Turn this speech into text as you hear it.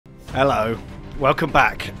Hello. Welcome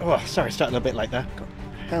back. Oh, sorry, started a bit late there. Got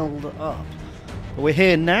held up. But we're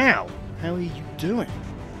here now. How are you doing?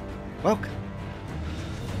 Welcome.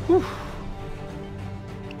 Whew.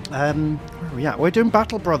 Where are we at? We're doing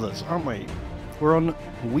Battle Brothers, aren't we? We're on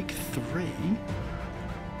week 3.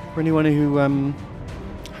 For anyone who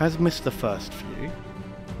has missed the first few,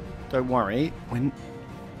 don't worry.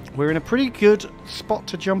 We're in a pretty good spot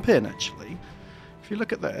to jump in, actually. If you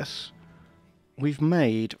look at this, we've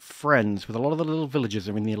made friends with a lot of the little villages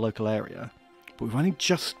that are in the local area, but we've only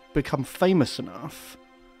just become famous enough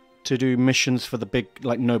to do missions for the big,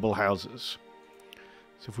 like, noble houses.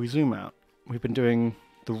 So if we zoom out, we've been doing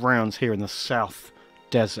the rounds here in the South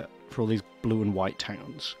Desert for all these blue and white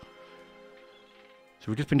towns. So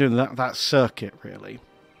we've just been doing that circuit, really.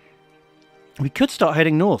 We could start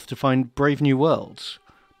heading north to find Brave New Worlds,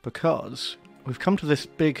 because we've come to this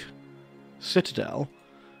big citadel,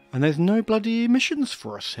 and there's no bloody missions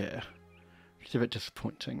for us here. Which is a bit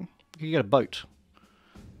disappointing. You can get a boat.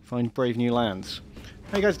 Find Brave New Lands.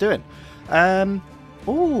 How you guys doing?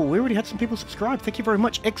 Oh, we already had some people subscribe. Thank you very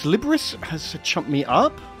much. Ex Libris has chumped me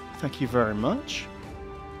up. Thank you very much.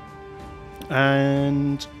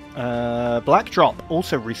 And Blackdrop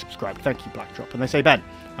also resubscribed. Thank you, Blackdrop. And they say, Ben,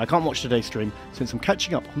 I can't watch today's stream since I'm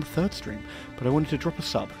catching up on the 3rd stream, but I wanted to drop a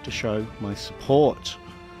sub to show my support.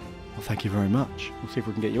 Well, thank you very much. We'll see if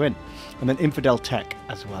we can get you in. And then Infidel Tech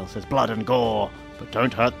as well says, blood and gore, but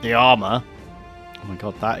don't hurt the armor. Oh my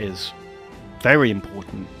god, that is very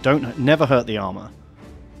important. Never hurt the armor,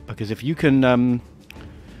 because if you can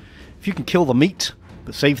kill the meat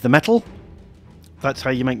but save the metal, that's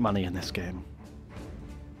how you make money in this game.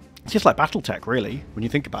 It's just like BattleTech, really, when you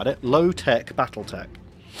think about it. Low-tech BattleTech.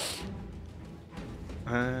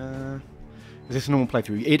 Is this a normal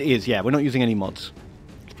playthrough? It is, yeah. We're not using any mods.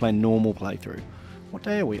 It's playing normal playthrough. What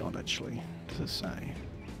day are we on, actually? Does it say?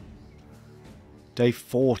 Day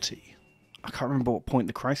 40. I can't remember what point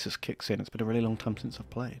the crisis kicks in. It's been a really long time since I've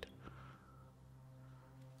played.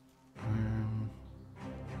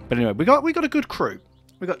 But anyway, we got a good crew.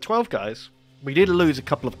 We got 12 guys. We did lose a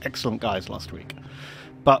couple of excellent guys last week,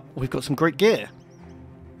 but we've got some great gear.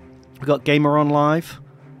 We got Gamer on live.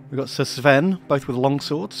 We got Sir Sven, both with long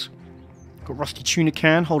swords. Got Rusty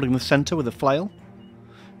Tunican holding the center with a flail.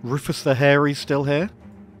 Rufus the Hairy's still here.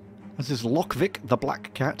 This is Lockvic the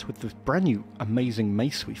Black Cat with the brand new amazing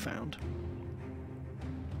mace we found.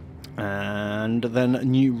 And then a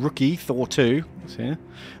new rookie, Thor 2, is here.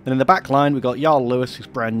 Then in the back line, we've got Jarl Lewis, who's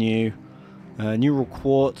brand new. Neural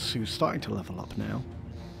Quartz, who's starting to level up now.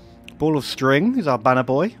 Ball of String is our banner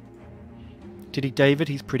boy. Diddy David,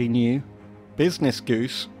 he's pretty new. Business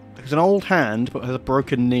Goose, who's an old hand, but has a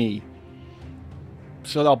broken knee.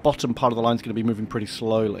 So our bottom part of the line is going to be moving pretty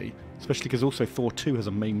slowly. Especially because also Thor 2 has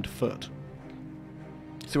a maimed foot.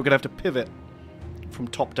 So we're going to have to pivot from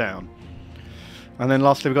top down. And then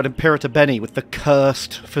lastly, we've got Imperator Benny with the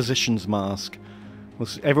cursed physician's mask.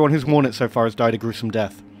 Everyone who's worn it so far has died a gruesome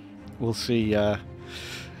death. We'll see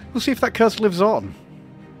if that curse lives on.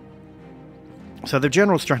 So the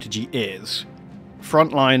general strategy is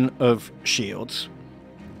front line of shields.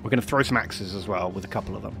 We're going to throw some axes as well with a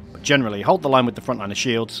couple of them. But generally, hold the line with the front line of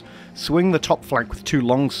shields. Swing the top flank with 2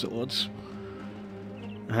 long swords.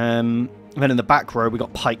 Then in the back row, we've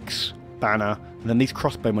got pikes, banner. And then these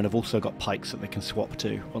crossbowmen have also got pikes that they can swap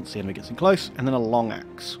to once the enemy gets in close. And then a long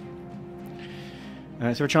axe.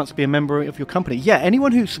 Is there a chance to be a member of your company? Yeah,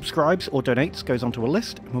 anyone who subscribes or donates goes onto a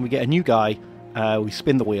list. And when we get a new guy, we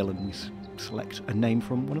spin the wheel and we select a name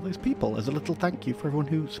from one of those people as a little thank you for everyone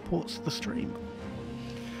who supports the stream.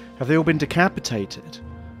 Have they all been decapitated?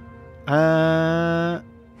 I'm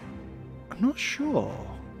not sure.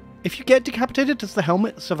 If you get decapitated, does the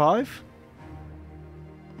helmet survive?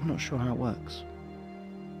 I'm not sure how it works.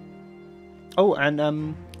 Oh,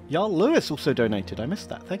 and Jarl Lewis also donated. I missed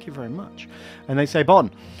that. Thank you very much. And they say,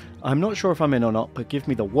 Bon, I'm not sure if I'm in or not, but give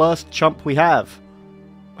me the worst chump we have.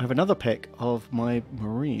 I have another pic of my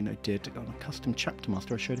Marine I did on a custom chapter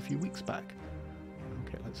master I showed a few weeks back.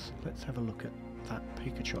 Okay, let's have a look at that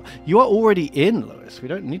Pikachu. You are already in, Lewis. We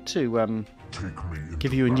don't need to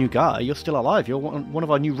give you a new guy. You're still alive. You're one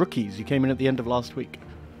of our new rookies. You came in at the end of last week.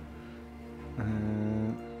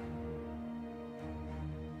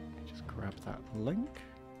 Just grab that link.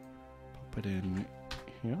 Pop it in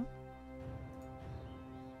here.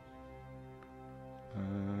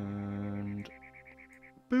 And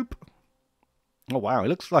boop. Oh wow, it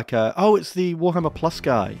looks like a... Oh, it's the Warhammer Plus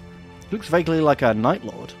guy. It looks vaguely like a Night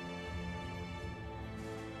Lord.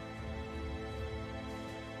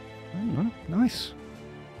 Oh, nice.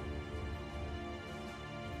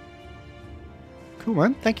 Cool,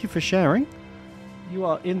 man. Thank you for sharing. you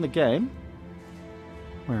are in the game.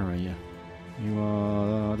 Where are you? You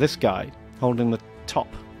are this guy, holding the top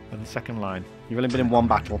of the second line. You've only been in one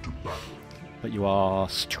battle, but you are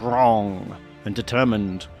strong and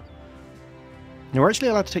determined. Now, we're actually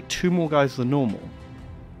allowed to take 2 more guys than normal.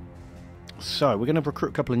 So, we're going to recruit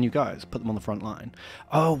a couple of new guys, put them on the front line.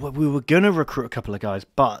 Oh, well, we were going to recruit a couple of guys,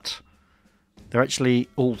 but they're actually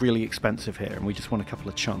all really expensive here, and we just want a couple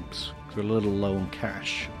of chumps, because we're a little low on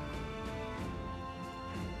cash.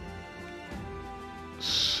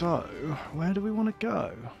 So, where do we want to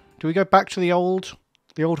go? Do we go back to the old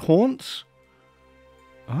haunts?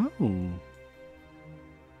 Oh.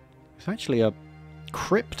 There's actually a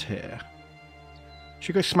crypt here.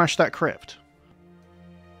 Should we go smash that crypt?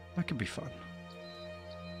 That could be fun.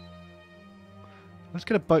 Let's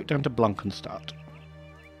get a boat down to Blankenstadt.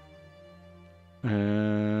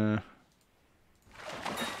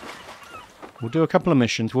 We'll do a couple of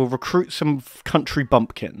missions. We'll recruit some country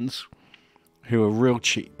bumpkins who are real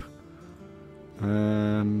cheap.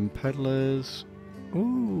 Peddlers.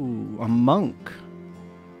 Ooh, a monk.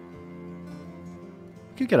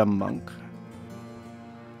 We could get a monk.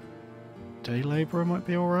 Day labourer might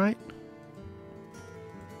be alright.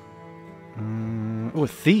 Oh, a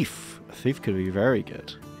thief. A thief could be very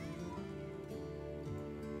good.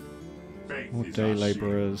 More day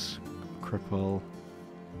labourers. Cripple.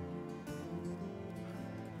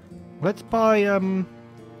 Let's buy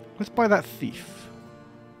that thief.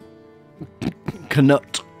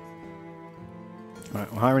 Knut.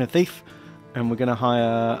 Right, we're hiring a thief, and we're going to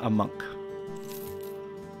hire a monk.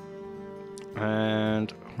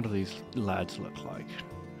 And what do these lads look like?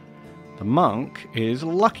 The monk is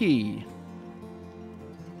lucky.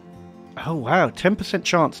 Oh wow, 10%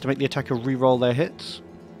 chance to make the attacker re-roll their hits.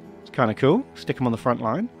 It's kind of cool. Stick them on the front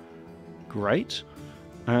line. Great.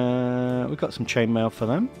 We've got some chainmail for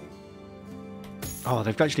them. Oh,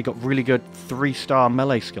 they've actually got really good 3-star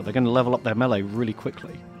melee skill. They're going to level up their melee really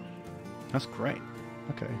quickly. That's great.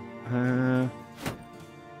 Okay.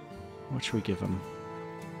 What should we give them?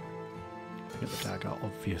 Get the dagger,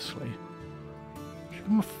 obviously. Should we give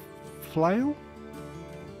them a flail?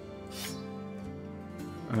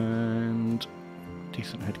 And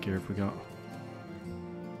decent headgear have we got.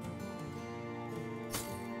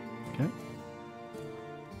 Okay.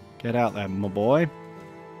 Get out there, my boy.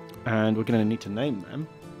 And we're going to need to name them.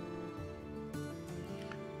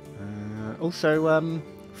 Also,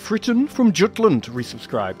 Fritten from Jutland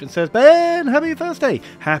resubscribed and says, Ben, happy Thursday!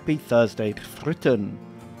 Happy Thursday to Fritten.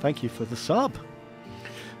 Thank you for the sub.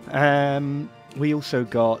 We also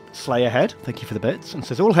got Slayerhead, thank you for the bits, and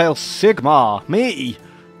says, all hail Sigmar, me!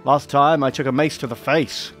 Last time I took a mace to the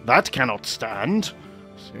face. That cannot stand.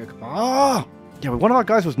 Sigmar! Yeah, one of our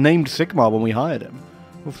guys was named Sigmar when we hired him.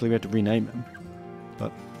 Hopefully we had to rename him.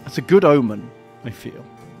 But that's a good omen, I feel.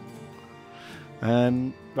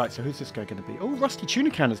 Right, so who's this guy going to be? Oh, Rusty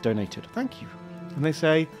Tunican has donated. Thank you. And they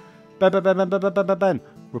say, Ben,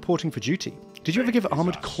 reporting for duty. Did you ever give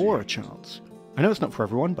Armored Core a chance? I know it's not for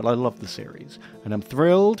everyone, but I love the series. And I'm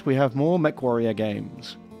thrilled we have more MechWarrior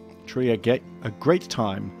games. Truly a great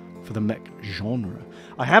time for the mech genre.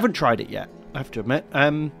 I haven't tried it yet, I have to admit.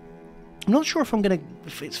 I'm not sure if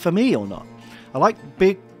it's for me or not. I like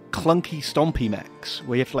big, clunky, stompy mechs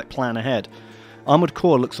where you have to plan ahead. Armored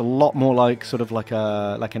Core looks a lot more like like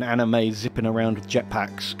an anime zipping around with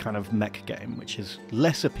jetpacks kind of mech game, which is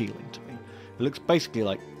less appealing to me. It looks basically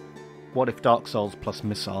like what if Dark Souls plus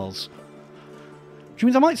missiles. Which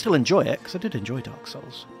means I might still enjoy it, because I did enjoy Dark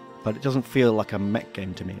Souls. But it doesn't feel like a mech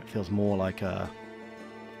game to me. It feels more like an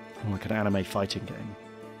anime fighting game.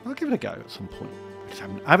 I'll give it a go at some point.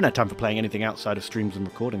 I haven't had time for playing anything outside of streams and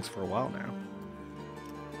recordings for a while now.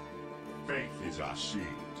 Faith is our shield.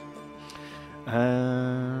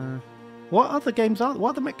 What other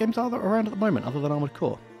mech games are there around at the moment other than Armored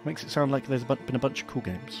Core? Makes it sound like there's been a bunch of cool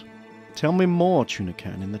games. Tell me more,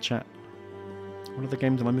 Tunican, in the chat. What other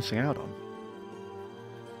games am I missing out on?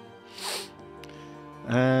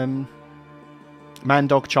 Man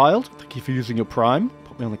Dog Child, thank you for using your Prime.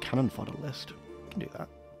 Put me on the cannon fodder list. Can do that.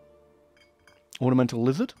 Ornamental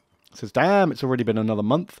Lizard says, damn, it's already been another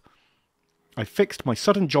month. I fixed my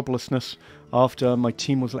sudden joblessness after my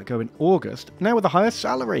team was let go in August. Now with a higher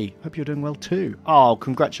salary. Hope you're doing well too. Oh,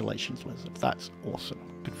 congratulations, Lizard. That's awesome.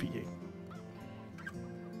 Good for you.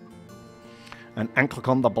 And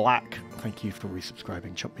Anklecon the Black, thank you for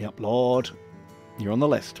resubscribing. Chop me up, Lord. You're on the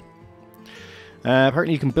list.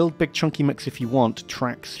 Apparently you can build big chunky mechs if you want.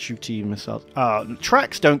 Tracks, shooty, missiles.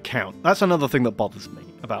 Tracks don't count. That's another thing that bothers me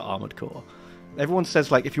about Armored Core. Everyone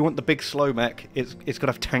says, if you want the big slow mech, it's got to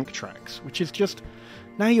have tank tracks, which is just...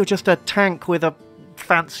 Now you're just a tank with a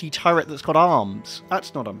fancy turret that's got arms.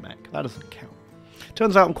 That's not a mech. That doesn't count.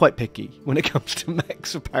 Turns out I'm quite picky when it comes to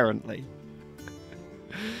mechs, apparently.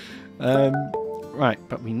 Right,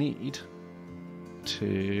 but we need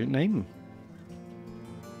to name them.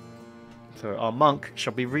 So our monk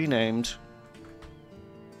shall be renamed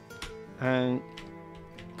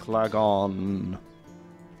Clagon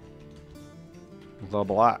the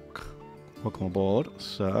Black. Welcome aboard,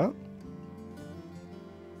 sir.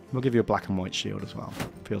 We'll give you a black and white shield as well.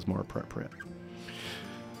 Feels more appropriate.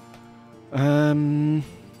 Alright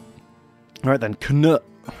then, Knut.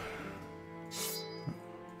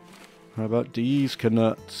 How about these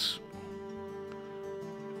Knuts?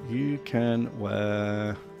 You can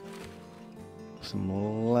wear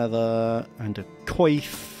some leather and a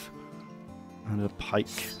coif and a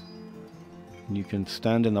pike. And you can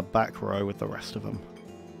stand in the back row with the rest of them.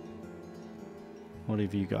 What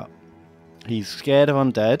have you got? He's scared of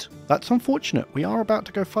undead. That's unfortunate. We are about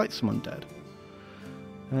to go fight some undead.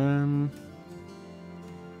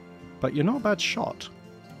 But you're not a bad shot.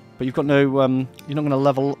 But you've got no... you're not going to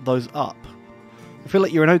level those up. I feel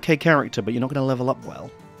like you're an okay character, but you're not going to level up well.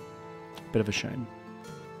 Bit of a shame.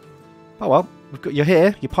 Oh well, you're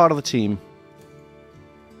here. You're part of the team.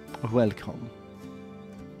 Welcome.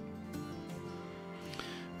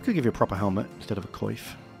 Could give you a proper helmet instead of a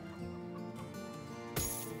coif.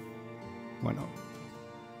 Why not?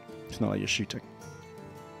 It's not like you're shooting.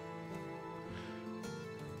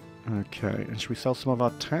 Okay, and should we sell some of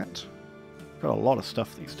our tat? Got a lot of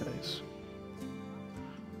stuff these days.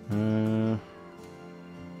 Doesn't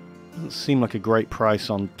seem like a great price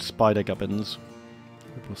on spider gubbins.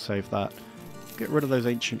 Maybe we'll save that. Get rid of those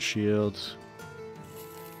ancient shields.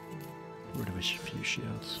 Get rid of a few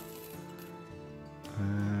shields.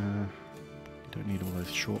 Don't need all those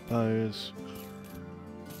short bows.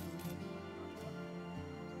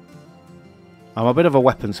 I'm a bit of a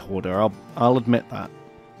weapons hoarder, I'll admit that.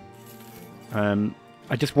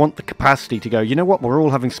 I just want the capacity to go, you know what, we're all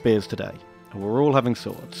having spears today. And we're all having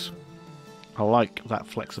swords. I like that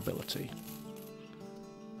flexibility.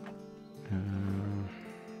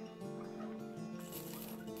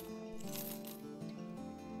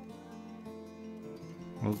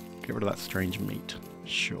 We'll get rid of that strange meat.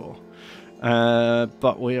 Sure.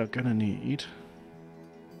 But we are going to need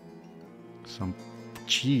some...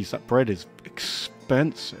 Jeez, that bread is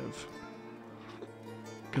expensive.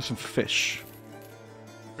 Get some fish.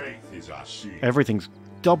 Faith is our shield. Everything's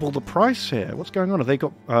double the price here. What's going on? Have they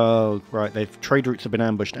got... Oh, right. Trade routes have been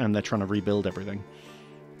ambushed and they're trying to rebuild everything.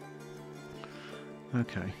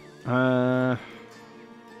 Okay.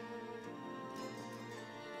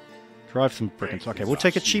 Drive some brigands. Okay, we'll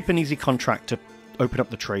take a cheap and easy contract to open up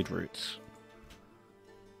the trade routes.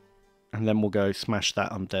 And then we'll go smash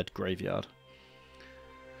that undead graveyard.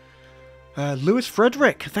 Lewis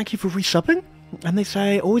Frederick, thank you for resubbing. And they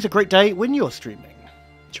say, always a great day when you're streaming.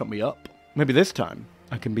 Chop me up. Maybe this time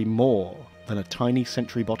I can be more than a tiny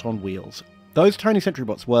sentry bot on wheels. Those tiny sentry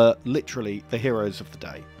bots were literally the heroes of the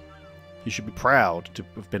day. You should be proud to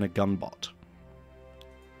have been a gun bot.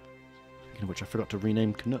 Speaking of which, I forgot to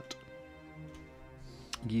rename Knut.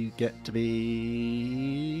 You get to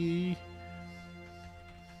be...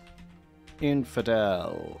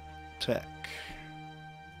 Infidel Tech.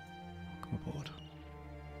 Come aboard.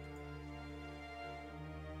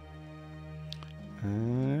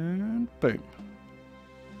 And boom.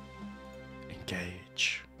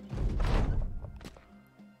 Engage.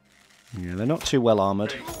 Yeah, they're not too well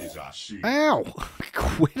armoured. Ow!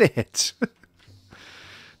 Quit it!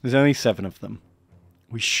 There's only 7 of them.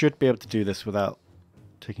 We should be able to do this without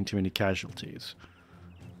taking too many casualties.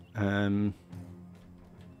 We'll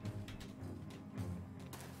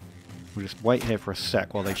just wait here for a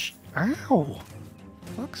sec while they... Ow!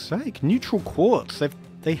 Fuck's sake. Neutral quartz.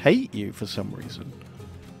 They hate you for some reason.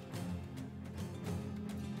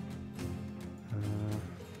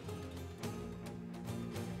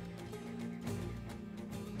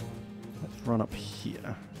 Let's run up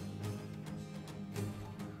here.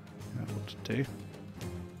 That's what to do.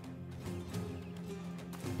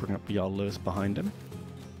 Bring up Jarl Lewis behind him.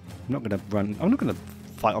 I'm not gonna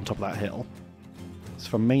fight on top of that hill. It's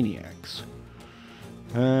for maniacs.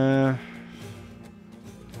 Let's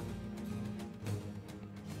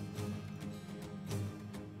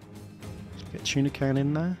get Tunican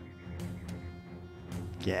in there.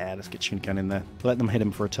 Yeah, let's get Tunican in there. Let them hit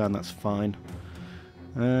him for a turn, that's fine.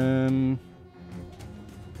 Let's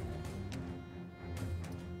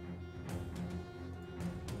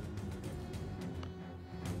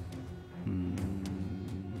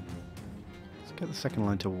get the second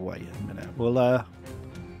line to wait a minute. We'll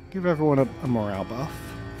give everyone a morale buff.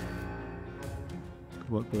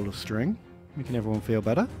 Work Ball of String, making everyone feel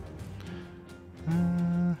better.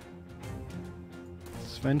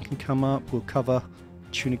 Sven can come up. We'll cover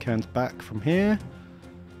Tunican's back from here.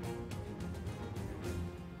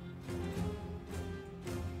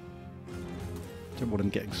 Don't want him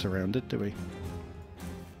getting surrounded, do we?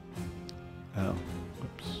 Oh,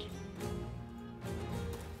 whoops.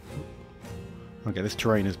 Okay, this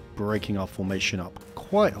terrain is breaking our formation up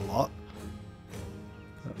quite a lot.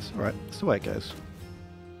 That's alright, that's the way it goes.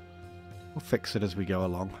 We'll fix it as we go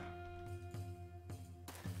along.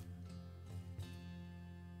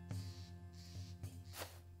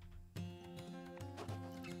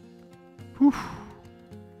 Whew.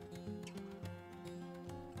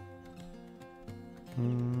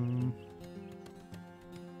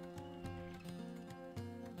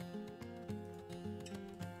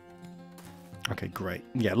 Okay, great.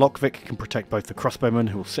 Yeah, Lockvik can protect both the crossbowmen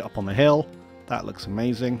who will sit up on the hill. That looks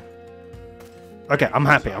amazing. Okay, I'm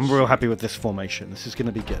happy. I'm real happy with this formation. This is going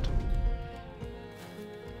to be good.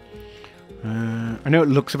 I know it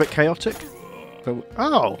looks a bit chaotic, but...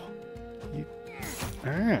 Oh! You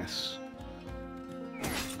ass.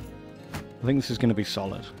 I think this is going to be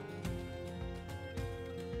solid.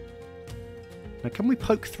 Now, can we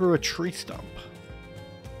poke through a tree stump?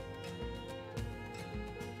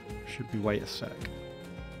 Should we wait a sec?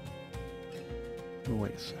 We'll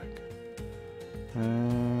wait a sec.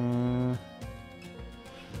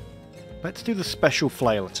 Let's do the special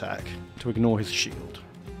flail attack to ignore his shield.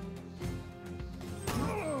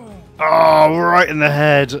 Oh, right in the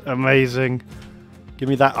head. Amazing. Give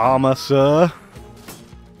me that armor, sir.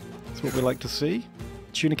 That's what we like to see.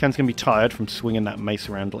 Tunican's going to be tired from swinging that mace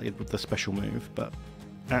around with the special move, but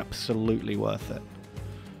absolutely worth it.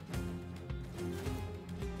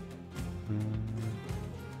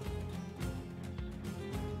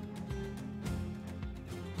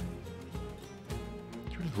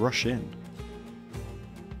 Rush in.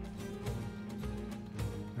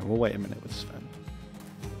 And we'll wait a minute with Sven.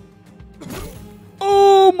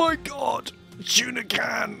 Oh my god!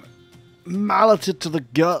 Tunican! Malleted to the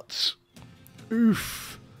guts.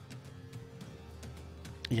 Oof.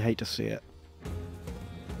 You hate to see it.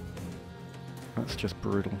 That's just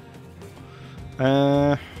brutal.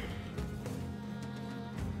 There's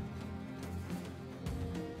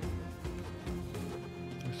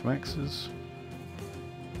some axes.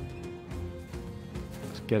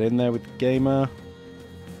 Get in there with Gamer.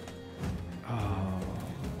 Oh.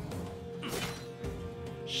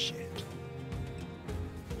 Shit.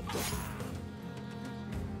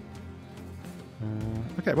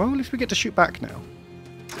 Okay, well, at least we get to shoot back now.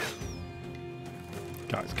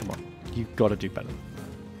 Guys, come on. You've got to do better.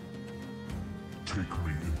 Take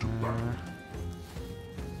me into battle.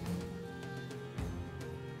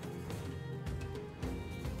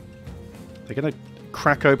 They're going to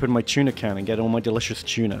crack open my tuna can and get all my delicious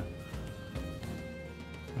tuna.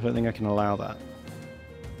 I don't think I can allow that.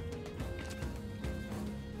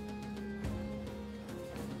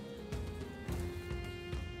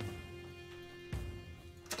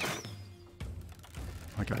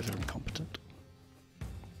 My guys are incompetent.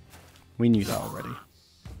 We knew that already.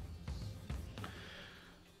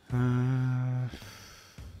 I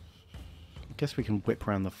guess we can whip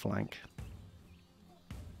around the flank.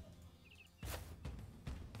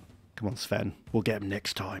 Come on, Sven. We'll get him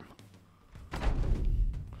next time.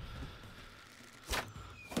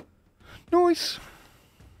 Nice.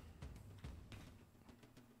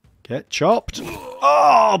 Get chopped.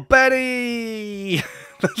 Oh, Betty!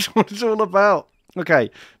 That's what it's all about. Okay,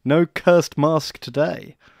 no cursed mask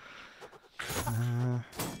today.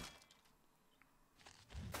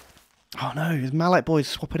 Oh no, his Mallet boy's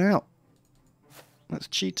swapping out. That's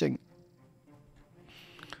cheating.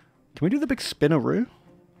 Can we do the big spinneroo?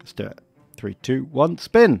 Let's do it. 3, 2, 1,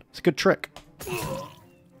 spin! It's a good trick.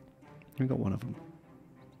 We got one of them.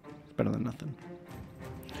 It's better than nothing.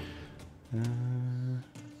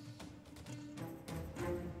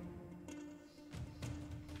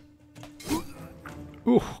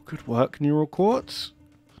 Ooh, good work, Neural Quartz.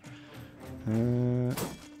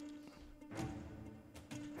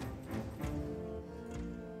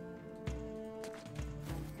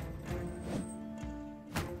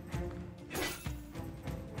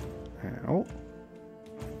 Ow.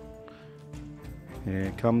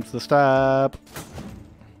 Here comes the stab.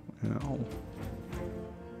 Ow.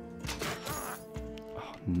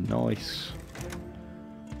 Oh, nice.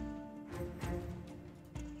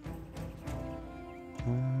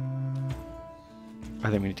 I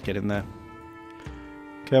think we need to get in there.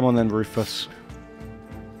 Come on then, Rufus.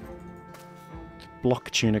 Block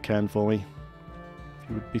Tuna Can for me. If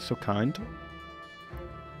you would be so kind.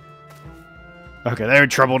 Okay, they're in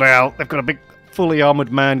trouble now. They've got a big, fully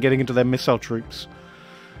armoured man getting into their missile troops.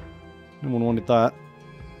 No one wanted that.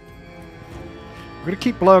 We're going to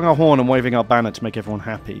keep blowing our horn and waving our banner to make everyone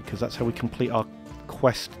happy, because that's how we complete our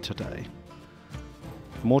quest today.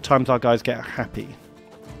 The more times our guys get happy,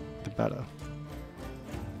 the better.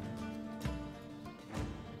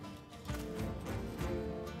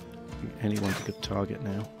 I think anyone's a good target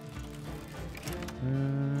now.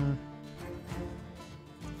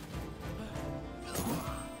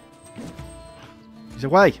 He's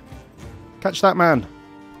away! Catch that man!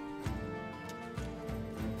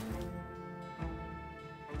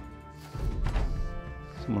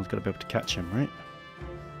 Someone's got to be able to catch him, right?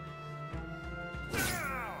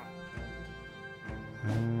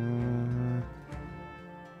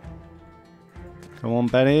 Come on,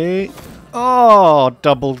 Benny! Oh,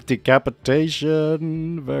 double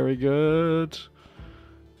decapitation! Very good.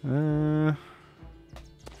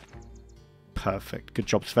 Perfect. Good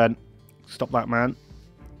job, Sven. Stop that man.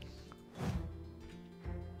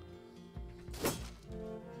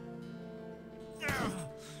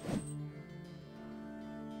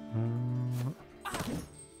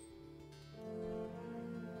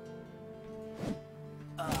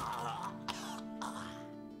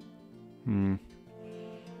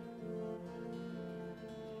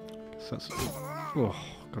 That's, oh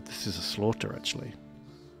god, this is a slaughter actually.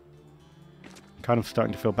 I'm kind of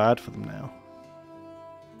starting to feel bad for them now.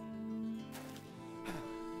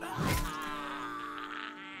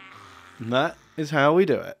 And that is how we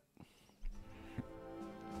do it.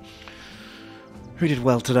 Who did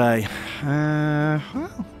well today? Well,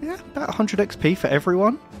 yeah, about 100 XP for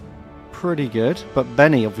everyone. Pretty good. But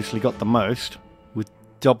Benny obviously got the most with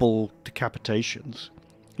double decapitations.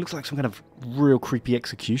 Looks like some kind of real creepy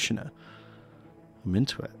executioner. I'm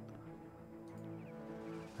into it.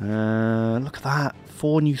 Look at that.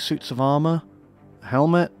 4 new suits of armor. A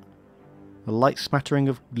helmet. A light smattering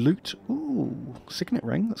of loot. Ooh, signet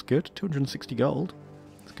ring. That's good. 260 gold.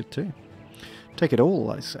 That's good too. Take it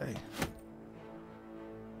all, I say.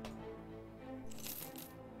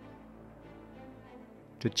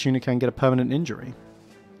 Did Tunican get a permanent injury?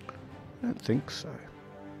 I don't think so.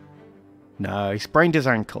 No, he sprained his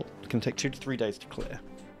ankle. It's going to take 2 to 3 days to clear.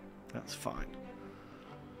 That's fine.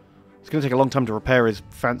 It's going to take a long time to repair his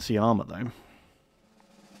fancy armor, though.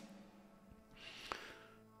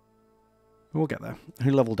 We'll get there.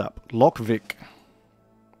 Who leveled up? Lokvik.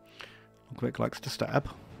 Lokvik likes to stab.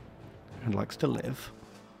 And likes to live.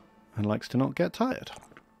 And likes to not get tired.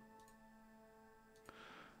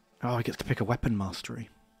 Oh, he gets to pick a weapon mastery.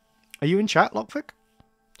 Are you in chat, Lokvik?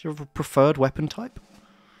 Do you have a preferred weapon type?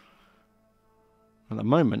 At the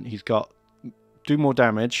moment, he's got do more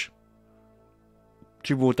damage,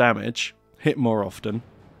 do more damage, hit more often.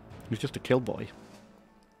 He's just a kill boy.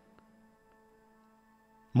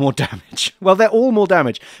 More damage. Well, they're all more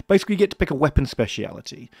damage. Basically, you get to pick a weapon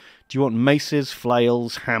speciality. Do you want maces,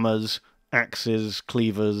 flails, hammers, axes,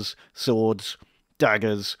 cleavers, swords,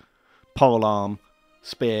 daggers, polearm,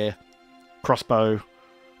 spear, crossbow,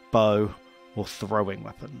 bow, or throwing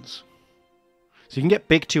weapons? So you can get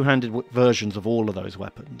big two-handed versions of all of those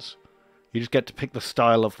weapons. You just get to pick the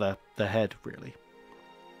style of the head, really.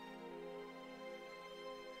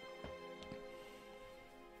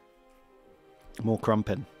 More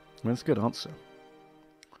crumpin. That's a good answer.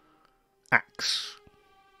 Axe.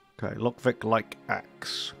 Okay, Lokvik like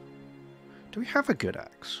axe. Do we have a good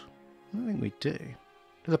axe? I don't think we do.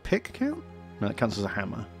 Does a pick count? No, it counts as a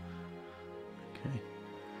hammer. Okay.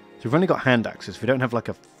 So we've only got hand axes. We don't have like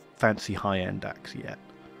a fancy high-end axe yet.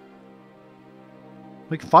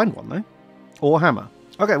 We can find one though. Or a hammer.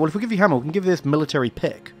 Okay, well if we give you hammer, we can give you this military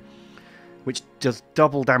pick, which does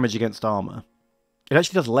double damage against armor. It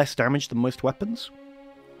actually does less damage than most weapons.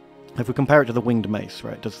 If we compare it to the winged mace,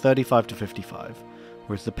 right, it does 35 to 55,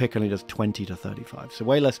 whereas the pick only does 20 to 35, so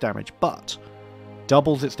way less damage, but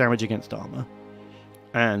doubles its damage against armor,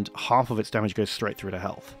 and half of its damage goes straight through to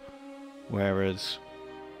health. Whereas,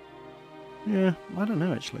 yeah, I don't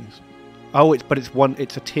know actually. Oh, it's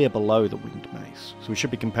a tier below the winged mace, so we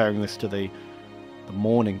should be comparing this to the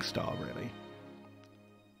Morning Star, really.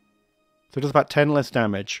 So it does about 10 less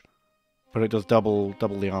damage, but it does double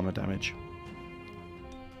the armor damage.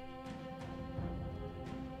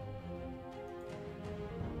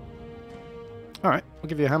 Alright, I'll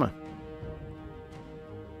give you a hammer.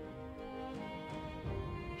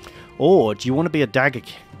 Or, do you want to be a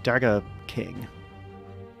dagger king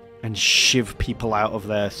and shiv people out of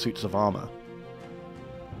their suits of armor?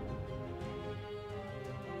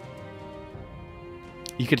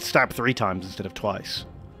 You could stab 3 times instead of twice.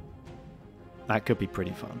 That could be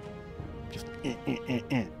pretty fun. Just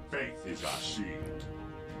Faith is our shield.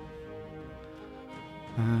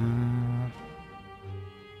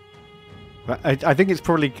 I think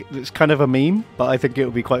it's kind of a meme, but I think it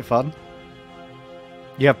would be quite fun.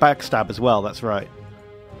 You have backstab as well, that's right.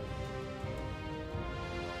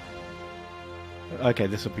 Okay,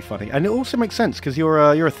 this will be funny. And it also makes sense, because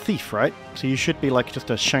you're a thief, right? So you should be like just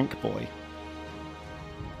a shank boy.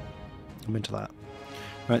 I'm into that.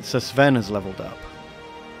 Right, so Sven has leveled up.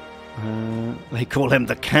 They call him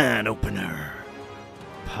the can opener.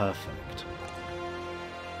 Perfect.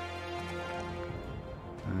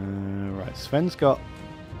 Right, Sven's got...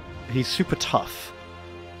 He's super tough.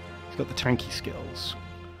 He's got the tanky skills.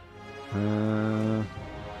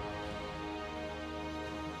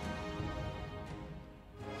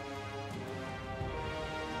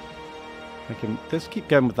 Let's keep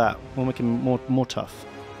going with that. We'll make him more tough.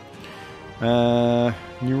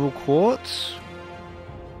 Neural Quartz.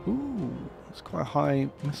 Ooh, that's quite a high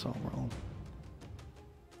missile roll.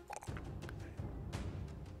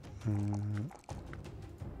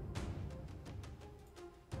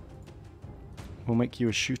 We'll make you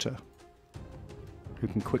a shooter who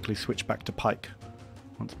can quickly switch back to pike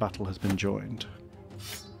once battle has been joined.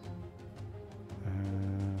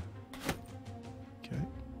 Okay.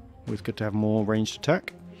 Always good to have more ranged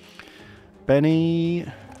attack. Benny...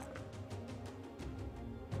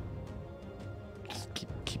 Just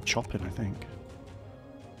keep chopping, I think.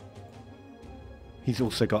 He's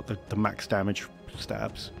also got the max damage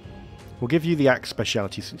stabs. We'll give you the axe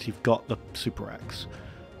speciality since you've got the super axe.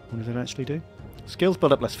 What does it actually do? Skills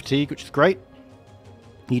build up less fatigue, which is great.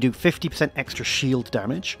 You do 50% extra shield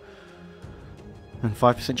damage. And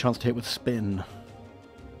 5% chance to hit with spin.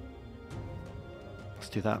 Let's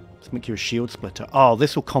do that. Let's make you a shield splitter. Oh,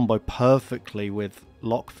 this will combo perfectly with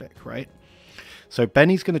Lockvic, right? So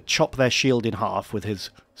Benny's going to chop their shield in half with his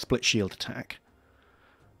split shield attack.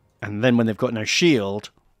 And then when they've got no shield,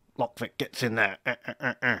 Lockvic gets in there.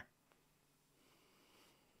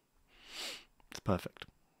 It's perfect.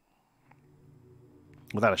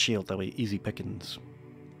 Without a shield, they'll be easy pickings.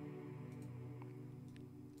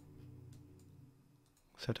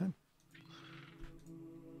 So time.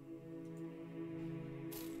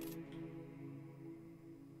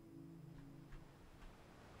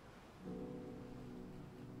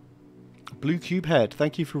 Blue Cube Head,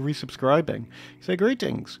 thank you for resubscribing. You say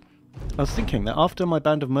greetings. I was thinking that after my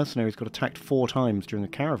band of mercenaries got attacked 4 times during a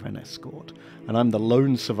caravan escort, and I'm the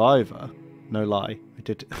lone survivor, no lie, I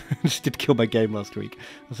just did kill my game last week.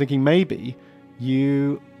 I was thinking maybe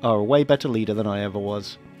you are a way better leader than I ever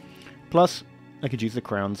was. Plus, I could use the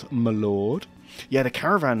crowns, my lord. Yeah, the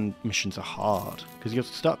caravan missions are hard because you're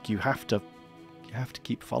stuck. You have to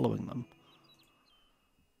keep following them.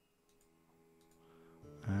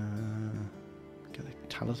 Get the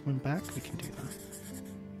talisman back. We can do that.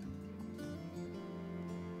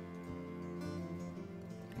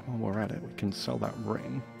 While we're at it, we can sell that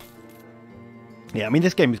ring. Yeah, I mean,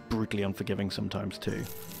 this game is brutally unforgiving sometimes too.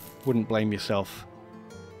 Wouldn't blame yourself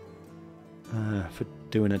for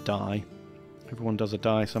doing a die. Everyone does a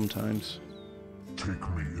die sometimes. Take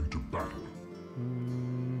me into battle.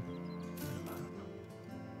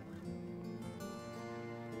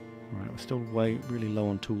 Right, we're still really low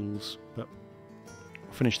on tools, but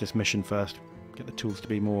we'll finish this mission first. Get the tools to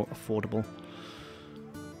be more affordable.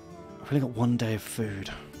 I've only got 1 day of food.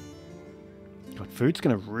 God, food's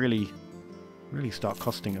going to really start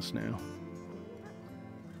costing us now.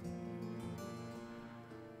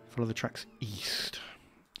 Follow the tracks east.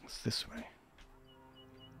 It's this way.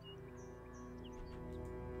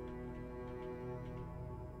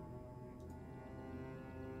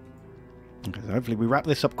 Okay, so hopefully we wrap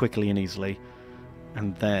this up quickly and easily,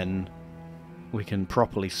 and then we can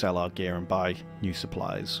properly sell our gear and buy new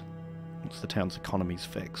supplies once the town's economy's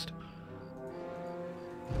fixed.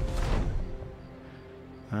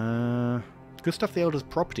 Gustav the Elder's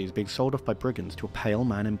property is being sold off by brigands to a pale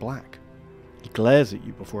man in black. He glares at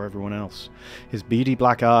you before everyone else, his beady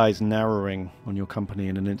black eyes narrowing on your company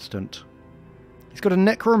in an instant. He's got a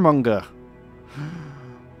necromonger!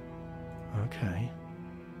 Okay.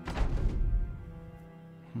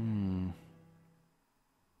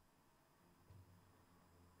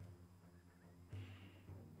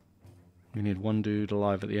 We need 1 dude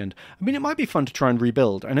alive at the end. I mean, it might be fun to try and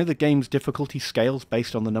rebuild. I know the game's difficulty scales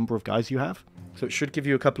based on the number of guys you have, so it should give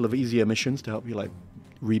you a couple of easier missions to help you, like,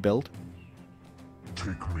 rebuild.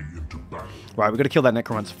 Take me into battle. Right, we've got to kill that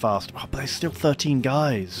necromancer fast. Oh, but there's still 13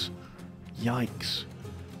 guys. Yikes.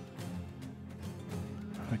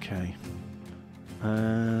 Okay.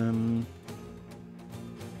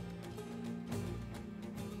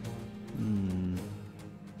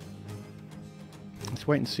 Let's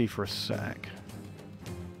wait and see for a sec.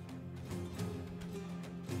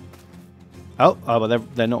 Oh, but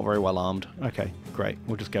they're not very well armed. Okay, great.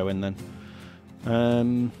 We'll just go in then.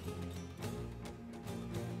 I'm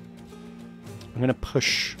going to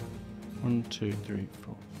push 1, 2, 3,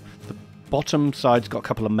 4. The bottom side's got a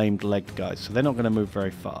couple of maimed legged guys, so they're not going to move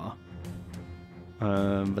very far.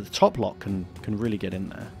 But the top lot can really get in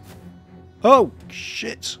there. Oh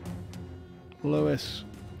shit, Lewis.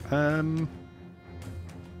 God,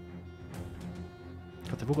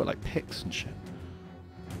 they've all got like picks and shit.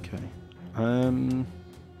 Okay.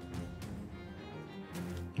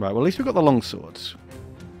 Right, well at least we've got the long swords.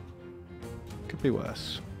 Could be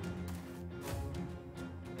worse.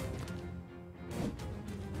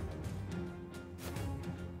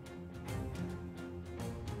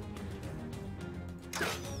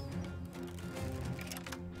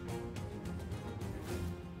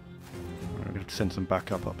 I'm going to send some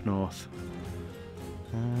backup up north.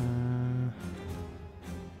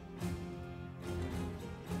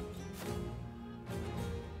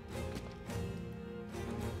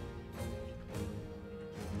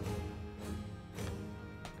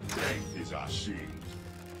 I see.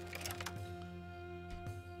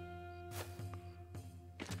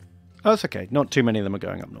 Oh, that's okay. Not too many of them are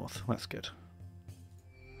going up north. That's good.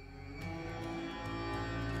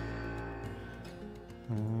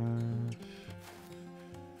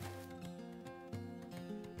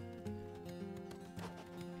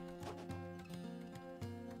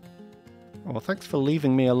 Well, thanks for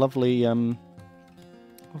leaving me a lovely,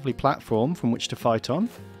 lovely platform from which to fight on.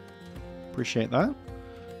 Appreciate that.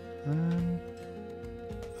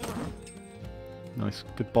 Nice,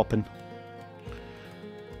 good bopping.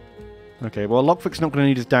 Okay, well, Lockvick's not going to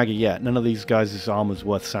need his dagger yet. None of these guys' armor's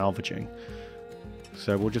worth salvaging.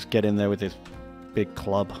 So we'll just get in there with his big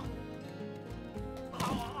club.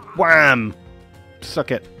 Wham!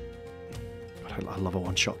 Suck it. I love a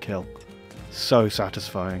one-shot kill. So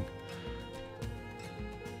satisfying.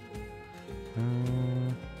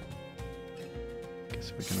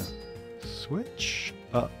 Guess we're going to switch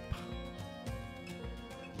up.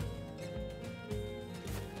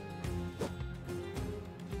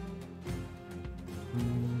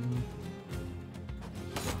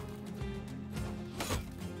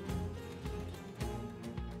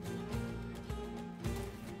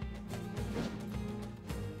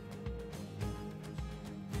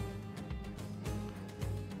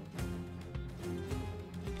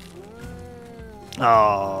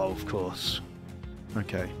 Oh, of course.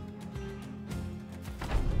 Okay.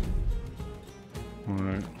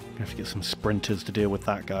 Alright, we have to get some sprinters to deal with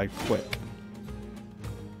that guy quick.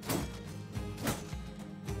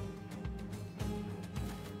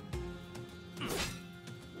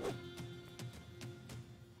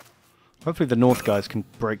 Hopefully the north guys can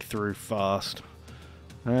break through fast.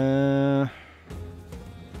 Oh,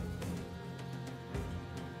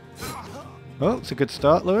 it's a good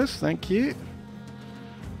start, Lewis. Thank you.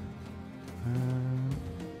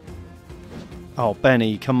 Oh,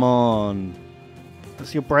 Benny, come on.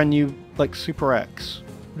 That's your brand new, like, Super X.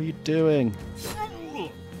 What are you doing?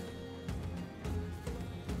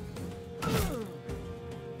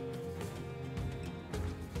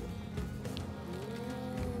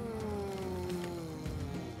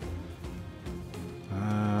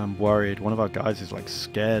 I'm worried. One of our guys is, like,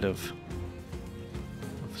 scared of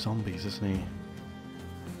zombies, isn't he?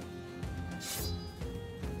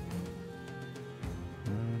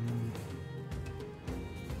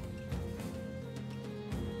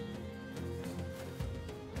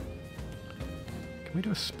 Can we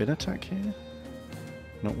do a spin attack here?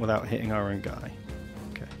 Not without hitting our own guy.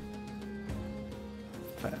 Okay.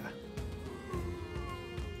 Fair. We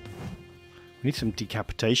need some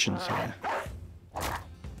decapitations here.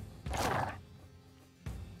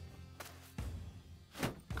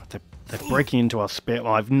 God, they're breaking into our spear.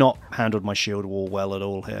 Well, I've not handled my shield wall well at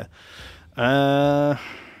all here. God,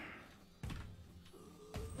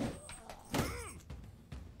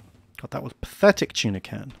 that was pathetic,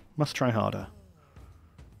 Tunican. Must try harder.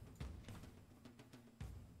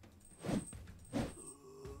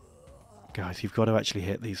 Guys, you've got to actually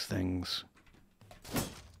hit these things.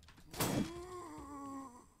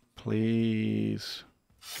 Please.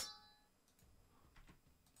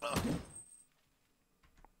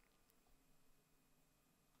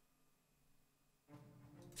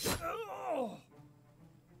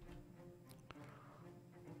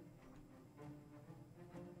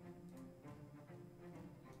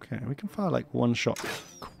 Okay, we can fire like one shot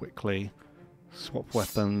quickly. Swap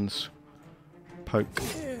weapons. Poke.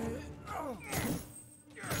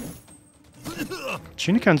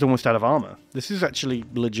 Tunican's almost out of armor. This is actually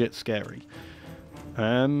legit scary.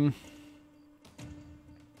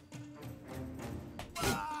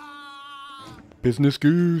 Business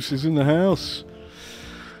Goose is in the house.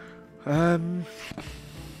 Then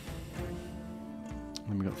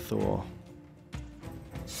we got Thor.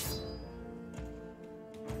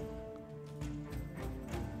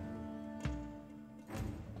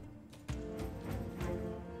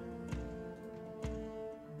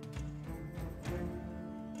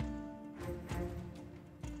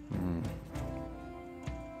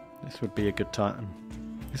 This would be a good time.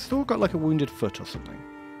 He's still got like a wounded foot or something.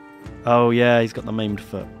 Oh yeah, he's got the maimed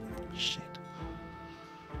foot. Shit.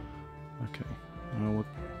 Okay. Well,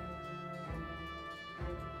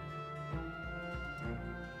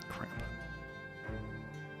 crap.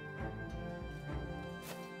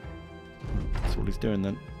 That's all he's doing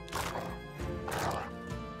then. I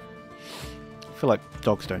feel like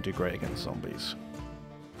dogs don't do great against zombies.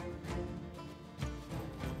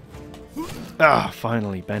 Ah,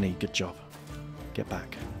 finally, Benny. Good job. Get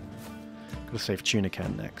back. Gotta save Tuna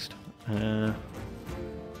Can next. Gotta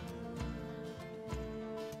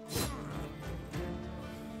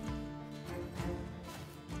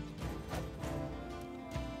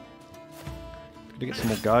get some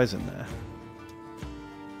more guys in there.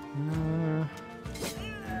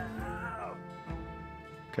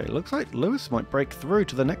 Okay, looks like Lewis might break through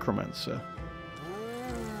to the Necromancer.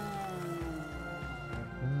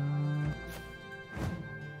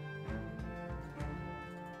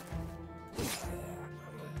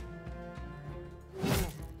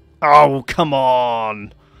 Oh, come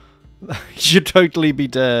on! You should totally be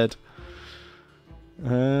dead.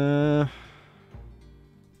 Okay,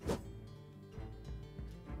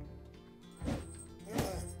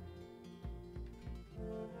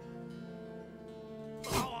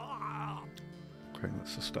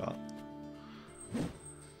 that's the start.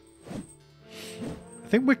 I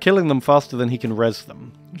think we're killing them faster than he can res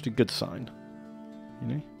them, which is a good sign. You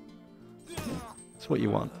know? That's what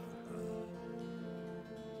you want.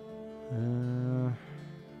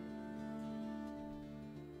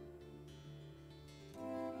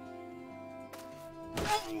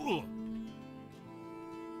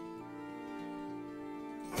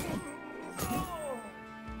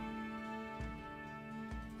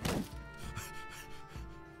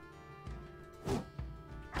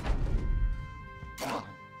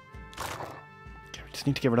 Just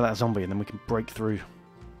need to get rid of that zombie and then we can break through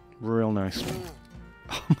real nicely.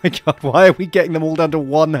 Oh my god, why are we getting them all down to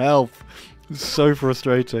 1 health? It's so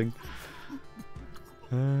frustrating.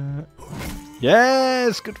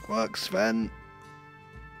 Yes! Good work, Sven!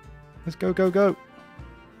 Let's go, go, go!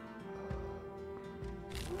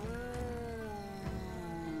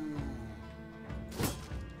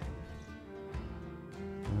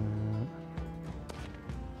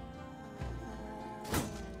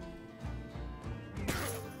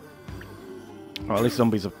 Well, at least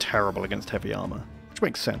zombies are terrible against heavy armor. Which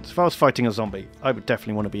makes sense. If I was fighting a zombie, I would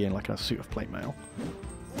definitely want to be in like a suit of plate mail.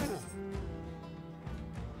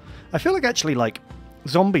 I feel like actually like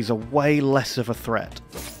zombies are way less of a threat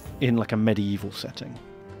in like a medieval setting.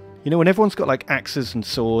 You know, when everyone's got like axes and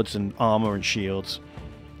swords and armor and shields,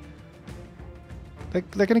 they're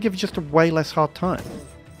going to give you just a way less hard time.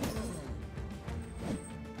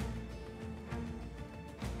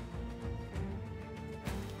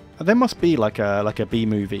 There must be like a B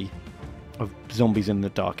movie of zombies in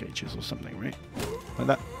the Dark Ages or something, right? Like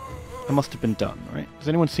that must have been done, right? Has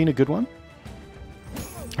anyone seen a good one?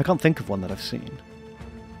 I can't think of one that I've seen.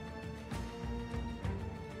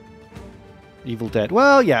 Evil Dead.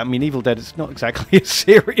 Well, yeah, I mean, Evil Dead is not exactly a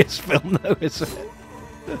serious film, though, is it?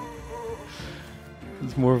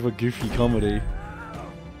 It's more of a goofy comedy.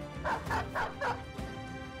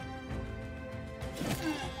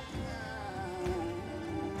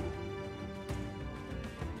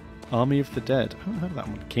 Army of the Dead. I haven't heard of that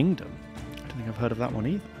one. Kingdom. I don't think I've heard of that one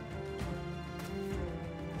either.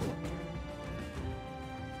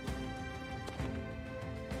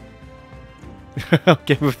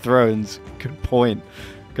 Game of Thrones. Good point.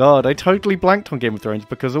 God, I totally blanked on Game of Thrones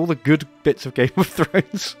because all the good bits of Game of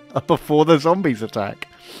Thrones are before the zombies attack.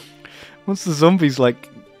 Once the zombies, like,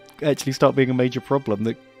 actually start being a major problem,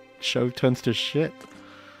 the show turns to shit.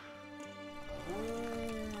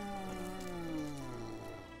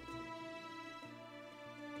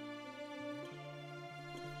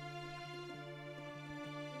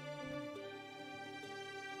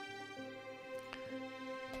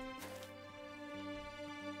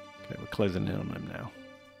 We're closing in on him now.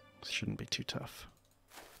 This shouldn't be too tough.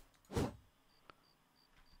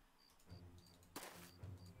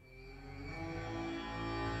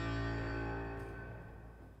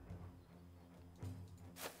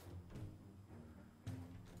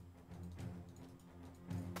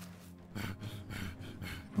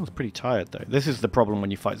 I was pretty tired though. This is the problem when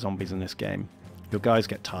you fight zombies in this game. Your guys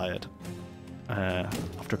get tired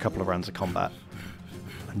after a couple of rounds of combat,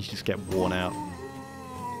 and you just get worn out.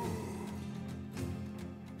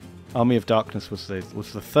 Army of Darkness was the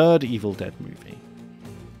third Evil Dead movie,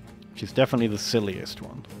 which is definitely the silliest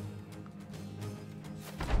one.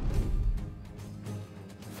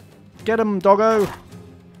 Get him, doggo!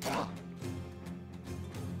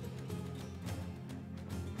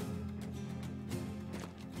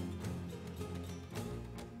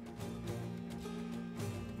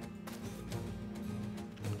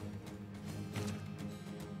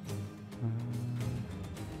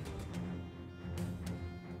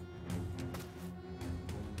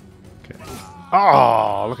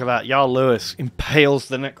 Oh, look at that. Jarl Lewis impales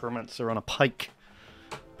the Necromancer on a pike.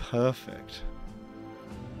 Perfect.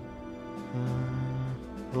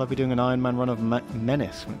 Will I be doing an Iron Man run of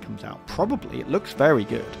Menace when it comes out? Probably. It looks very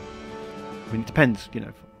good. I mean, it depends, you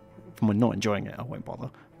know. If I'm not enjoying it, I won't bother.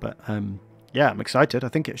 But, yeah, I'm excited. I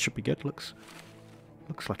think it should be good. Looks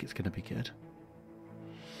like it's going to be good.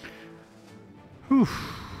 Whew.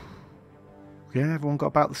 Yeah, everyone got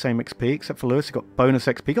about the same XP, except for Lewis. He got bonus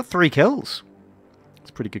XP. He got 3 kills. It's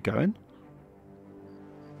pretty good going.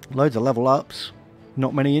 Loads of level ups.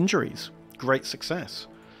 Not many injuries. Great success.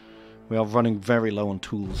 We are running very low on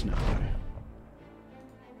tools now, though.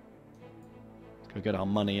 Let's go get our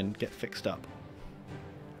money and get fixed up.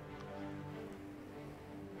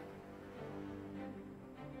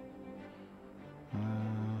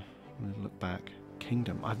 Let's look back.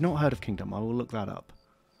 Kingdom. I've not heard of Kingdom. I will look that up.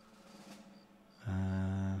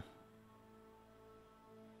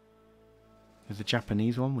 There's a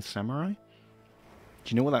Japanese one with samurai. Do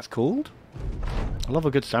you know what that's called? I love a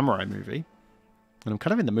good samurai movie. And I'm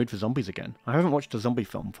kind of in the mood for zombies again. I haven't watched a zombie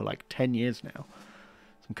film for like 10 years now.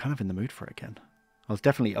 So I'm kind of in the mood for it again. I was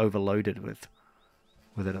definitely overloaded with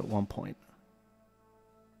it at one point.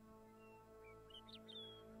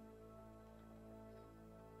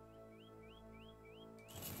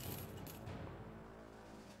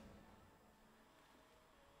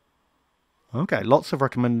 Okay, lots of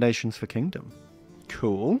recommendations for Kingdom.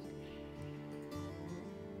 Cool.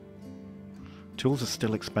 Tools are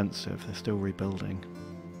still expensive. They're still rebuilding.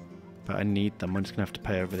 But I need them. I'm just going to have to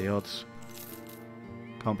pay over the odds.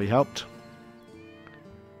 Can't be helped.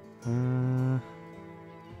 Could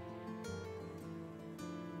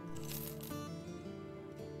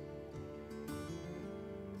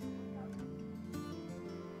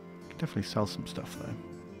definitely sell some stuff, though.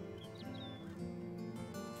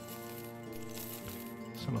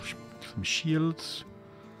 Sell off some shields.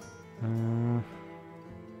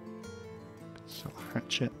 Sell a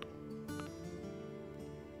hatchet.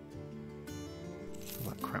 Sell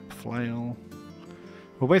that crap flail.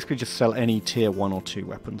 We'll basically just sell any tier 1 or 2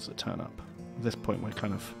 weapons that turn up. At this point we're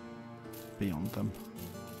kind of beyond them.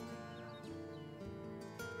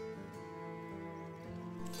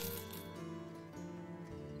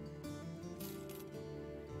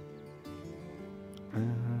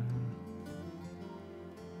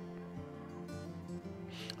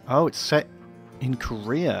 Oh, it's set in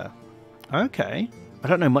Korea. Okay. I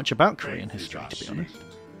don't know much about Korean history, to be honest.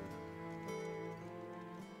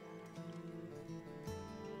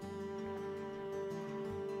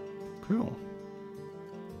 Cool.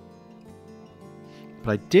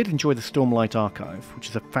 But I did enjoy the Stormlight Archive, which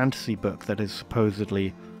is a fantasy book that is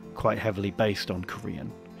supposedly quite heavily based on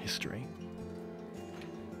Korean history.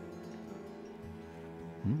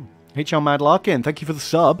 HR Mad Larkin, thank you for the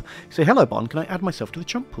sub. You say, hello Bon, can I add myself to the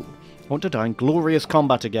chump pool? I want to die in glorious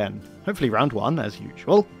combat again. Hopefully round 1, as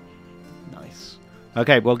usual. Nice.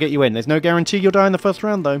 Okay, we'll get you in. There's no guarantee you'll die in the first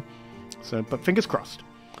round, though. So, but fingers crossed.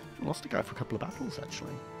 I lost a guy for a couple of battles,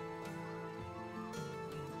 actually.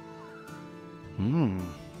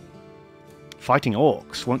 Fighting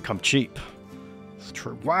orcs won't come cheap. It's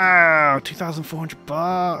true. Wow, 2,400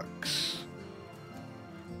 bucks.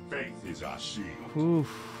 Faith is our shield.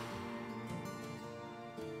 Oof.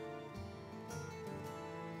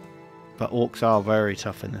 But orcs are very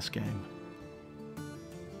tough in this game.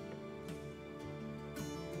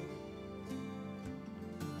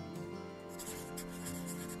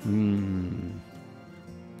 Do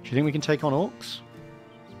you think we can take on orcs?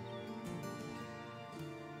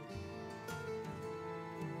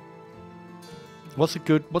 What's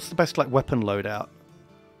the best like weapon loadout?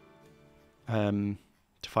 To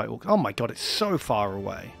fight orcs. Oh my god, it's so far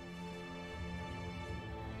away.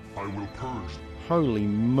 I will purge. Holy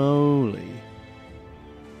moly.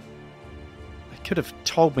 They could have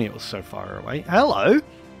told me it was so far away. Hello!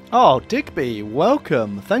 Oh, Digby,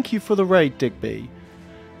 welcome. Thank you for the raid, Digby.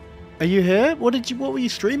 Are you here? What were you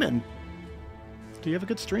streaming? Do you have a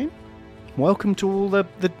good stream? Welcome to all the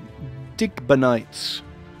Digbanites.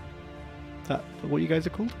 Is that what you guys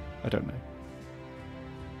are called? I don't know.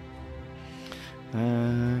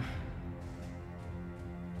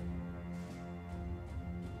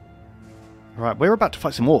 Right, we're about to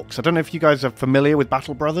fight some orcs. I don't know if you guys are familiar with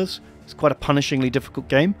Battle Brothers. It's quite a punishingly difficult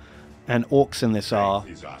game, and orcs in this are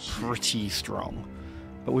pretty strong.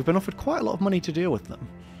 But we've been offered quite a lot of money to deal with them.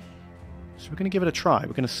 So we're going to give it a try.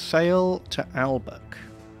 We're going to sail to Albuck.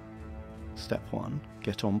 Step 1,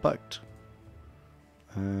 get on boat.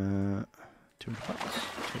 200 bucks.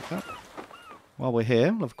 Take that. While we're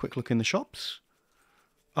here, we'll have a quick look in the shops.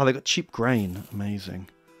 Oh, they've got cheap grain. Amazing.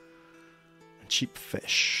 And cheap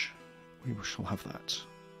fish. We shall have that.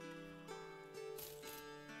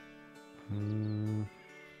 I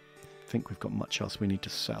think we've got much else we need to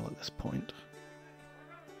sell at this point.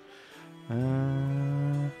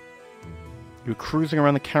 You're cruising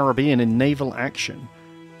around the Caribbean in naval action.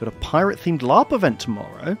 Got a pirate-themed LARP event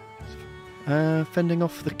tomorrow. Fending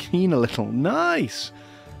off the Keen a little. Nice!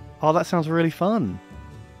 Oh, that sounds really fun.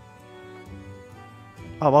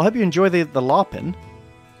 Oh, well, I hope you enjoy the LARPing.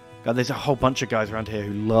 God, there's a whole bunch of guys around here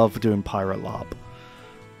who love doing pirate LARP.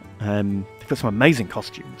 They've got some amazing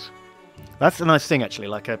costumes. That's the nice thing, actually.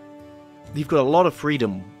 Like, you've got a lot of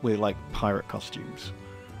freedom with like pirate costumes.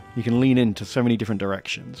 You can lean into so many different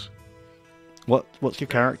directions. What's your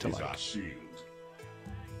character like?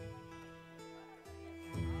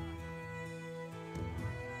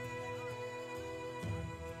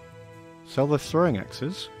 Sell the throwing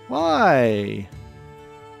axes? Why?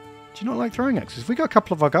 Do you not like throwing axes? We got a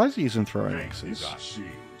couple of our guys using throwing axes.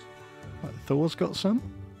 Like Thor's got some.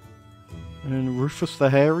 And Rufus the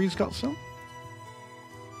Hairy's got some.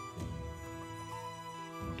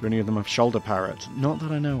 Do any of them have shoulder parrots? Not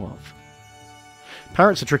that I know of.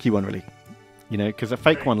 Parrot's a tricky one, really. You know, because a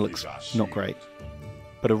fake one looks not great.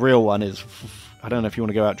 But a real one is... I don't know if you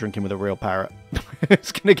want to go out drinking with a real parrot.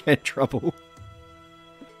 It's going to get in trouble.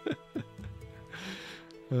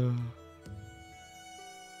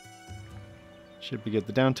 Should be good.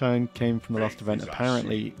 The downtime came from the last event.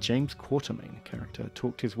 Apparently, James Quatermain, character,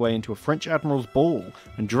 talked his way into a French admiral's ball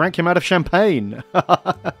and drank him out of champagne.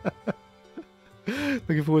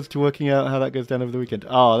 Looking forward to working out how that goes down over the weekend.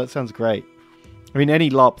 Oh, that sounds great. I mean, any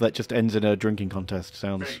LARP that just ends in a drinking contest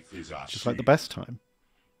sounds just like the best time.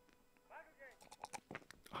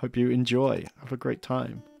 Hope you enjoy. Have a great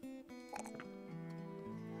time.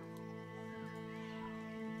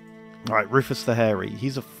 Alright, Rufus the Hairy.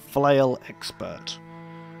 He's a flail expert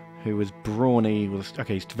who is brawny.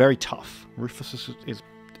 Okay, he's very tough. Rufus is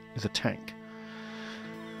a tank.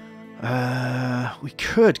 We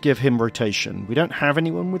could give him rotation. We don't have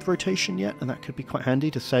anyone with rotation yet, and that could be quite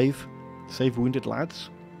handy to save wounded lads.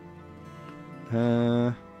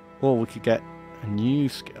 Or we could get a new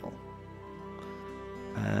skill.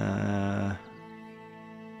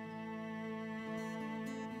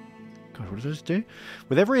 God, what does this do?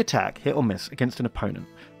 With every attack, hit or miss, against an opponent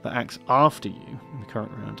that acts after you in the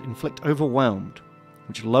current round, inflict Overwhelmed,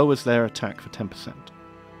 which lowers their attack for 10%.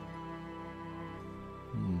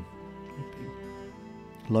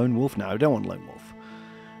 Lone Wolf? No, I don't want Lone Wolf.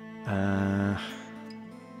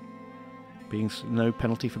 No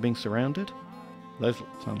penalty for being surrounded? Those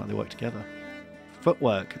sound like they work together.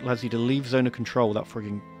 Footwork allows you to leave zone of control without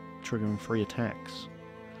triggering free attacks.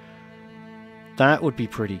 That would be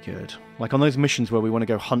pretty good. Like on those missions where we want to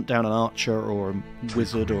go hunt down an archer or a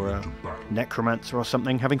wizard or a necromancer or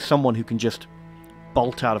something, having someone who can just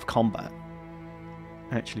bolt out of combat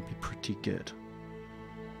actually be pretty good.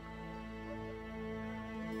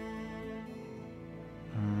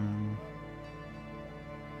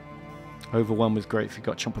 Overwhelm was great if you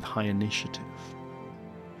got chump with high initiative.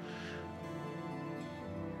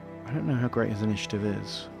 I don't know how great his initiative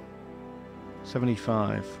is.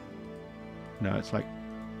 75. No, it's like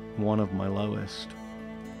one of my lowest.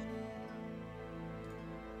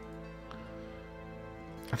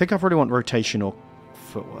 I think I probably want rotation or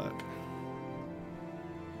footwork.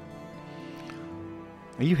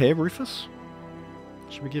 Are you here, Rufus?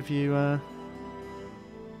 Should we give you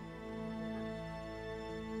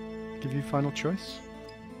final choice?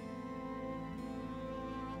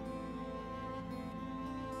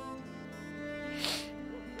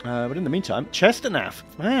 But in the meantime, Chesternaff.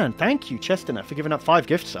 Man, thank you, Chesternaff, for giving up 5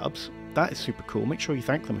 gift subs. That is super cool. Make sure you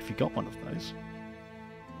thank them if you got one of those.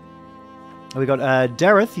 We got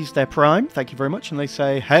Dareth, he's their prime. Thank you very much. And they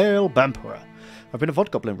say, Hail Bampera. I've been a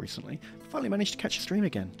VOD Goblin recently. Finally managed to catch a stream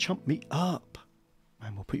again. Chump me up.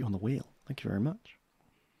 And we'll put you on the wheel. Thank you very much.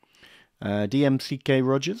 DMCK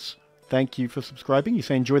Rogers, thank you for subscribing. You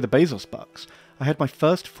say, enjoy the Bezos bucks. I had my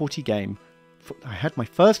first 40 game I had my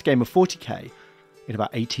first game of 40k in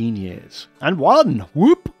about 18 years. And won!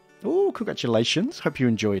 Whoop! Oh, congratulations. Hope you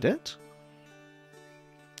enjoyed it.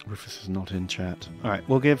 Rufus is not in chat. Alright,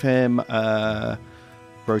 we'll give him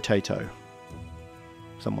Rotato.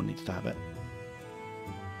 Someone needs to have it.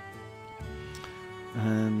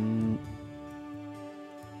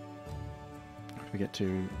 What do we get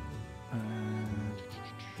to?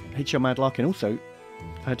 HL Madlarkin also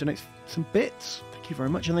donates some bits. Thank you very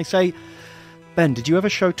much. And they say, Ben, did you ever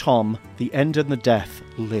show Tom the end and the death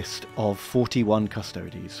list of 41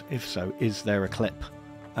 custodies? If so, is there a clip?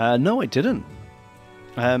 No, I didn't.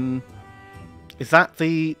 Is that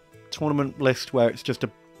the tournament list where it's just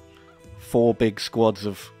 4 big squads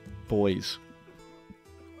of boys?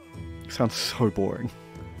 It sounds so boring.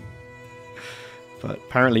 But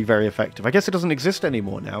apparently very effective. I guess it doesn't exist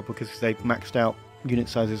anymore now because they've maxed out unit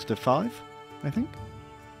sizes to 5, I think.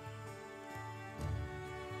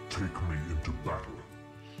 Take me into battle.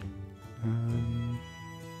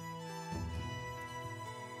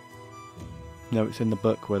 No, it's in the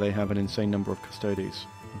book where they have an insane number of custodies.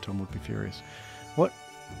 And Tom would be furious. What?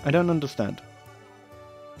 I don't understand.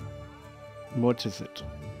 What is it?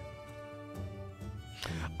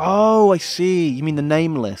 Oh, I see. You mean the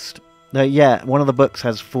name list. Yeah, one of the books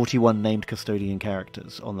has 41 named custodian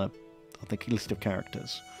characters on the list of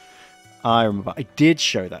characters. I remember. I did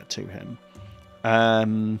show that to him. I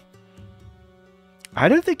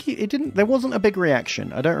don't think it didn't. There wasn't a big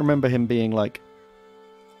reaction. I don't remember him being like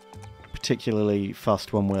particularly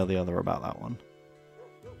fussed one way or the other about that one.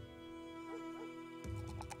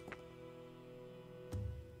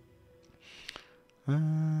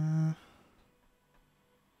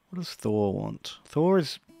 What does Thor want? Thor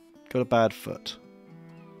has got a bad foot.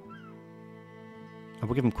 I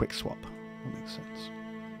will give him quick swap. That makes sense.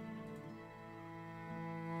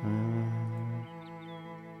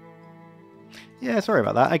 Yeah, sorry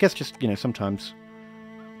about that. I guess just, sometimes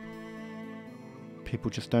people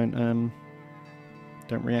just don't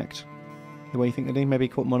react the way you think they do. Maybe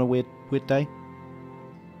caught them on a weird day.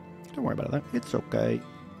 Don't worry about that. It's okay.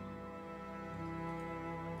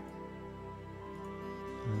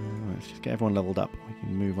 Let's just get everyone leveled up. We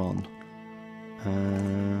can move on.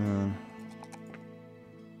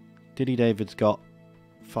 Diddy David's got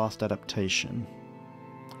fast adaptation.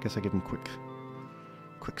 I guess I give him quick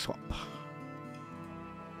swap.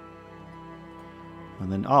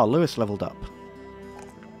 And then, Lewis leveled up.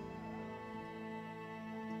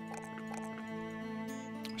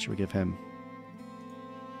 What should we give him?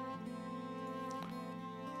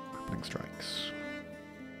 Crippling strikes.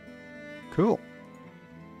 Cool.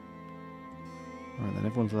 Alright, then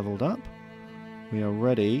everyone's leveled up. We are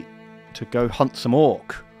ready to go hunt some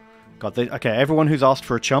orc. God, okay, everyone who's asked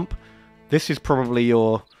for a chump, this is probably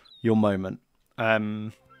your moment. I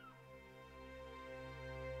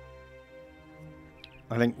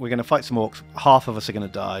think we're going to fight some orcs. Half of us are going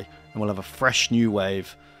to die, and we'll have a fresh new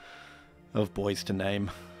wave of boys to name.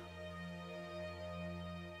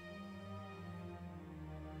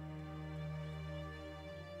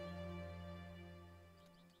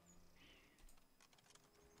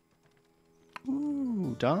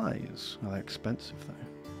 Ooh, dies. Oh, they're expensive, though.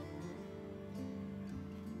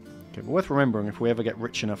 Okay, but worth remembering, if we ever get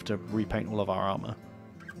rich enough to repaint all of our armor,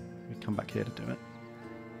 we come back here to do it.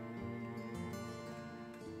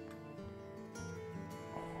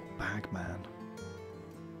 Bagman.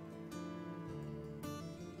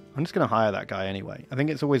 I'm just going to hire that guy anyway. I think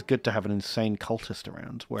it's always good to have an insane cultist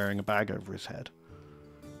around wearing a bag over his head.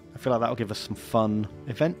 I feel like that'll give us some fun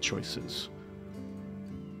event choices.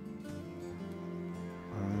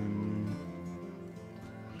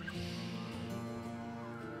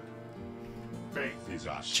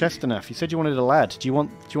 Chesternaff, you said you wanted a lad. Do you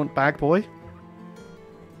want Bag Boy?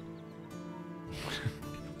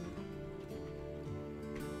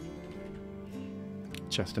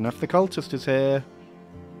 Chesternaff the cultist is here.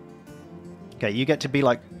 Okay, you get to be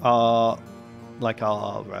like our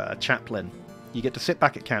chaplain. You get to sit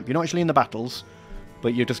back at camp. You're not actually in the battles,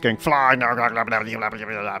 but you're just going fly.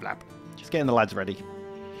 Just getting the lads ready.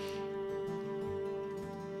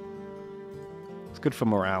 It's good for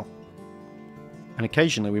morale. And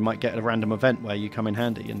occasionally we might get a random event where you come in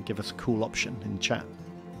handy and give us a cool option in chat.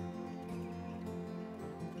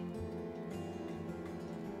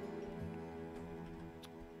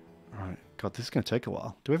 Alright, God, this is going to take a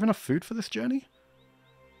while. Do we have enough food for this journey?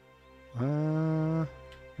 We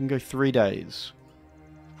can go 3 days.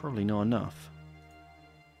 Probably not enough.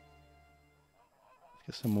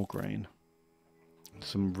 Let's get some more grain.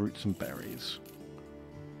 Some roots and berries.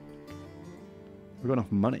 We've got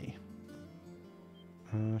enough money.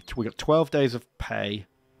 We got 12 days of pay,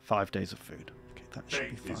 5 days of food. Okay, that should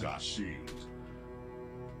be Faith is fine. our shield.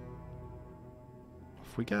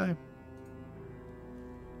 Off we go.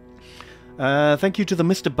 Thank you to the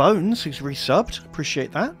Mr. Bones who's resubbed.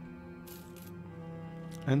 Appreciate that.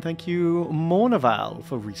 And thank you, Mornaval,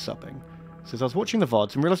 for resubbing. Says, I was watching the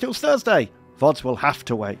VODs and realised it was Thursday. VODs will have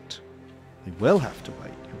to wait. They will have to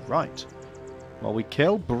wait. You're right. While we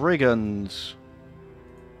kill brigands.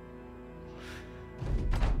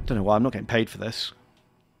 Don't know why I'm not getting paid for this.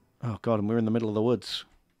 Oh god, and we're in the middle of the woods.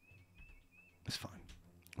 It's fine.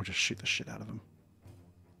 We'll just shoot the shit out of them.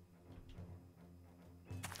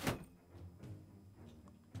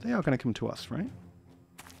 They are going to come to us, right?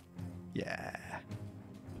 Yeah.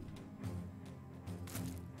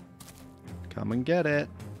 Come and get it.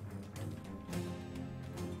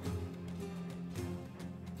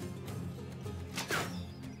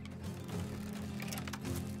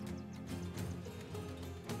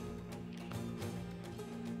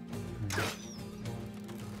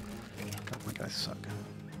 God, my guys suck.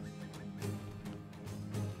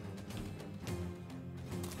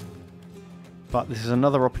 But this is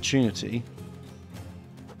another opportunity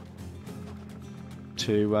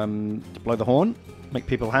to blow the horn, make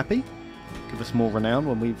people happy, give us more renown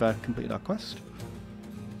when we've completed our quest.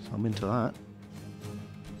 So I'm into that.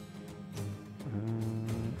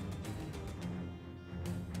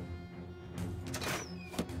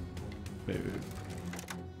 Boo.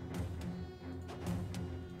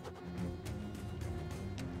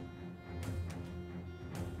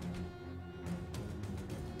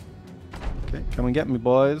 Okay, come and get me,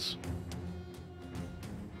 boys.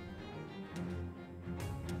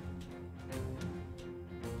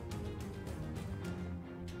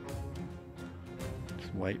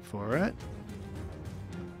 Just wait for it.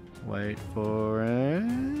 Wait for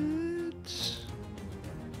it.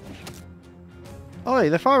 Oi,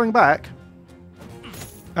 they're firing back.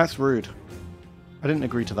 That's rude. I didn't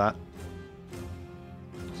agree to that.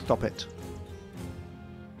 Stop it.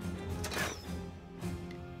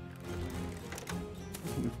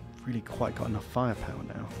 We've really quite got enough firepower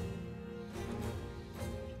now.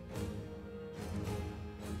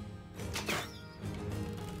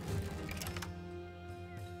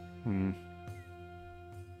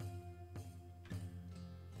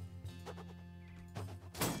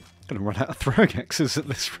 Gonna run out of throwing axes at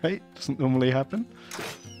this rate. Doesn't normally happen.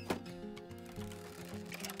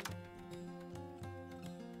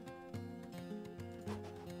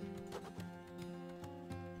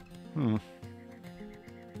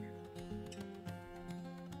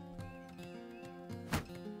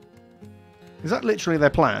 Is that literally their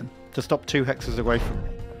plan? To stop 2 hexes away from me?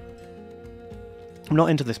 I'm not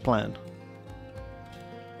into this plan.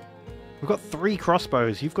 We've got 3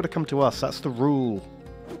 crossbows. You've got to come to us. That's the rule.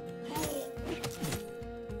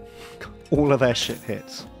 All of their shit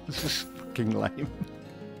hits. This is fucking lame.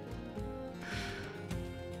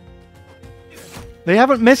 They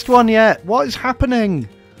haven't missed one yet. What is happening?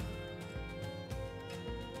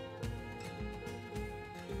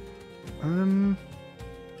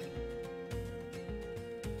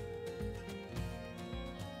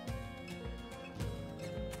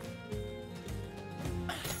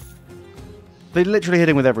 They're literally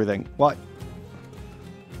hitting with everything. What?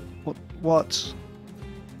 What?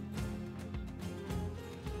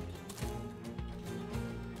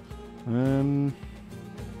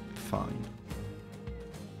 Fine.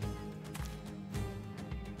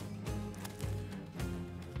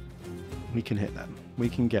 We can hit them. We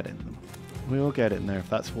can get in them. We'll get in there if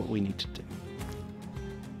that's what we need to do.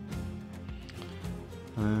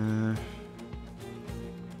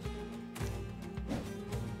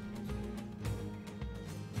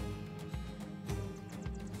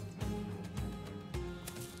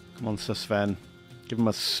 Come on, Sir Sven. Give him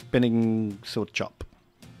a spinning sword chop.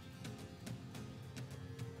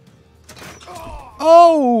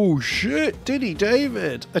 Oh, shit! Did he,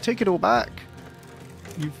 David? I take it all back.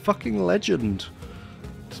 You fucking legend.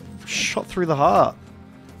 Shot through the heart.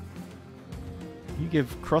 You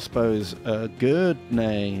give crossbows a good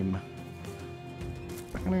name.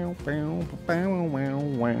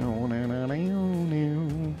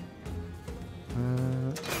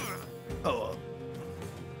 Oh.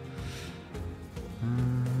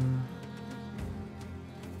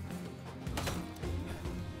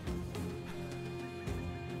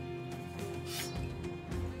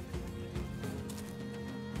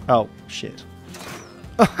 Oh, shit.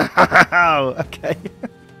 Oh, okay.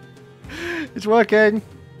 It's working.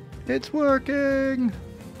 It's working.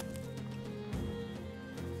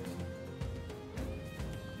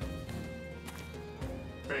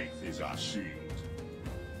 Faith is our shield.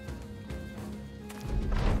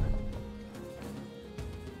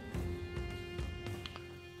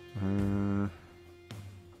 Let's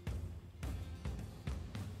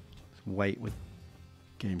wait with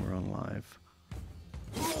Gamer on Live.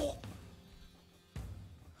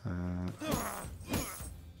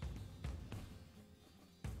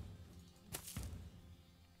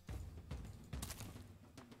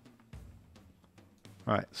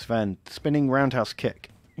 Alright, Sven. Spinning roundhouse kick.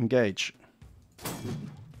 Engage.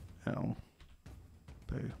 Oh.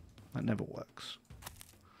 Boo. That never works.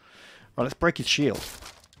 Right, let's break his shield.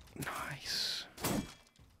 Nice.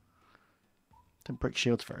 Don't break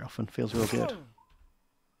shields very often. Feels real good.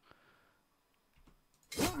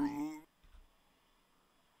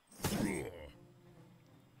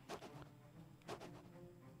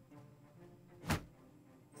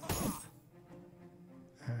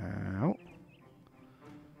 Ow.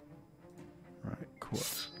 Right,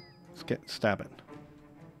 quartz. Let's get stabbing.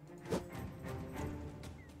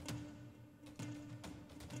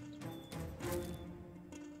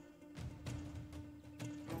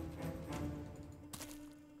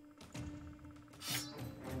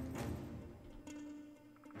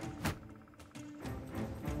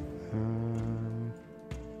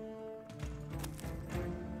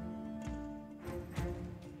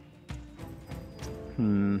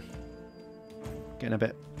 Getting a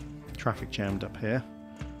bit traffic jammed up here.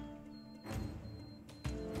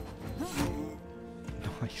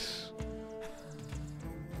 Nice.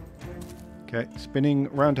 Okay, spinning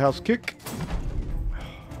roundhouse kick.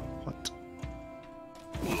 What?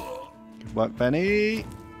 Good work, Benny.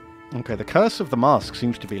 Okay, the curse of the mask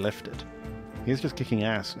seems to be lifted. He's just kicking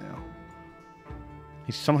ass now.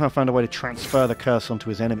 He's somehow found a way to transfer the curse onto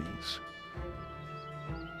his enemies.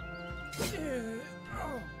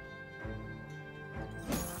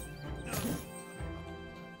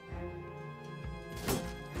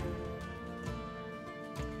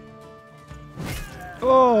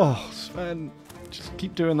 Oh, Sven, just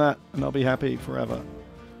keep doing that and I'll be happy forever.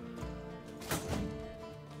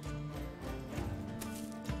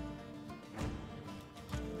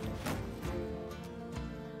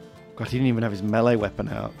 God, he didn't even have his melee weapon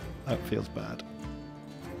out. That feels bad.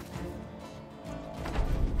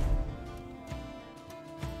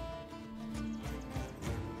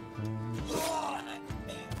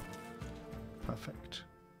 Perfect.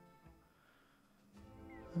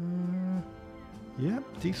 Yep,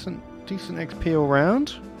 decent XP all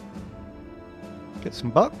round. Get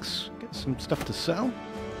some bucks, get some stuff to sell.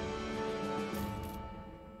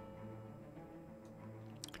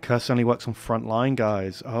 Curse only works on front line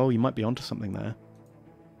guys. Oh, you might be onto something there.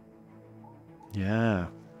 Yeah.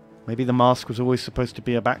 Maybe the mask was always supposed to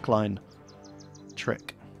be a backline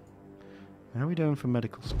trick. How are we doing for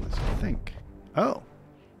medical supplies, I think? Oh.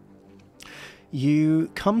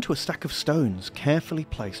 You come to a stack of stones carefully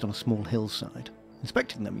placed on a small hillside.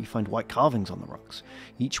 Inspecting them, you find white carvings on the rocks.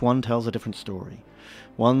 Each one tells a different story.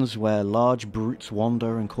 Ones where large brutes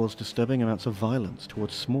wander and cause disturbing amounts of violence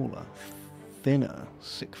towards smaller, thinner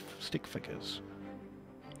stick figures.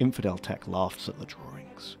 Infidel Tech laughs at the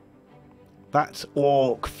drawings. That's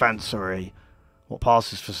orc fancery. What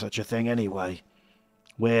passes for such a thing anyway?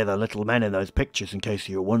 We're the little men in those pictures, in case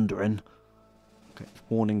you were wondering. Okay,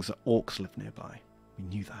 warnings that orcs live nearby. We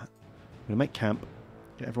knew that. I'm going to make camp,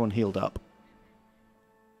 get everyone healed up.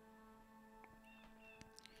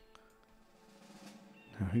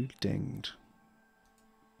 Now, who dinged?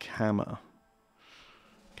 Kammer.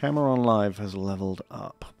 Kammer on Live has leveled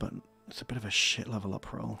up, but it's a bit of a shit level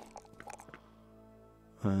up roll.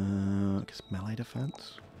 I guess melee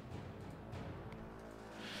defense.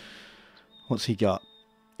 What's he got?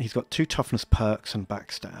 He's got 2 toughness perks and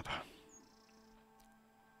backstab.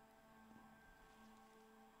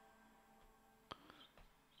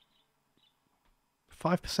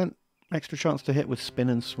 %5 extra chance to hit with spin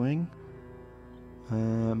and swing.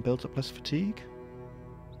 Builds up less fatigue.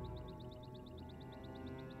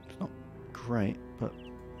 It's not great, but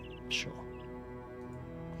sure.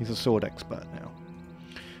 He's a sword expert now.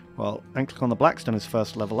 Well, Anklick on the Blackstone is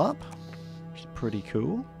first level up, which is pretty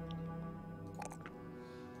cool.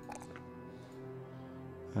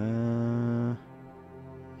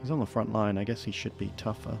 He's on the front line. I guess he should be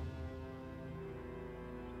tougher.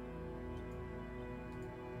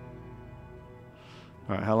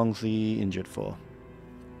 Alright, how long's he injured for?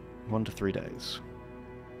 1 to 3 days.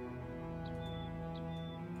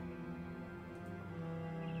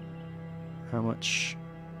 How much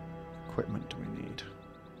equipment do we need?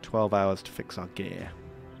 12 hours to fix our gear.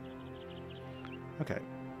 Okay,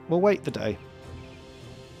 we'll wait the day.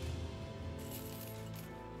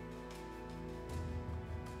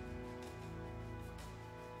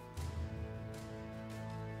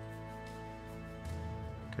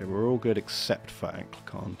 Okay, we're all good except for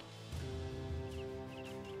Anklecon.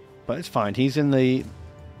 But it's fine. He's in the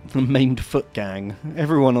maimed foot gang.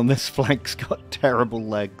 Everyone on this flank's got terrible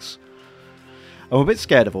legs. I'm a bit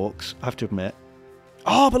scared of orcs, I have to admit.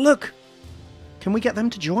 Oh, but look! Can we get them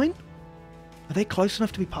to join? Are they close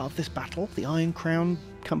enough to be part of this battle? The Iron Crown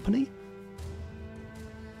Company?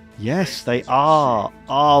 Yes, they are.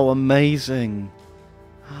 Oh, amazing.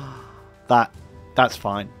 That's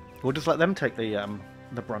fine. We'll just let them take the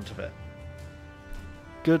brunt of it.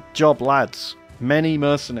 Good job, lads. Many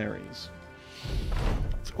mercenaries.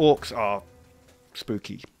 Orcs are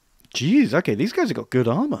spooky. Jeez, okay, these guys have got good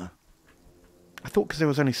armor. I thought because there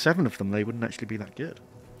was only 7 of them, they wouldn't actually be that good.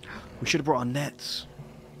 We should have brought our nets.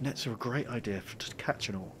 Nets are a great idea to catch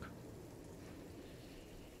an orc.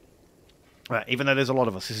 Right, even though there's a lot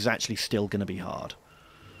of us, this is actually still going to be hard.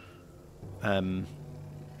 I'm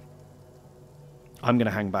going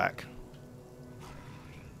to hang back.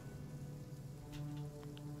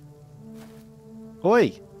 Oi!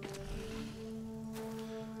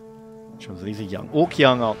 Which ones? These are young. Orc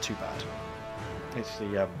young aren't too bad. It's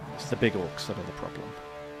the big orcs that are the problem.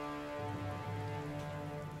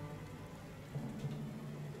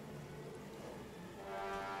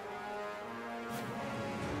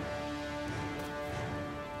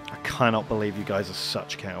 I cannot believe you guys are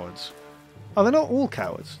such cowards. Oh, they're not all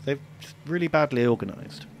cowards. They're just really badly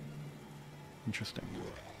organised. Interesting.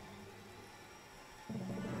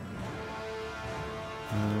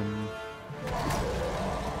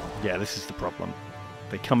 Yeah, this is the problem.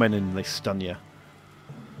 They come in and they stun you.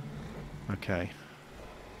 Okay.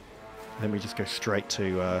 Then we just go straight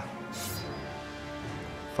to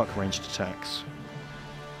fuck ranged attacks.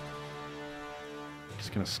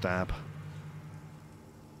 Just gonna stab.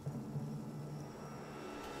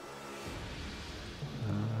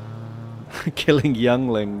 Killing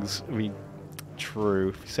younglings. I mean, true.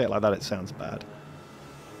 If you say it like that, it sounds bad.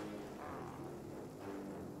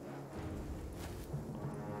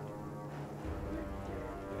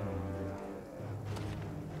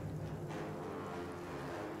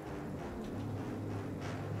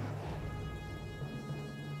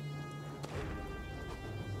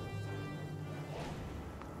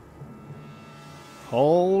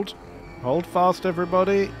 Hold. Hold fast,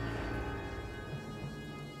 everybody.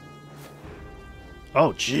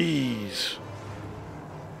 Oh, jeez.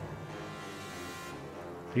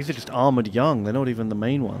 These are just armoured young. They're not even the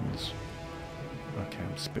main ones. Okay,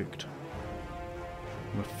 I'm spooked.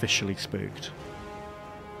 I'm officially spooked.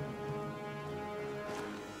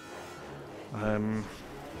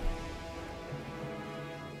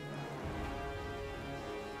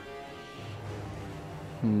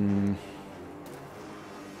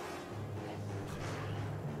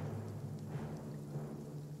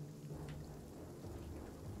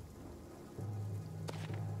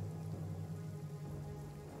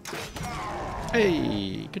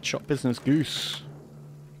 Hey, good shot, Business Goose.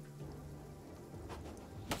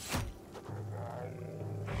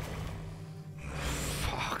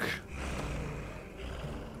 Fuck.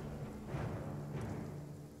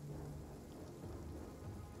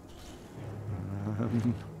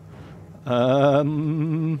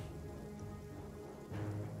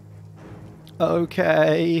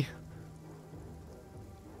 Okay.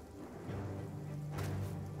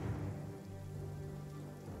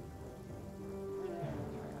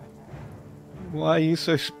 Why are you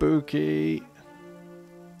so spooky?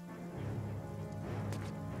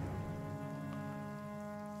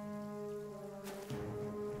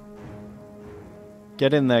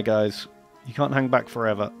 Get in there, guys. You can't hang back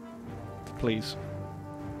forever. Please.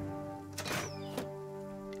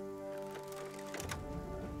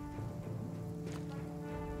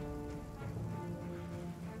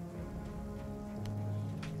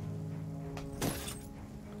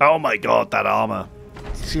 Oh my god, that armor.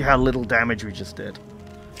 See how little damage we just did.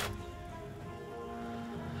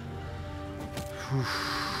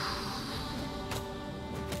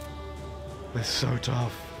 They're so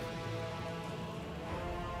tough.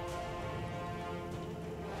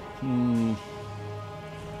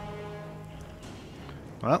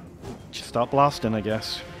 Well, just start blasting, I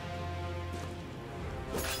guess.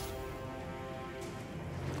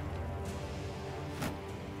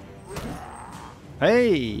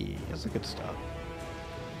 Hey, that's a good start.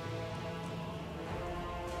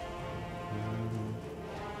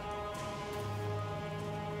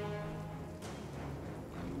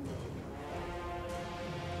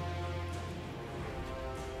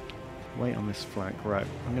 Wait on this flank, right?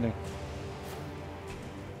 I'm gonna.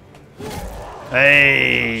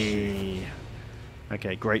 Hey.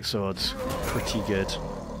 Okay, great swords, pretty good.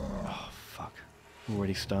 Oh fuck!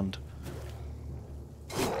 Already stunned.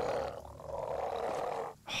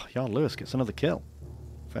 Jarl Lewis gets another kill.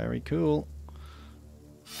 Very cool.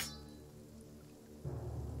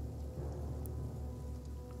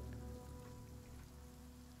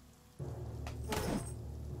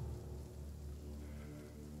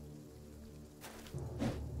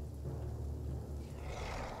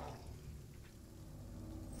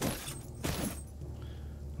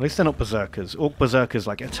 At least they're not berserkers. Orc berserkers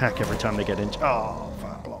like attack every time they get in. Oh,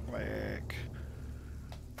 fuck, Lockvic.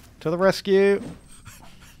 To the rescue.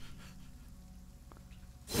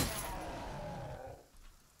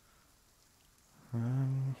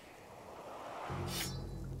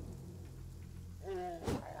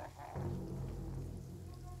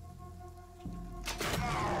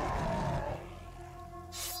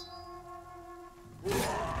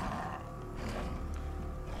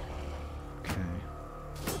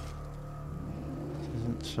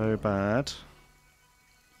 So bad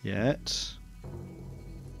yet.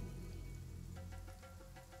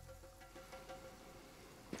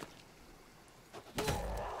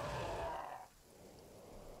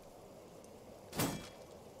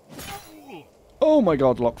 Oh my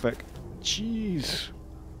god, Lockvic. Jeez.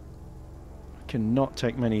 I cannot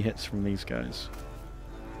take many hits from these guys.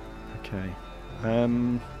 Okay.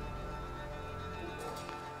 Let's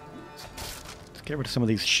get rid of some of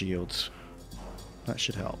these shields. That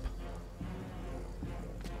should help.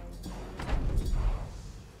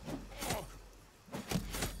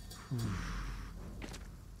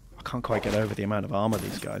 I can't quite get over the amount of armor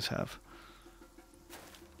these guys have.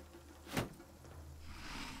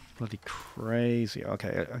 Bloody crazy.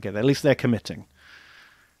 Okay, okay, at least they're committing.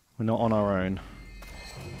 We're not on our own.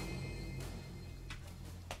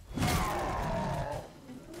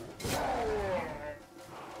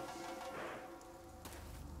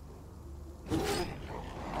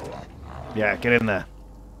 Yeah, get in there.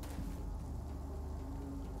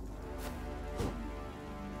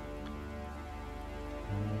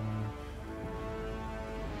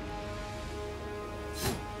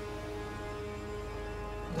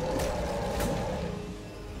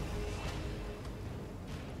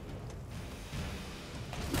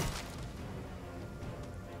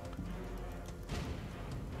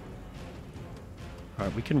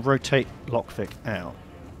 Alright, we can rotate Lockvic out.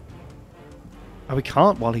 Oh, we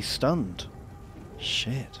can't while he's stunned.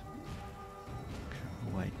 Shit.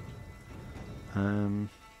 Okay, wait.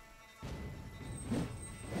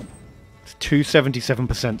 It's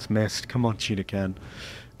 277% missed. Come on, Cheetah.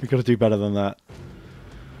 We've got to do better than that.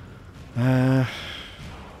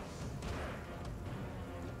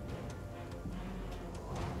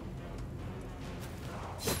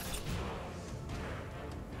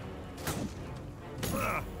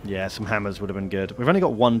 Yeah, some hammers would have been good. We've only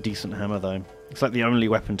got one decent hammer, though. It's like the only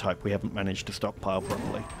weapon type we haven't managed to stockpile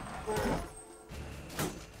properly.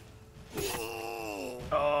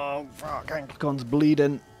 Oh, fuck. Anglicon's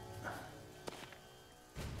bleeding.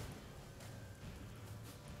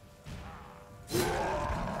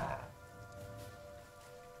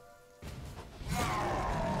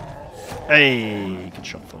 Hey, good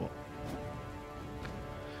shot, thought.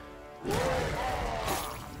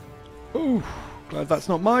 Ooh. Glad that's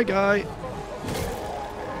not my guy.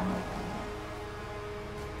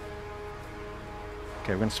 Okay,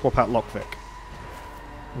 we're going to swap out Lockvic.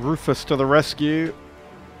 Rufus to the rescue.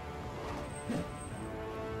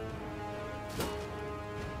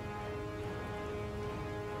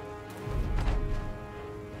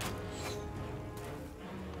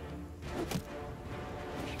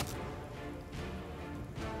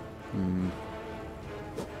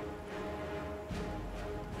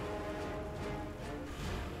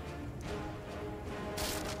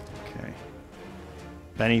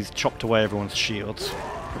 Benny's chopped away everyone's shields.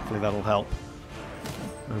 Hopefully that'll help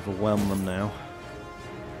overwhelm them now.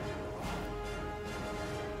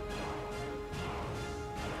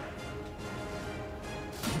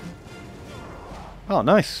 Oh,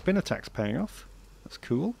 nice. Spin attack's paying off. That's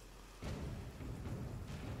cool.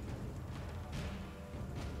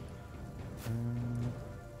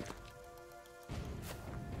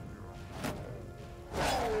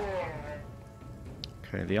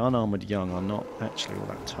 Okay, the unarmored young are not actually all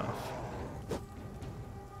that tough.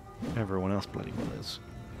 Everyone else bloody well is.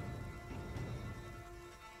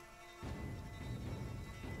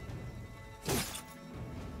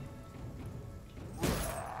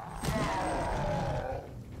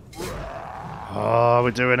 Oh,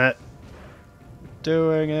 we're doing it.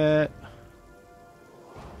 Doing it.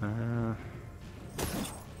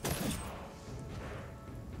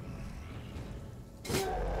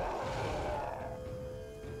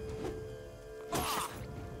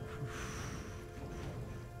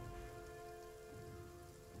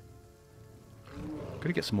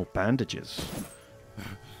 Gotta get some more bandages.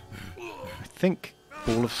 I think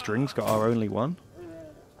Ball of String's got our only one.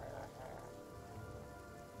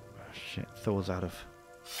 Oh, shit, Thor's out of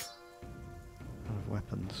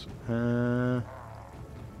weapons.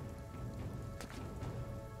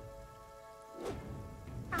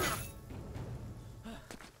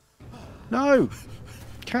 No!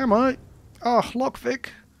 Camite! Oh, Lockvic!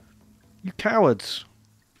 You cowards!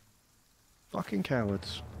 Fucking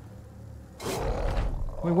cowards.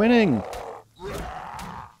 We're winning!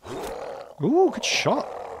 Ooh, good shot!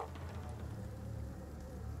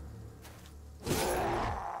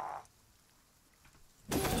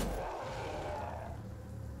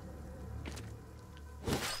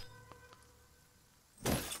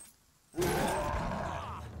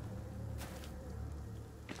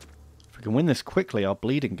 If we can win this quickly, our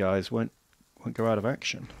bleeding guys won't go out of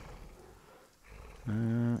action.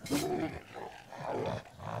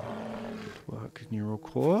 Work neural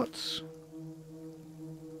quartz.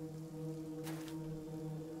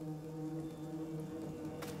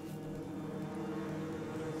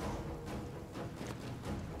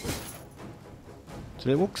 Did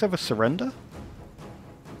the orcs ever surrender?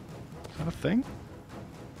 Is that a thing?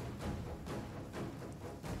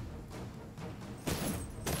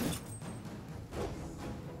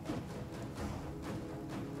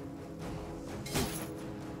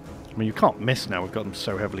 I mean, you can't miss now. We've got them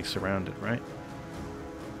so heavily surrounded, right?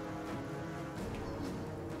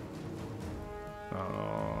 Oh,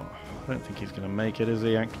 I don't think he's going to make it, is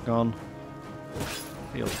he, Anklegon?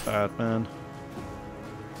 Feels bad, man.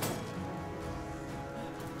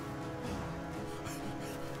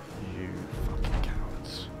 You fucking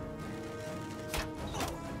cowards.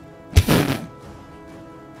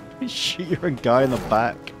 You shoot your own guy in the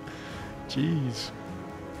back. Jeez.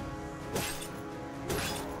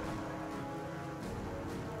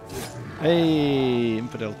 Hey,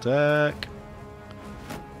 Infidel Tech.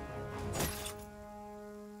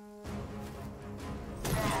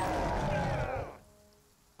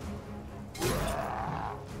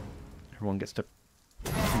 Everyone gets to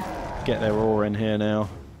get their ore in here now.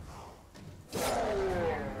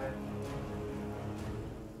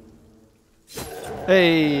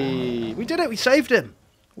 Hey, we did it. We saved him.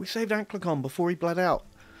 We saved Anklegon before he bled out.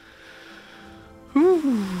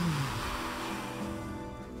 Whew.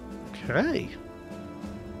 Okay.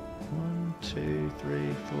 1, 2,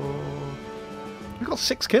 3, 4. We got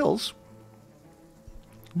 6 kills.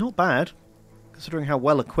 Not bad, considering how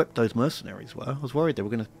well equipped those mercenaries were. I was worried they were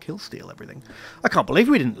going to kill steal everything. I can't believe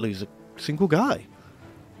we didn't lose a single guy.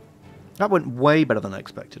 That went way better than I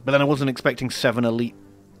expected. But then I wasn't expecting 7 elite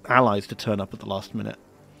allies to turn up at the last minute.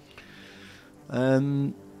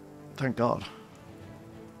 Thank God.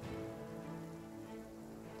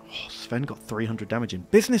 Oh, Sven got 300 damage in.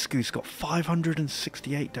 Business Goose got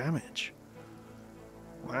 568 damage.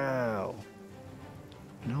 Wow.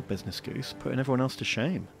 No, Business Goose, putting everyone else to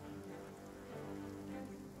shame.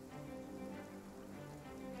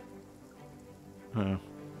 Oh,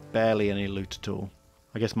 barely any loot at all.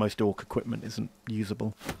 I guess most orc equipment isn't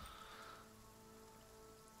usable.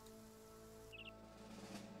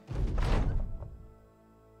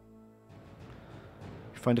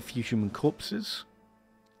 Find a few human corpses.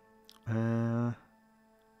 None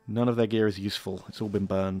of their gear is useful. It's all been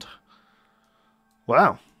burned.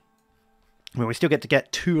 Wow. Well, we still get to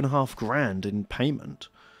get 2.5 grand in payment.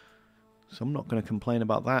 So I'm not going to complain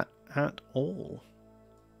about that at all.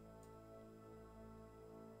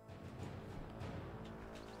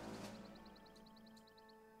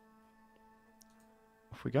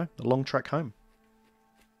 Off we go. The long trek home.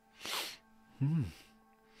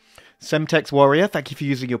 Semtex Warrior, thank you for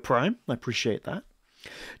using your Prime. I appreciate that.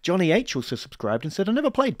 Johnny H also subscribed and said, I never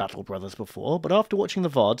played Battle Brothers before, but after watching the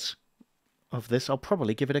VODs of this, I'll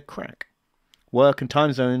probably give it a crack. Work and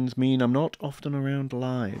time zones mean I'm not often around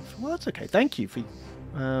live. Well, that's okay. Thank you for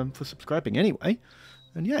subscribing anyway.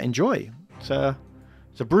 And yeah, enjoy. It's a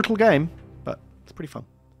brutal game, but it's pretty fun.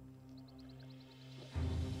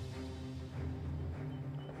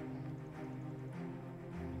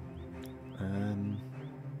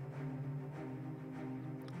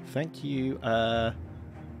 Thank you,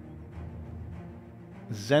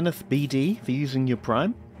 Zenith BD, for using your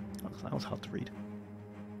Prime. Oh, that was hard to read.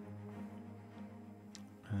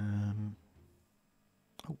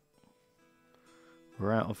 Oh.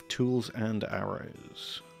 We're out of tools and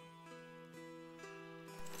arrows.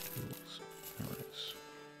 Tools, arrows,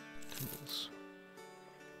 tools.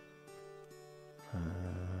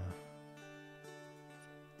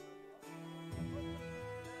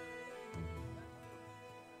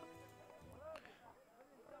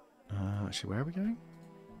 Actually, where are we going?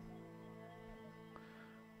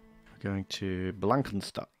 Going to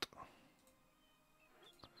Blankenstadt.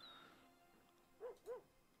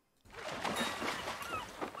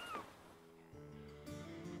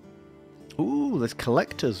 Ooh, there's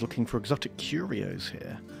collectors looking for exotic curios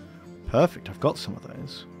here. Perfect, I've got some of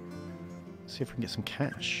those. Let's see if we can get some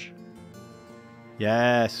cash.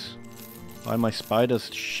 Yes! Buy my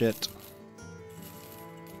spiders shit.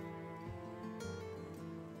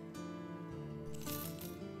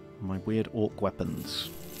 My weird orc weapons.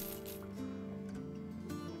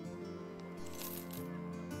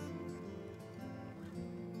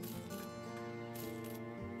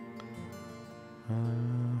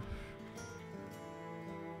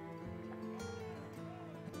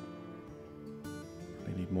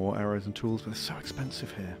 They need more arrows and tools, but they're so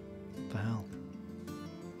expensive here. What the hell?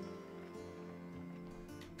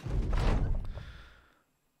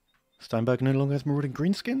 Steinberg no longer has marauding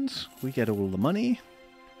greenskins. We get all the money.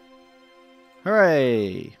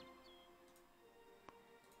 Hooray!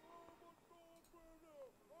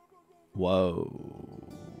 Whoa.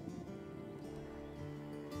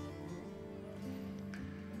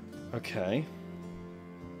 Okay.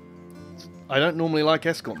 I don't normally like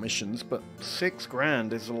escort missions, but 6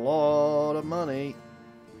 grand is a lot of money.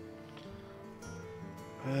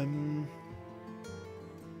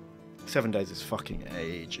 7 days is fucking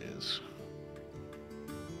ages.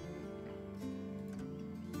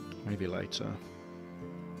 Maybe later.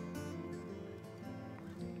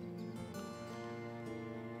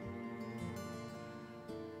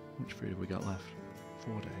 How much food have we got left?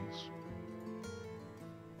 4 days.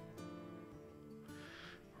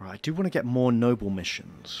 Right, I do want to get more noble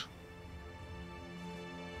missions.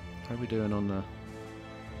 How are we doing on the...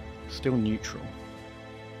 Still neutral.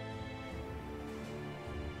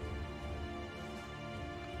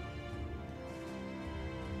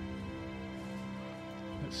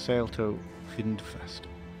 Let's sail to Findfest.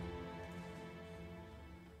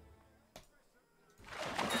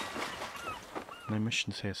 No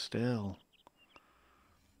missions here still.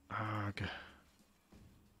 Ugh.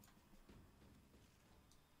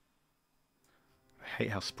 I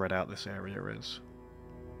hate how spread out this area is.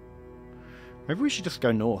 Maybe we should just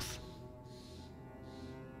go north.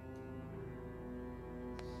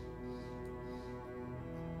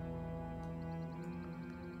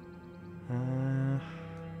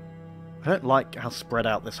 I don't like how spread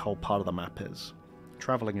out this whole part of the map is.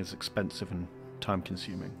 Travelling is expensive and time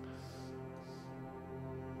consuming.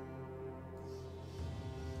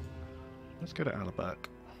 Let's go to Alabak.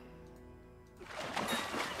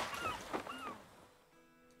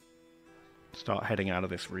 Start heading out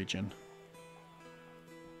of this region.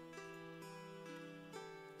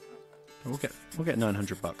 We'll get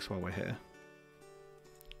 900 bucks while we're here.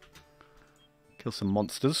 Kill some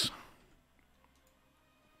monsters.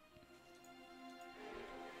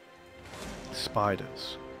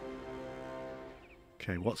 Spiders.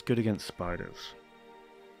 Okay, what's good against spiders?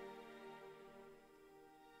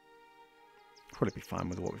 Probably be fine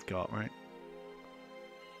with what we've got, right?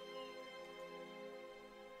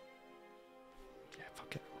 Yeah,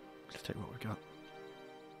 fuck it. Let's take what we've got.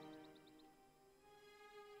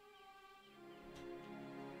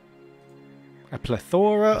 A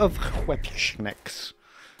plethora of Webschnecks.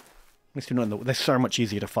 At least you're not in the... They're so much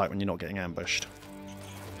easier to fight when you're not getting ambushed.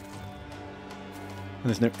 And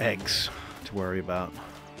there's no eggs to worry about.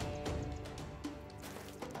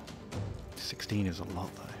 16 is a lot,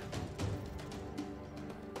 though.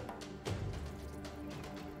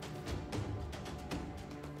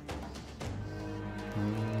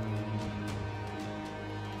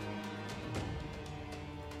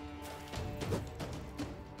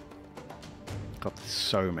 God, there's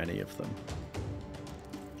so many of them.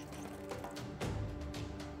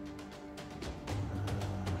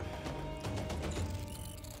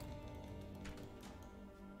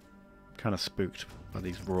 Kind of spooked by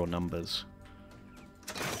these raw numbers.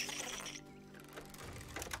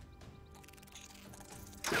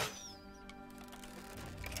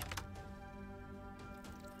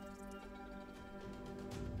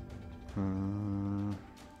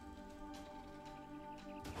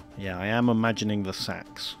 Yeah, I am imagining the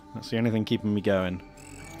sacks. That's the only thing keeping me going.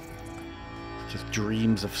 It's just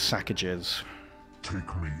dreams of sackages.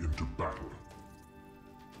 Take me into battle.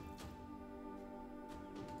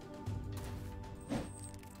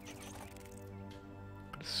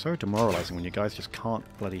 It's so demoralizing when you guys just can't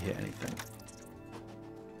bloody hit anything.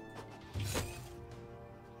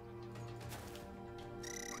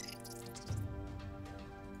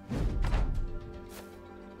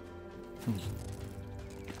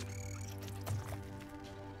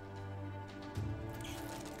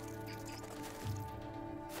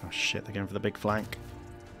 Oh shit, they're going for the big flank.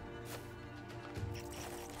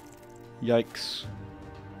 Yikes.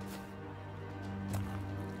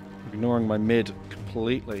 Ignoring my mid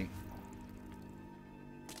completely.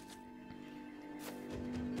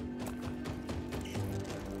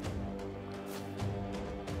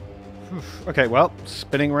 Okay, well,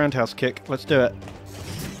 spinning roundhouse kick. Let's do it.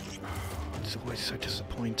 It's always so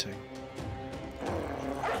disappointing.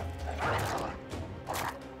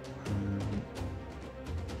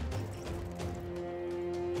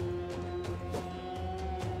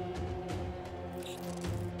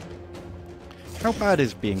 How bad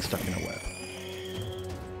is being stuck in a web?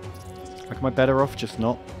 Like, am I better off just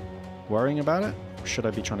not worrying about it? Or should I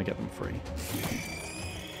be trying to get them free?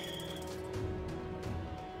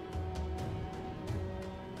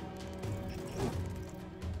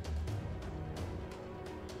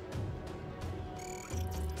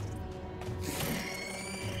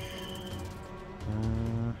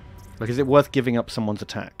 Like, is it worth giving up someone's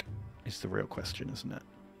attack? Is the real question, isn't it?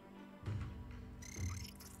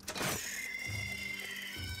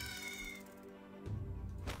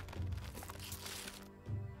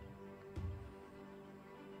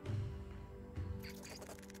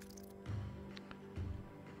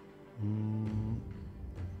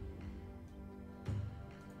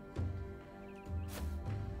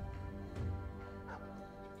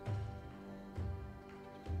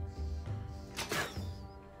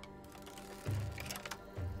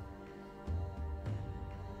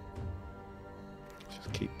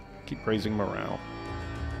 Keep raising morale.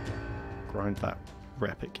 Grind that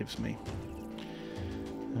rep it gives me.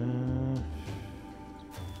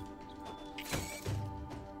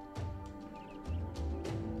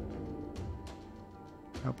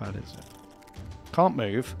 How bad is it? Can't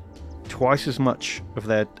move. Twice as much of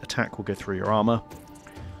their attack will go through your armor.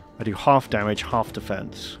 I do half damage, half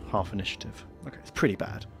defense, half initiative. Okay, it's pretty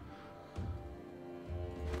bad.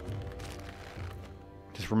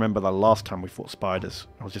 Just remember the last time we fought spiders,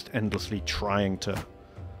 I was just endlessly trying to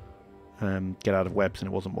get out of webs and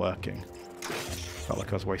it wasn't working. Felt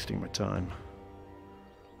like I was wasting my time.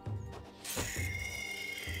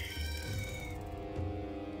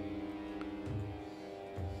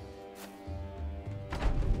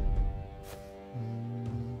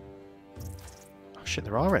 Oh shit,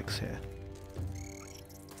 there are eggs here.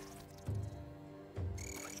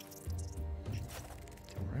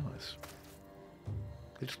 Didn't realise.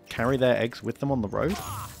 They just carry their eggs with them on the road?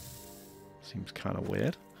 Seems kind of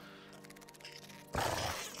weird.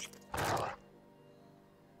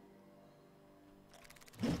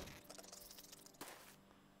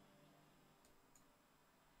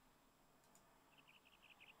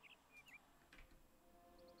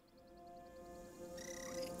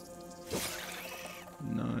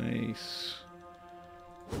 Nice.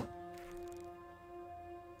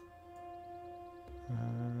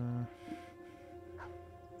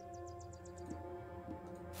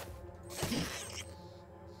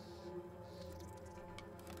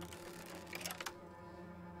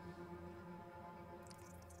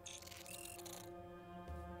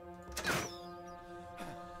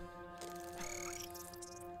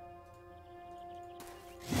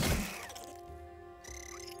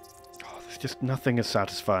 Just nothing as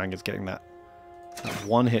satisfying as getting that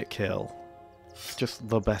one-hit kill. It's just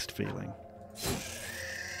the best feeling.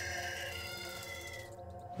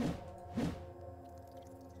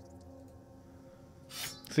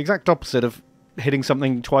 It's the exact opposite of hitting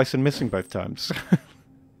something twice and missing both times.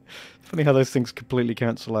 Funny how those things completely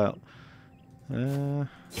cancel out.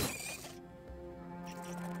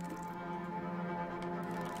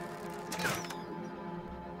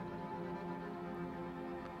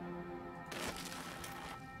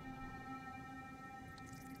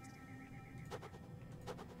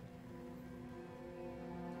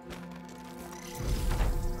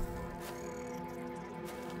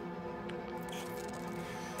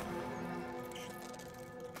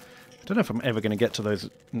 I don't know if I'm ever going to get to those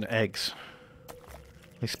eggs.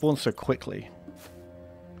 They spawn so quickly.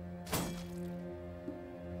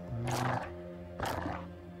 I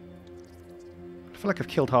feel like I've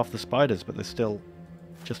killed half the spiders, but there's still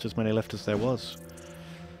just as many left as there was.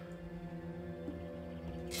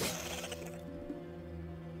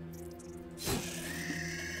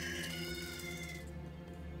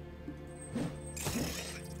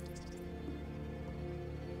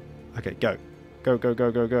 Okay, go. Go, go,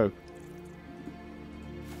 go, go, go.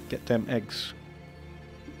 Get them eggs.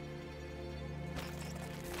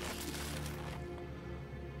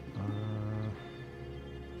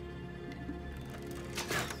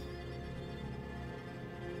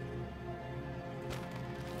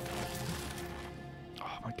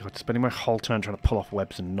 Oh my god, spending my whole turn trying to pull off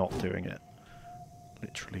webs and not doing it.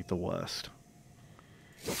 Literally the worst.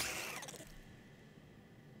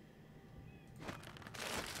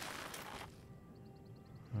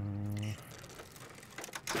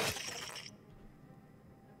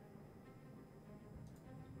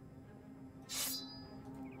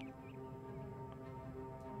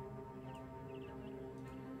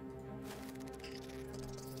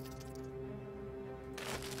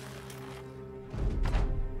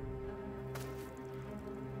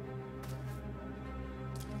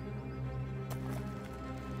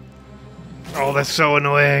 Oh, they're so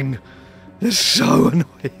annoying. They're so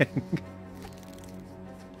annoying.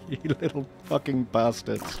 You little fucking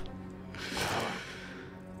bastards.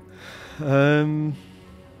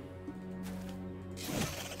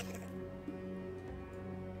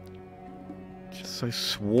 Just so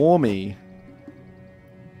swarmy.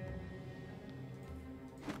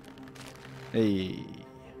 Hey.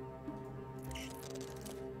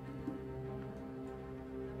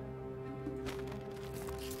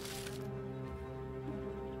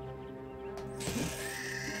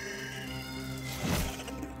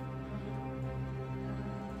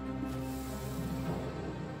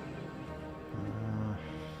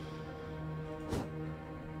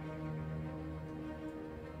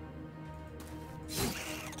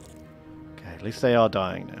 At least they are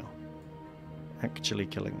dying now. Actually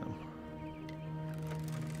killing them.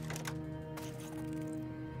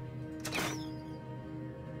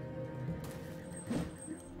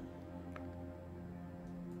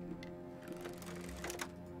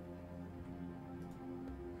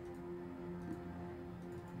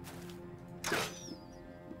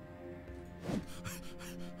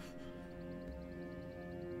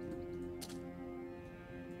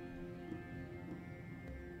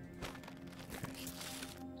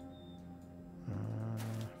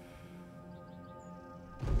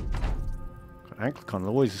 Anklecon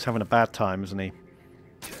always is having a bad time, isn't he?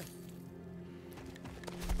 I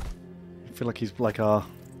feel like he's like our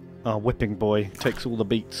whipping boy. Takes all the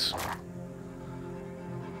beats.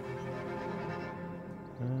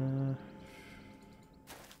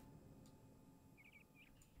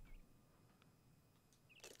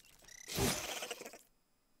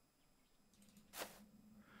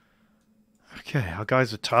 Okay, our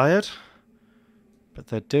guys are tired, but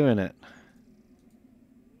they're doing it.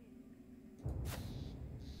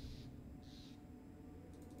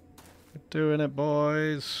 Doing it,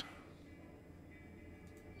 boys.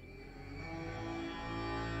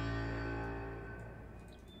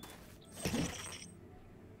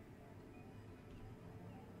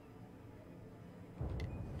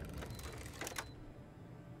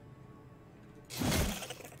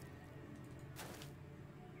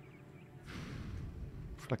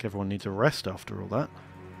 Looks like everyone needs a rest after all that.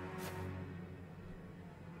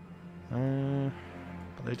 But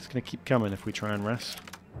they're just going to keep coming if we try and rest.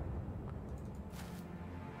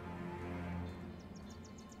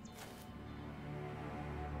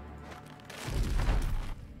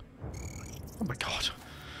 Oh my god.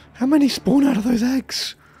 How many spawn out of those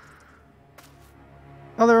eggs?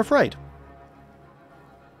 Oh, they're afraid.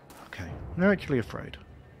 Okay, they're actually afraid.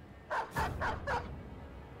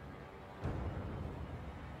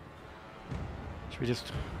 Should we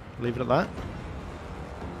just leave it at that?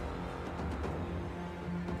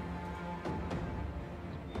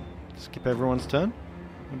 Skip everyone's turn.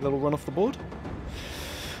 Maybe they'll run off the board.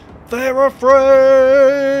 They're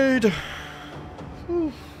afraid!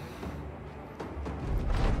 Whew.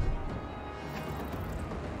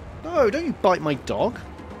 No, don't you bite my dog.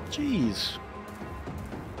 Jeez.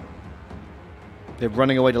 They're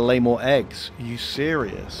running away to lay more eggs. Are you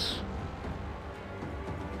serious?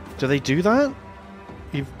 Do they do that?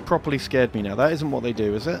 You've properly scared me now. That isn't what they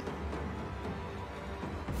do, is it?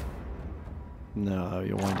 No,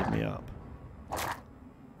 you're winding me up.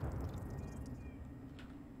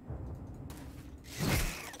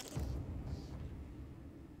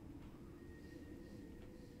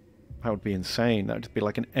 That would be insane. That would just be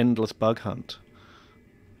like an endless bug hunt.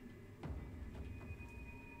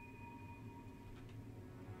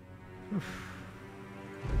 Oof.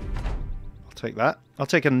 I'll take that. I'll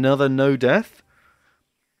take another no death.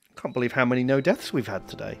 Can't believe how many no deaths we've had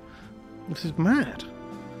today. This is mad.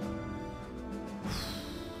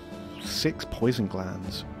 6 poison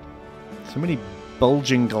glands. So many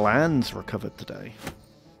bulging glands recovered today.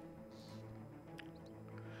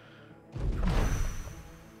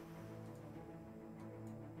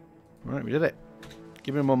 Right, we did it.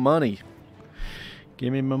 Give me my money.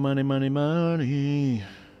 Give me my money, money, money.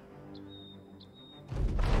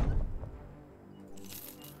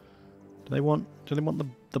 Do they want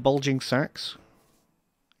the bulging sacks?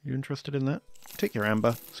 You interested in that? Take your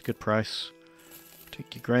amber. It's a good price.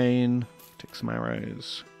 Take your grain. Take some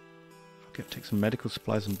arrows. Take some medical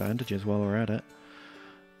supplies and bandages while we're at it.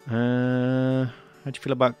 How do you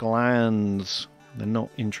feel about glands? They're not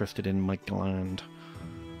interested in my gland.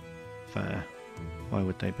 Fair. Why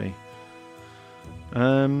would they be?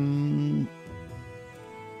 No,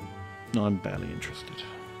 I'm barely interested.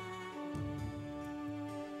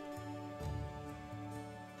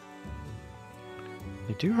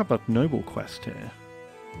 They do have a noble quest here.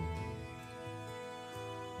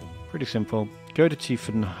 Pretty simple. Go to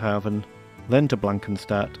Tiefenhaven, then to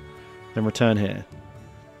Blankenstadt, then return here.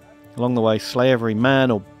 Along the way, slay every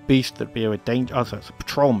man or beast that be a danger. Oh, so it's a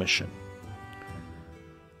patrol mission.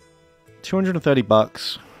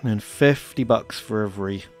 $230, and then $50 for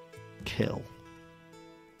every kill.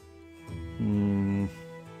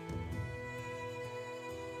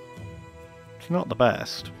 It's not the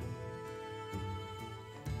best.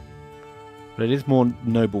 But it is more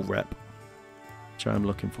noble rep, which I'm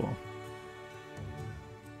looking for.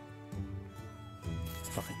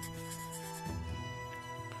 Fine.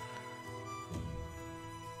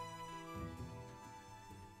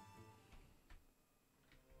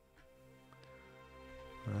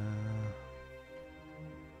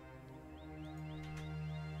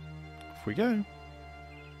 Off we go.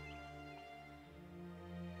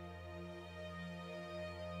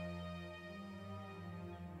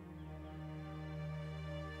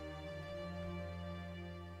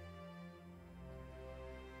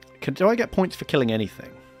 Do I get points for killing anything?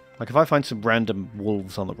 Like if I find some random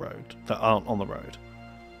wolves on the road that aren't on the road.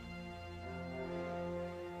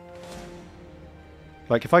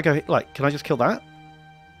 Like if I go, like, can I just kill that?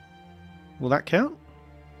 Will that count?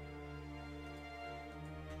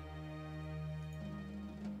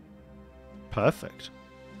 Perfect.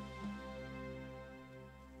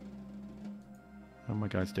 How are my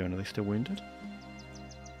guys doing? Are they still wounded?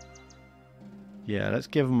 Yeah, let's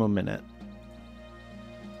give them a minute.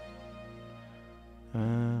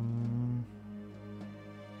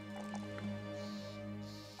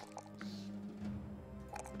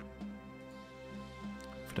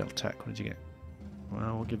 Fidel Tech, what did you get?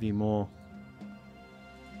 Well, we'll give you more.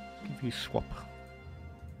 Give you swap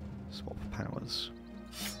powers.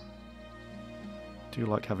 Do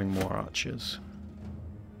like having more archers.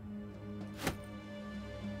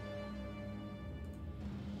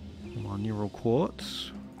 More neural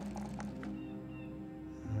quartz.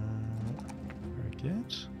 Very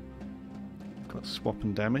good. Got swap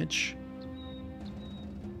and damage.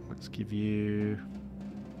 Let's give you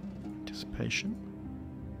anticipation.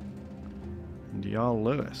 And Jarl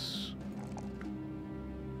Lewis.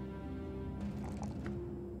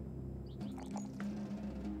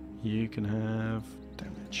 You can have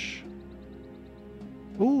damage.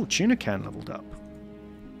 Ooh, Tuna Can leveled up.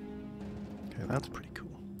 Okay, that's pretty cool.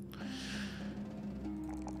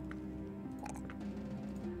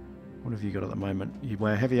 What have you got at the moment? You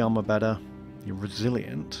wear heavy armor better. You're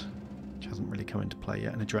resilient, which hasn't really come into play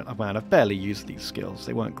yet. And oh man, I've barely used these skills.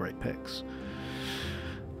 They weren't great picks.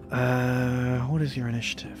 What is your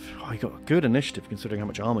initiative? Oh, you got a good initiative considering how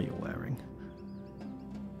much armor you're wearing.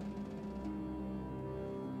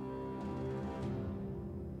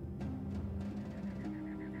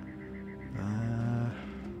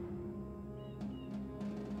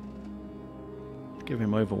 Give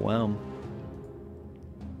him overwhelm.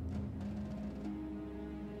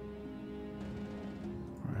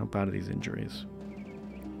 Right, how bad are these injuries?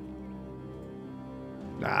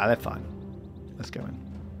 Ah, they're fine. Let's go in.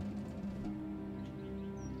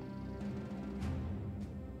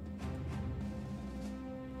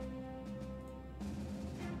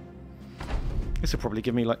 This will probably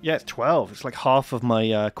give me like, yeah, it's 12. It's like half of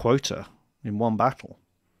my quota in one battle.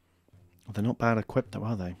 Oh, they're not bad equipped though,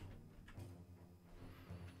 are they?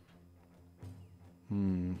 Do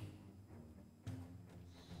you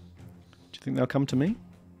think they'll come to me?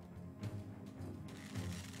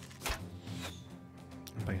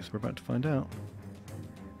 I guess we're about to find out.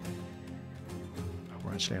 Oh,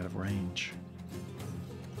 we're actually out of range.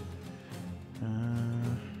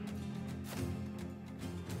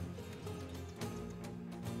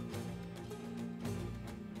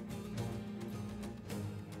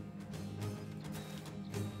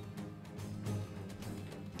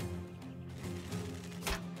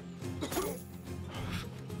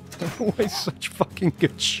 Always such fucking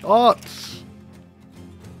good shots.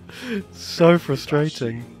 So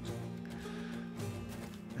frustrating.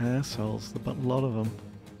 Assholes, a lot of them.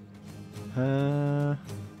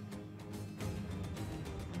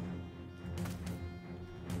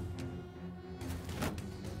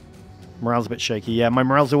 Morale's a bit shaky. Yeah, my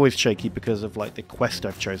morale's always shaky because of like the quest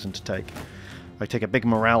I've chosen to take. I take a big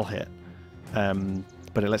morale hit,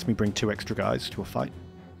 but it lets me bring 2 extra guys to a fight,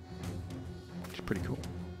 which is pretty cool.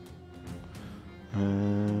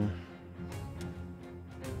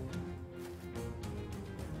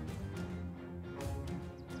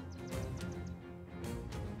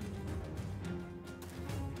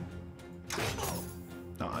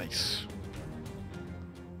 Nice.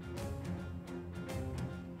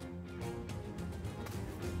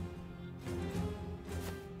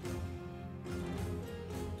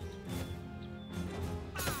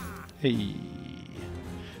 Hey.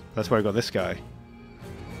 That's where I got this guy.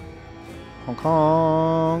 Honk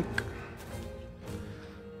honk.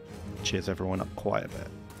 Cheers everyone up quite a bit.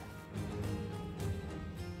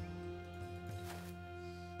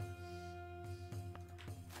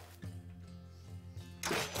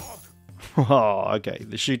 Oh, okay.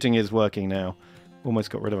 The shooting is working now. Almost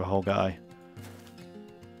got rid of a whole guy.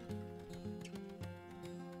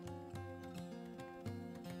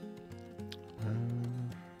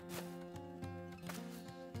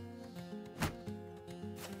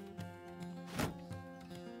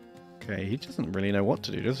 Okay, he doesn't really know what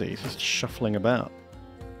to do, does he? He's just shuffling about.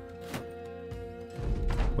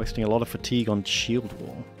 Wasting a lot of fatigue on shield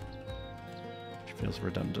wall. Which feels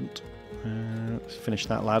redundant. Let's finish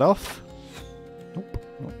that lad off. Nope,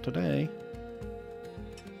 not today.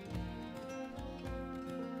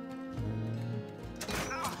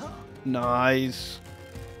 Nice.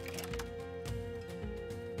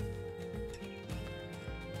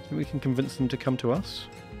 Think we can convince them to come to us?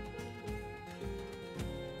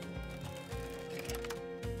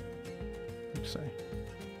 Let's say.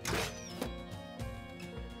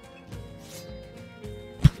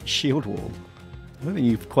 Shield wall. I don't think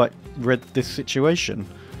you've quite read this situation.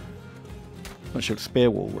 Not sure, spear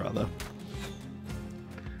wall rather.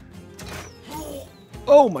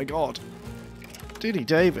 Oh my god! Diddy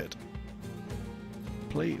David!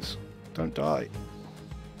 Please, don't die.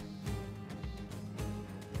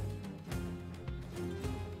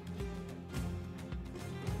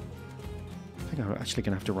 I think I'm actually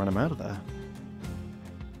going to have to run him out of there.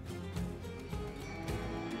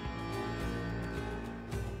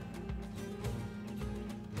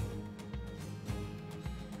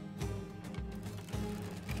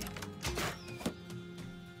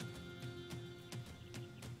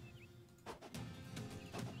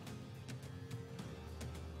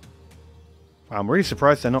 I'm really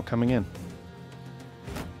surprised they're not coming in.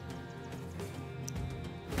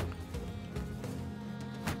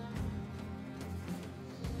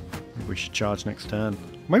 Maybe we should charge next turn.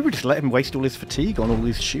 Maybe we just let him waste all his fatigue on all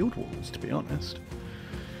these shield walls, to be honest.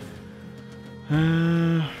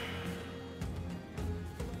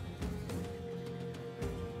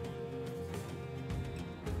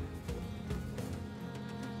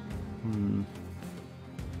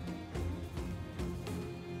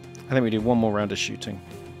 I think we do one more round of shooting.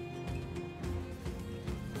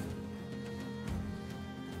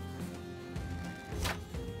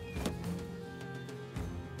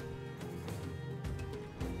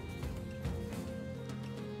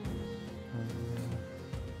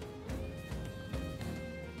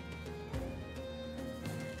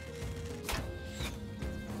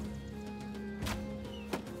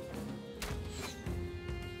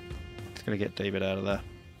 Just gonna get David out of there.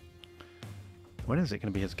 When is it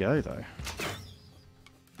going to be his go, though?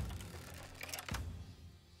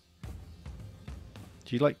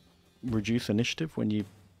 Do you, like, reduce initiative when you're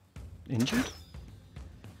injured?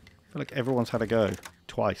 I feel like everyone's had a go.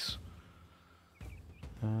 Twice.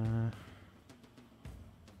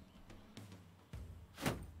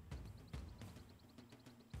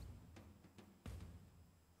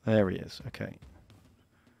 There he is. Okay.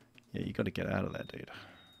 Yeah, you got to get out of there, dude.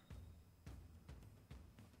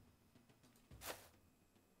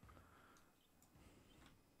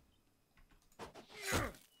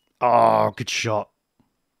 Oh, good shot.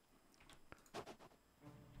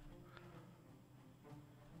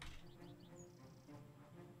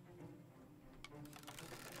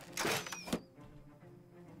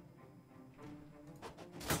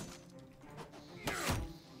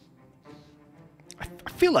 I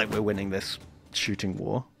feel like we're winning this shooting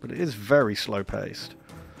war, but it is very slow paced.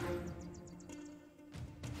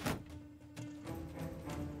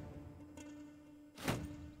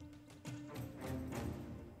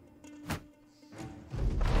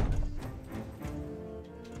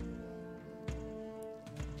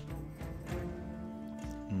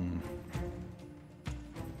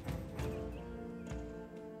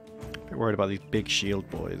 Worried about these big shield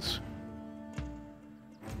boys.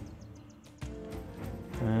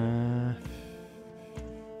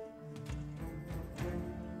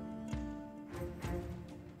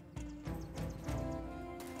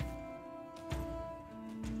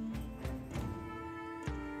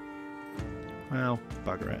 Well,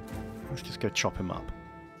 bugger it. Let's just go chop him up.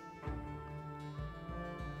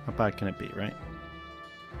 How bad can it be, right?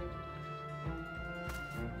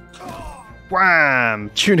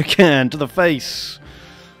 Wham! Tuna can to the face!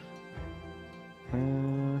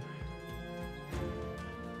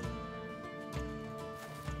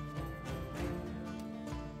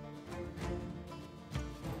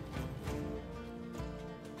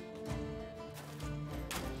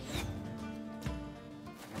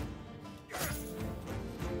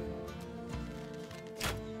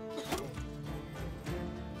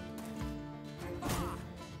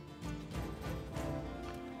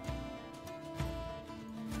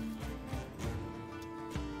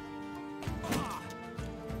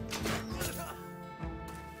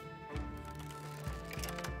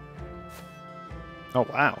 Oh,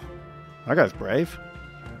 wow. That guy's brave.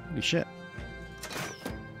 Holy shit.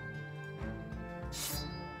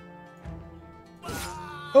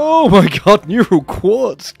 Oh my god, neural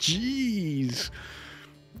quartz! Jeez!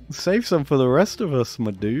 Save some for the rest of us,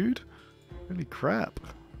 my dude. Holy crap.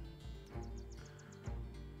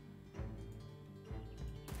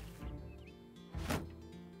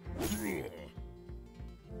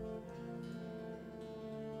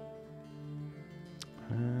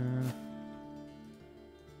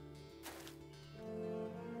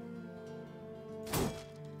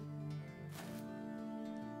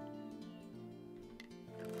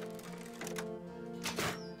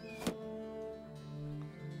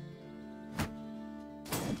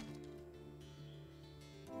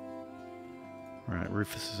 Right,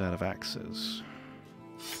 Rufus is out of axes.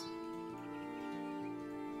 He's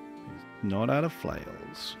not out of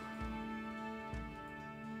flails.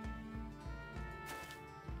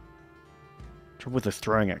 Trouble with those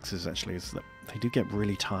throwing axes actually is that they do get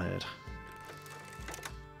really tired.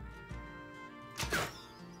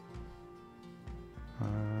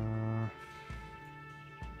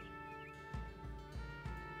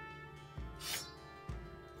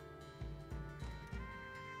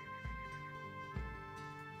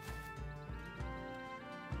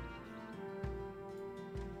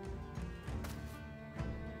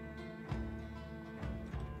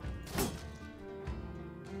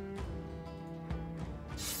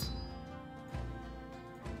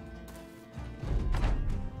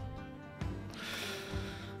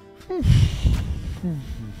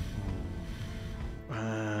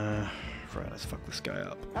 Right, let's fuck this guy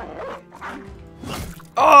up.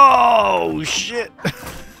 Oh, shit!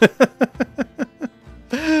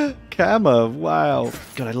 Kama, wow.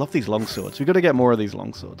 God, I love these longswords. We've got to get more of these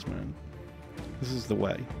longswords, man. This is the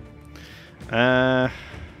way. Let's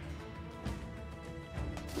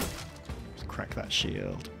crack that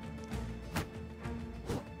shield.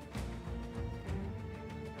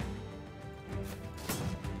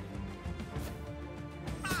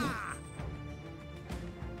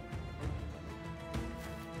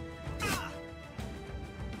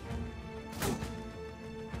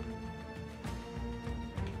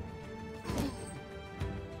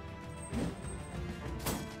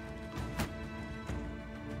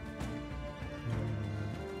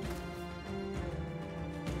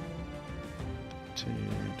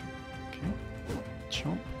 Okay.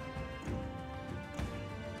 Chomp.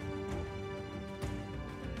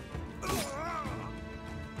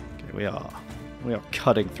 Okay, we are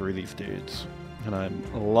cutting through these dudes, and I'm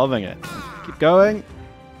loving it. Keep going.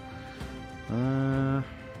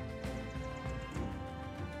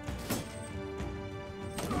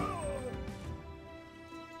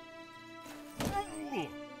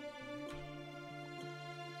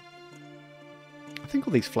 I think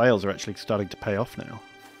all these flails are actually starting to pay off now.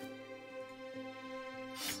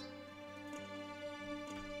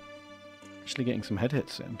 Actually getting some head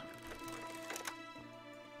hits in.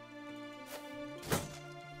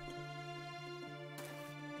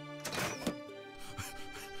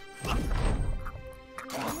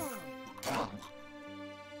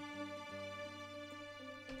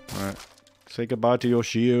 Alright. Say goodbye to your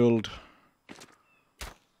shield.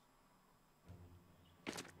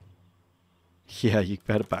 Yeah, you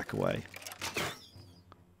better back away.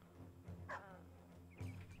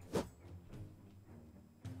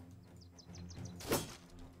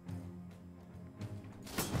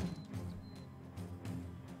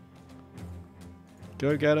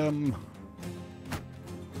 Go get him.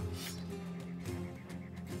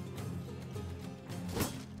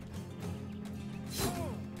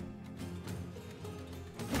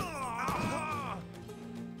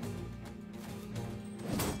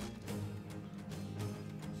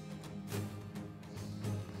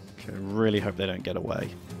 Okay, really hope they don't get away.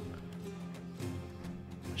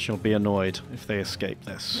 She'll be annoyed if they escape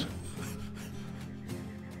this.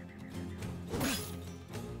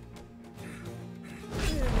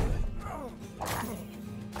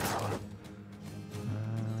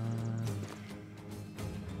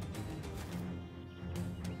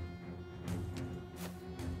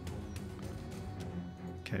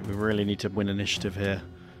 Okay, we really need to win initiative here.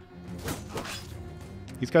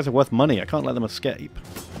 These guys are worth money. I can't let them escape.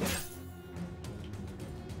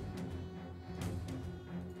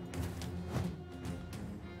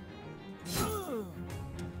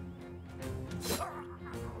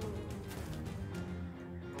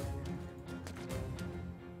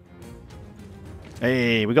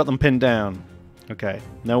 Hey, we got them pinned down. Okay,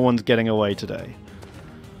 no one's getting away today.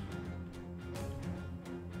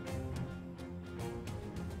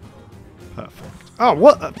 Perfect. Oh,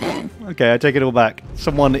 what? Okay, I take it all back.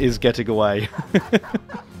 Someone is getting away.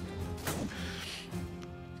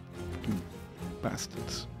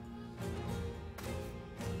 Bastards.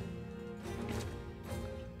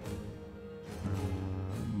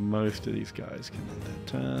 Most of these guys can end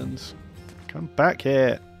their turns. Come back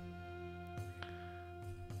here.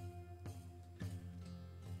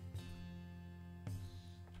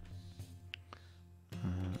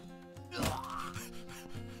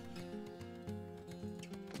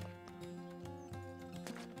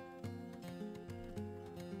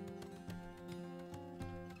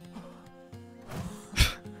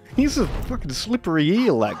 He's a fucking slippery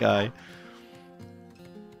eel, that guy.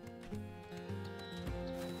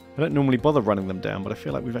 I don't normally bother running them down, but I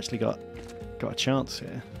feel like we've actually got a chance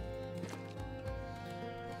here.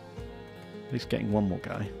 At least getting one more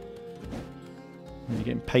guy. And you're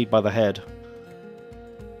getting paid by the head.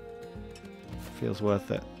 Feels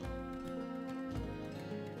worth it.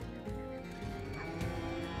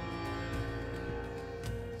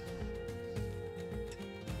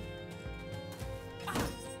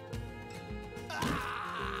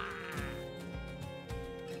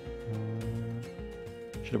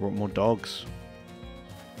 Should have brought more dogs.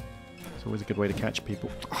 It's always a good way to catch people.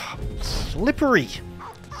 Oh, slippery!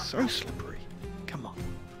 So slippery. Come on.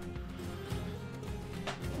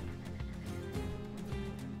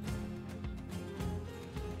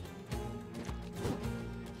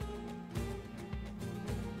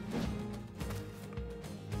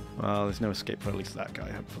 Well, there's no escape for at least that guy,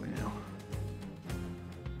 hopefully now.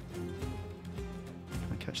 Can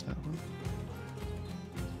I catch that one?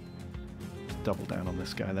 Double down on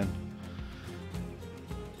this guy then.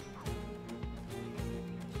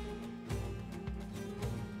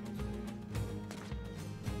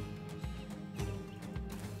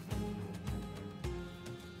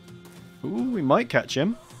 Ooh, we might catch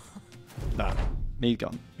him. Nah, he's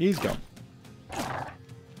gone. He's gone.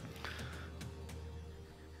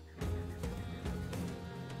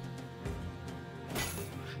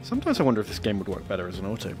 Sometimes I wonder if this game would work better as an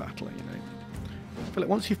auto battler, you know. I feel like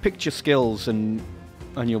once you've picked your skills and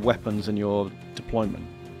your weapons and your deployment,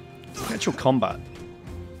 the actual combat,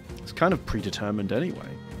 it's kind of predetermined anyway.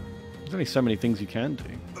 There's only so many things you can do.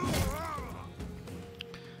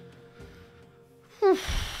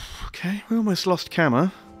 Okay, we almost lost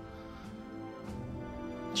Kama.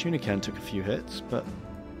 Tunican took a few hits, but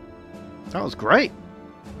that was great.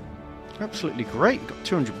 Absolutely great. We got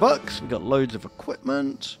 200 bucks. We got loads of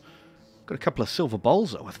equipment. Got a couple of silver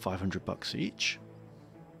bowls that are worth 500 bucks each.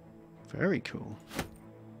 Very cool.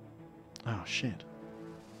 Oh, shit.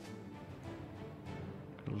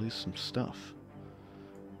 Gonna lose some stuff.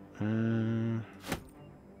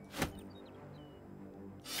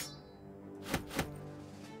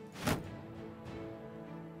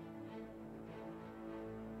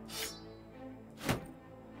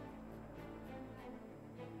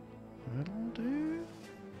 That'll do.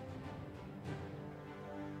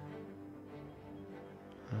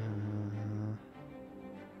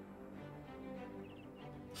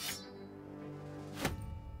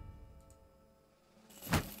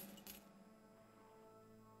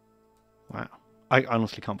 Wow. I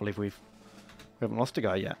honestly can't believe we haven't lost a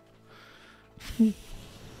guy yet.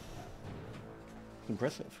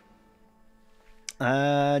 Impressive.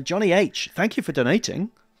 Johnny H, thank you for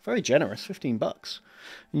donating. Very generous, 15 bucks.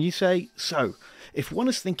 And you say, so, if one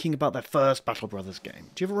is thinking about their first Battle Brothers game,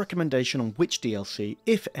 do you have a recommendation on which DLC,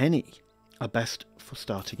 if any, are best for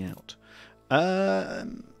starting out?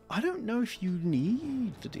 I don't know if you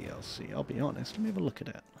need the DLC, I'll be honest. Let me have a look at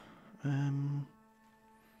it.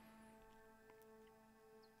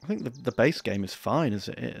 I think the base game is fine as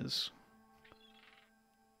it is.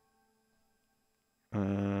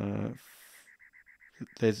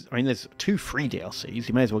 There's 2 free DLCs.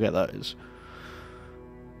 You may as well get those.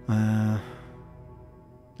 The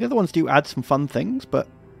other ones do add some fun things, but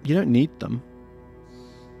you don't need them.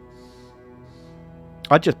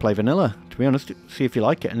 I'd just play vanilla, to be honest. See if you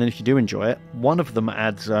like it, and then if you do enjoy it, one of them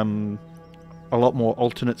adds a lot more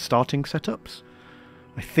alternate starting setups.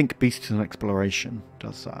 I think Beasts and Exploration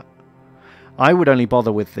does that. I would only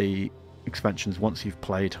bother with the expansions once you've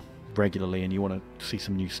played regularly and you want to see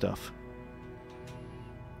some new stuff.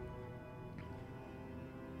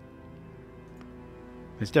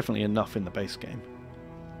 There's definitely enough in the base game.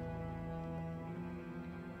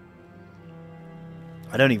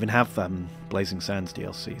 I don't even have Blazing Sands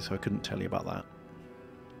DLC, so I couldn't tell you about that.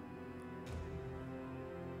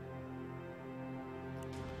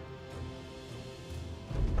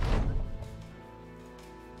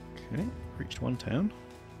 Okay, reached one town.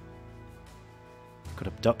 Got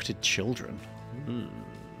abducted children.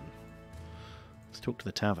 talk to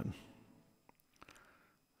the tavern.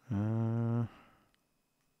 No,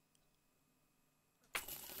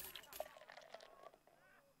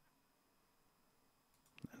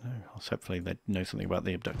 hopefully they know something about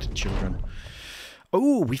the abducted children.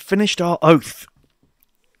 Oh, we finished our oath.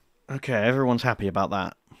 Okay, everyone's happy about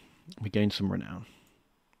that. We gained some renown.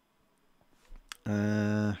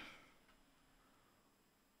 Where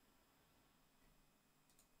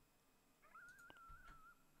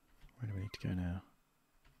do we need to go now?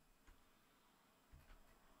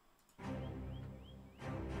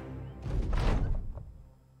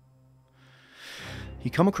 You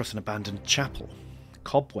come across an abandoned chapel.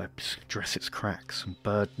 Cobwebs dress its cracks and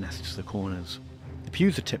bird nests the corners. The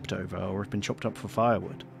pews are tipped over or have been chopped up for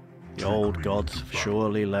firewood. The old gods have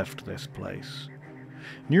surely left this place.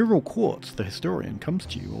 Neural Quartz, the historian, comes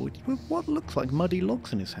to you with what looks like muddy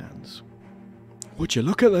logs in his hands. Would you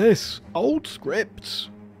look at this? Old scripts!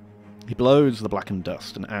 He blows the blackened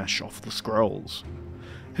dust and ash off the scrolls.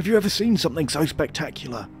 Have you ever seen something so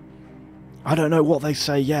spectacular? I don't know what they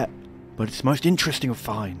say yet, but it's the most interesting of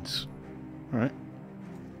finds. Alright.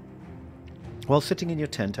 While sitting in your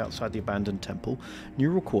tent outside the abandoned temple,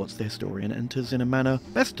 Neural Quartz the historian enters in a manner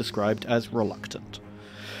best described as reluctant.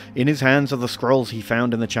 In his hands are the scrolls he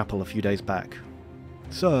found in the chapel a few days back.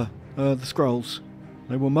 Sir, the scrolls.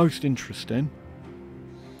 They were most interesting.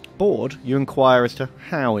 Bored, you inquire as to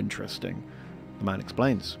how interesting. The man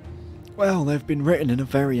explains. Well, they've been written in a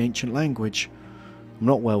very ancient language. I'm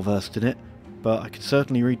not well versed in it, but I can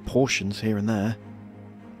certainly read portions here and there.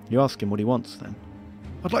 You ask him what he wants, then.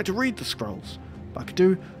 I'd like to read the scrolls, but I could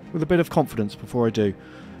do with a bit of confidence before I do.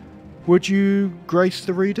 Would you grace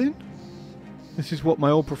the reading? This is what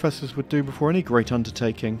my old professors would do before any great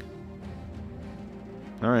undertaking.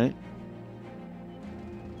 Alright.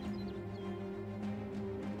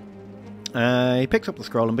 He picks up the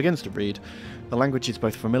scroll and begins to read. The language is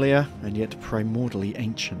both familiar and yet primordially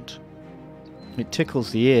ancient. It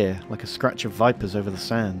tickles the ear like a scratch of vipers over the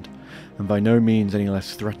sand, and by no means any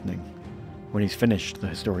less threatening. When he's finished, the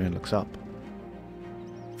historian looks up.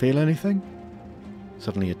 Feel anything?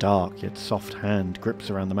 Suddenly a dark yet soft hand grips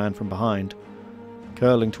around the man from behind,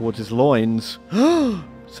 curling towards his loins.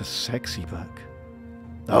 It's a sexy book.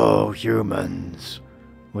 Oh, humans!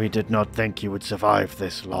 We did not think you would survive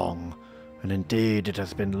this long, and indeed it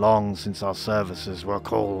has been long since our services were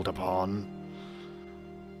called upon.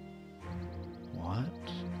 What?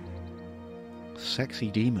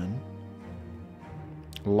 Sexy demon?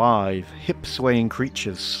 Live, hip-swaying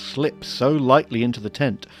creatures slip so lightly into the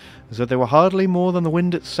tent as though they were hardly more than the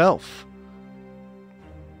wind itself.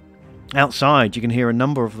 Outside, you can hear a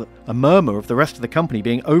murmur of the rest of the company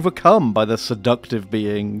being overcome by the seductive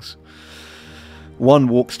beings. One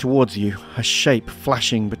walks towards you, a shape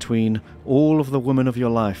flashing between all of the women of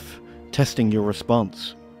your life, testing your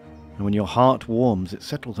response. And when your heart warms, it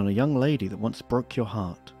settles on a young lady that once broke your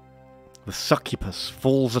heart. The succubus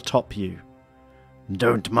falls atop you.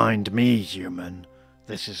 Don't mind me, human.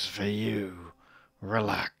 This is for you.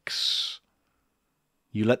 Relax.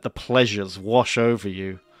 You let the pleasures wash over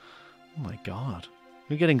you. Oh my god.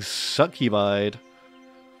 You're getting succubied.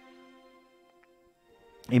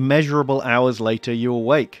 Immeasurable hours later, you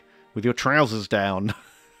awake, with your trousers down,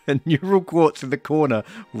 and Neural Quartz in the corner,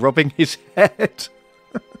 rubbing his head.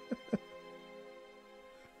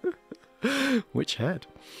 Which head?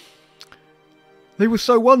 They were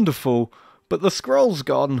so wonderful, but the scroll's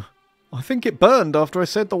gone. I think it burned after I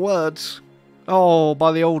said the words. Oh,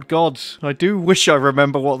 by the old gods, I do wish I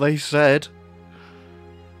remember what they said.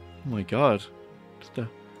 Oh my god.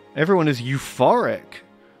 Everyone is euphoric.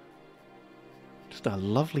 Just a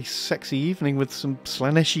lovely, sexy evening with some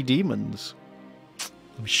Slaaneshi demons.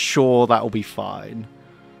 I'm sure that'll be fine.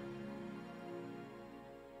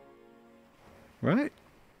 Right?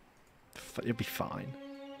 It'll be fine.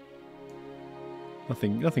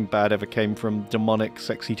 Nothing bad ever came from demonic,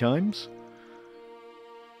 sexy times.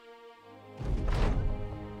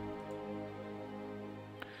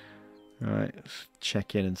 Alright, let's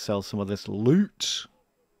check in and sell some of this loot.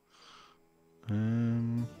 Get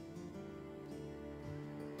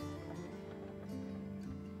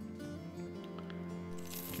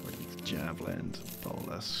rid of these javelins and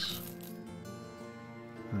bolus.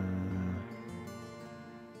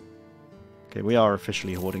 Okay, we are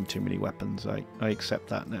officially hoarding too many weapons. I accept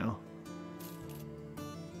that now.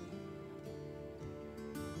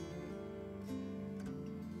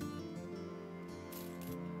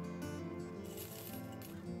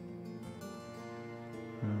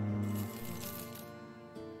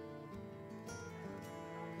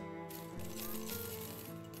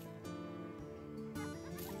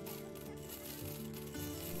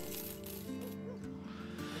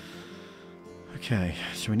 Okay,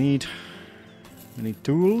 so we need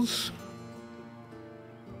tools,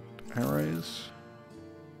 arrows,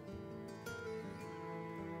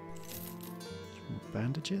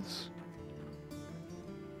 bandages.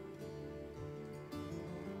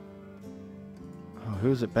 Oh,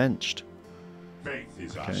 who is it benched? Faith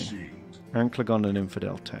is our Okay. shield. Anklegon and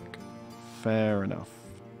Infidel Tech. Fair enough.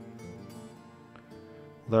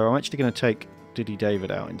 Though I'm actually going to take Diddy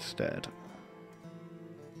David out instead.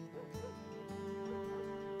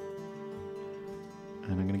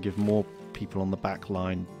 And I'm going to give more people on the back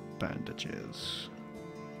line bandages.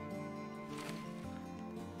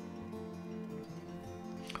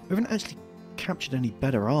 We haven't actually captured any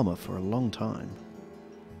better armor for a long time.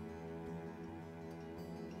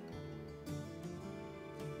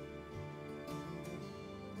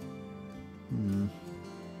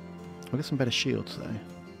 We'll get some better shields though.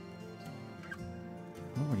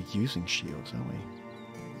 We're not really using shields, are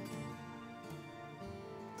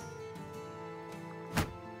we?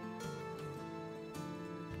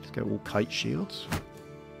 Let's go all kite shields.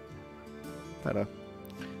 Better.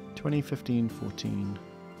 20, 15, 14.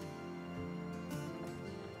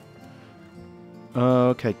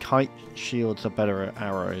 Okay, kite shields are better at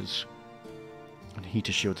arrows. And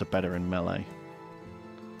heater shields are better in melee.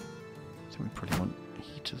 So we probably want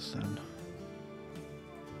heaters then.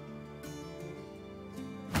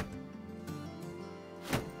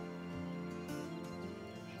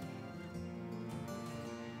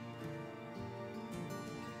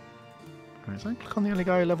 Alright, so I click on the only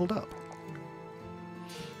guy who leveled up.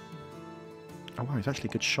 Oh wow, he's actually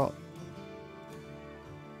a good shot.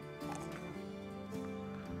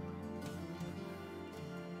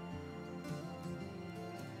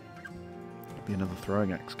 Be another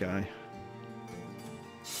throwing axe guy.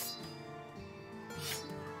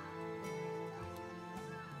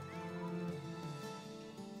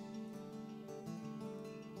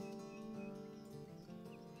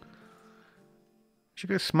 Should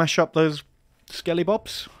we go smash up those skelly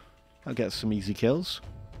bobs? I'll get some easy kills.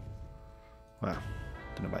 Wow,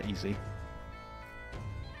 don't know about easy.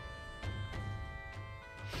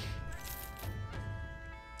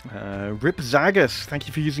 Rip Zagus, thank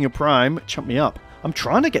you for using a prime. Chump me up. I'm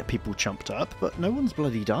trying to get people chumped up, but no one's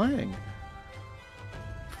bloody dying.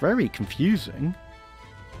 Very confusing.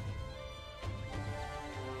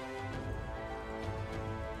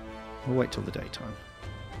 We'll wait till the daytime.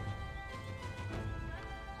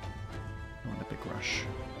 Not in a big rush.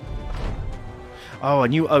 Oh, a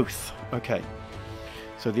new oath. Okay.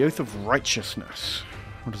 So the Oath of Righteousness.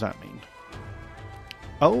 What does that mean?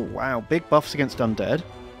 Oh, wow. Big buffs against undead.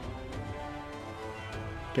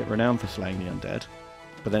 Get renowned for slaying the undead.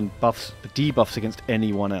 But then buffs, debuffs against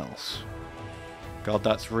anyone else. God,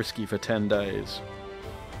 that's risky for 10 days.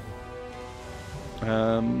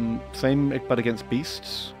 Same but against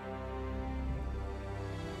beasts.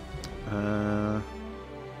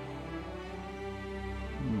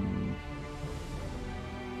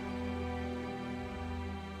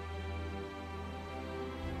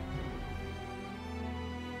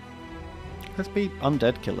 Let's be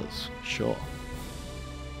undead killers, sure.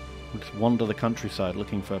 We'll just wander the countryside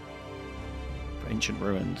looking for ancient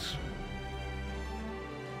ruins.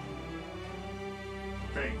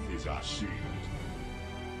 Faith is our shield.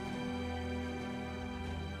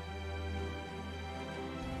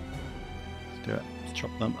 Let's do it. Let's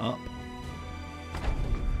chop them up.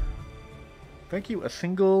 Thank you, a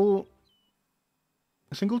single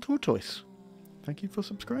tortoise. Thank you for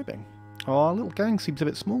subscribing. Oh, our little gang seems a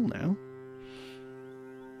bit small now.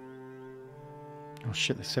 Oh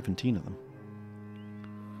shit, there's 17 of them.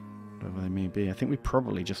 Whatever they may be. I think we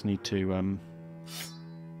probably just need to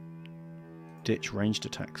ditch ranged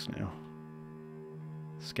attacks now.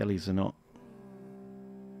 Skellies are not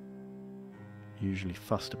usually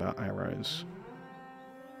fussed about arrows.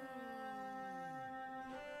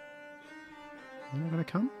 Are they going to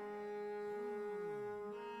come?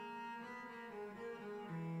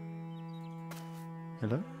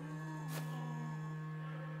 Hello?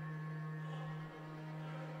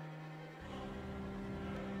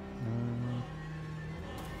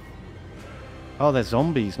 Oh, they're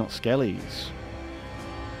zombies, not skellies.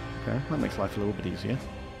 Okay, that makes life a little bit easier.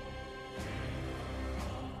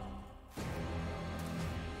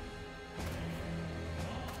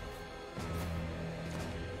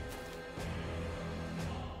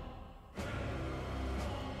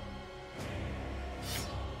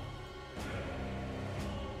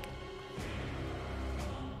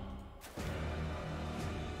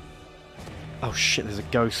 Oh shit, there's a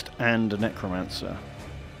ghost and a necromancer.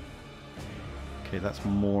 Okay, that's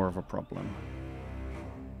more of a problem.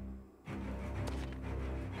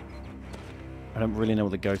 I don't really know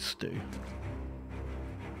what the ghosts do.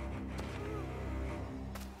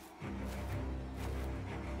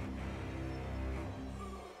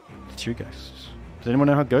 Two ghosts. Does anyone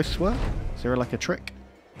know how ghosts work? Is there like a trick?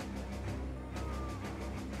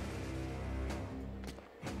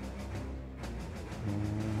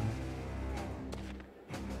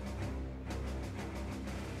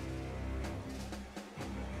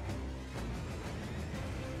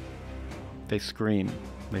 They scream.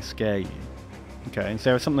 They scare you. Okay, is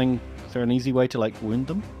there something... Is there an easy way to, like, wound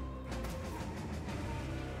them?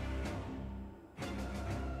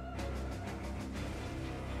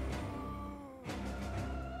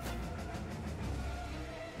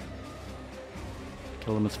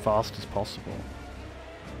 Kill them as fast as possible.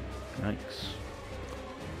 Yikes.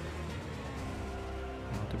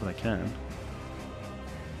 I'll do what I can.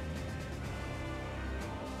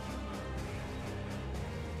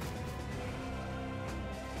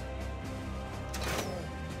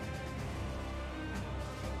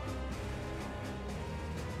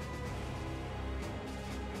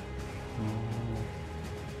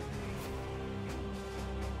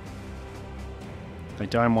 They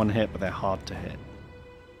die in one hit, but they're hard to hit.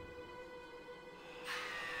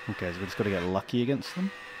 Okay, so we just got to get lucky against them.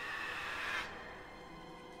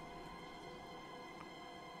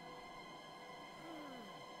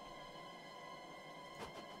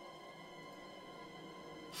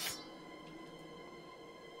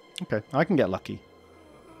 Okay, I can get lucky.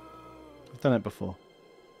 I've done it before.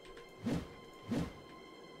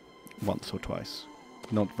 Once or twice.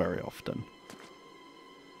 Not very often.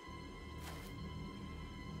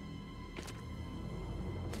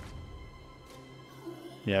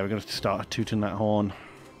 Yeah, we're going to start tooting that horn.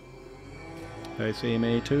 They see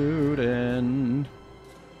me tooting.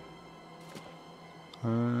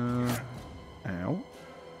 Ow.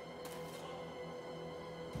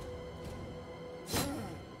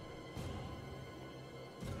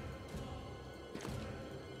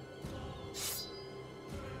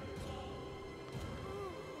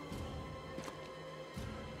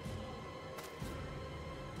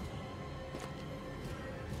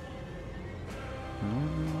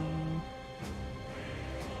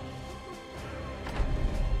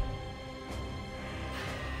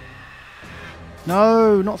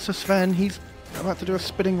 No, not Sir Sven. He's about to do a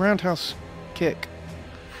spinning roundhouse kick.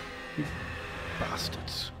 You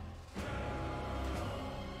bastards.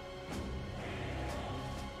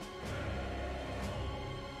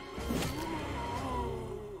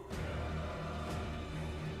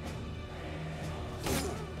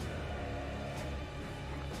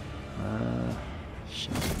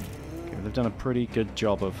 Shit. Okay, they've done a pretty good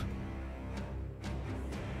job of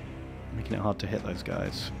making it hard to hit those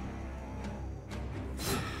guys.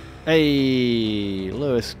 Hey,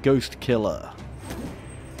 Lewis, Ghost Killer.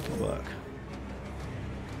 Good work.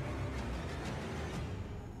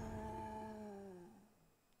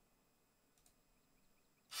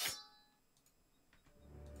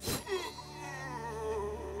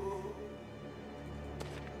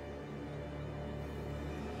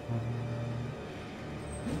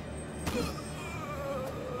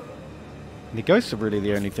 The ghosts are really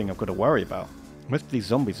the only thing I've got to worry about. Most of these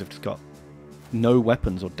zombies have just got no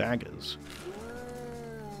weapons or daggers.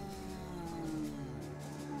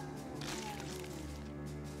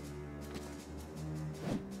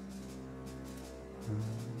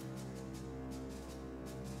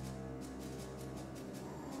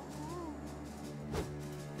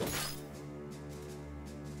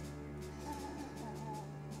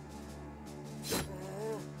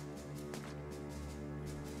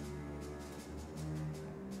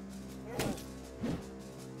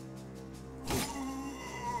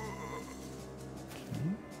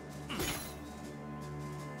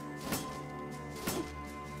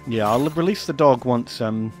 Yeah, I'll release the dog once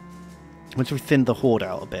we thin the horde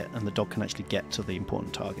out a bit and the dog can actually get to the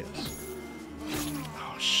important targets.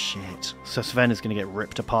 Oh shit. So Sven is going to get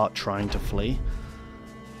ripped apart trying to flee.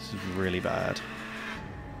 This is really bad.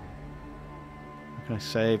 How can I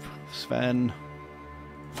save Sven?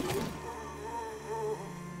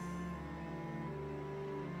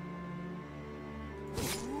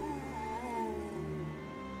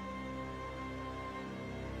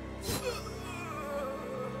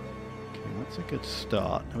 That's a good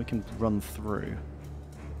start. Now we can run through.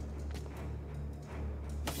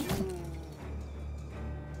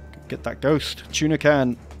 Get that ghost. Tuna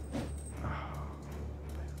can.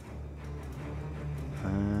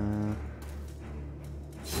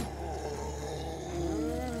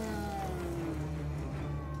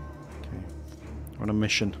 Okay. We're on a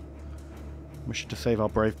mission. Mission to save our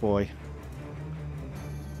brave boy.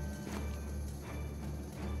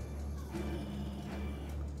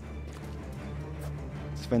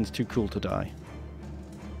 Sven's too cool to die.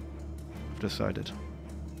 I've decided.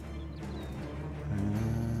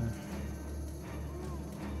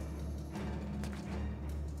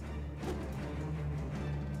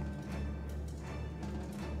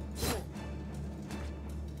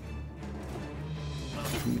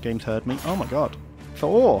 The game's heard me. Oh my god.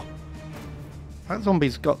 Thor! That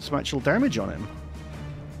zombie's got some actual damage on him.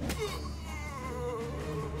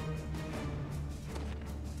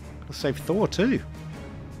 Gotta save Thor too.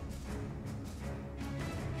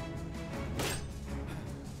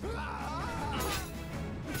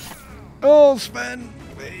 Oh, Sven!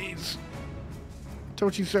 Please! I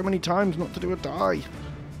told you so many times not to do a die.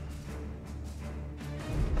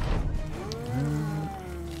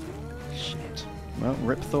 Shit. Well,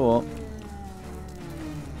 rip Thor.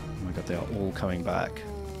 Oh my god, they are all coming back.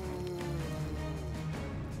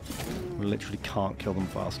 We literally can't kill them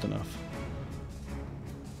fast enough.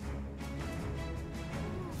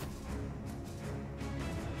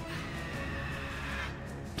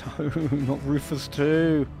 No, not Rufus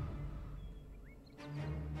too.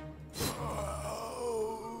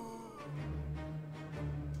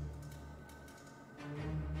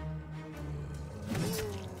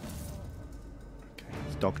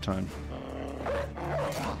 Dog time.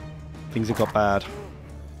 Things have got bad.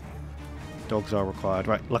 Dogs are required.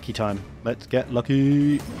 Right, lucky time. Let's get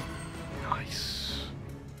lucky. Nice.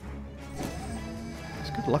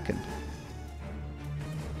 It's good lucking.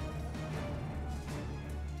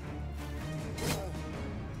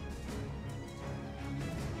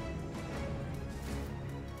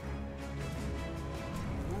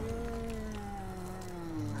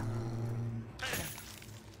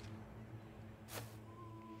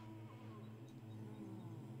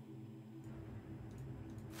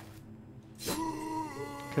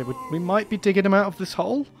 Okay, we might be digging him out of this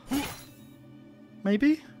hole.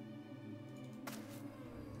 Maybe?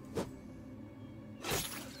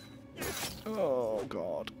 Oh,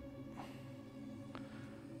 God.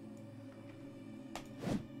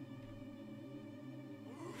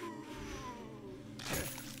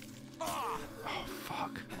 Oh,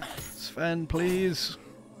 fuck. Sven, please.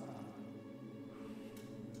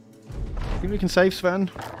 Think we can save Sven?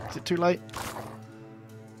 Is it too late?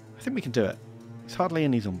 I think we can do it. There's hardly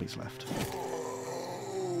any zombies left.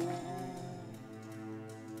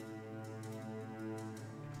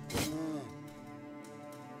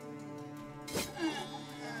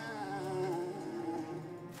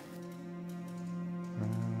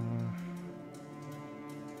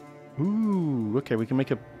 Ooh, okay, we can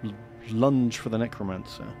make a lunge for the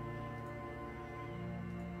necromancer.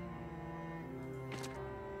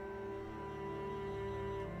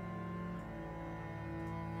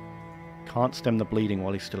 Can't stem the bleeding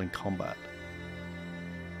while he's still in combat.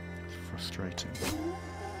 It's frustrating.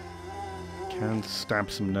 Can stab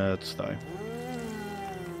some nerds though.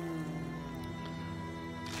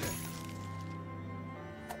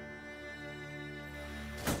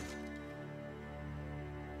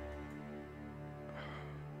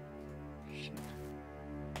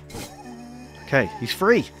 Okay, he's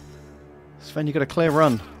free! Sven, you got a clear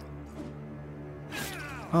run.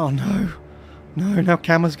 Oh no! No, now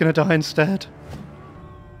Kamma's gonna die instead.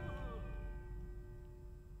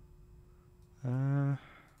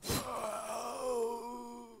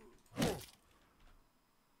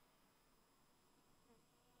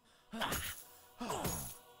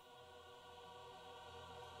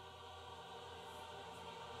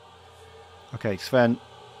 Okay, Sven,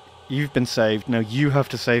 you've been saved. Now you have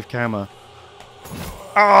to save Kamma.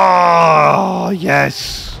 Oh,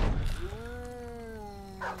 yes!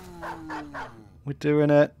 We're doing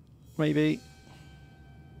it. Maybe.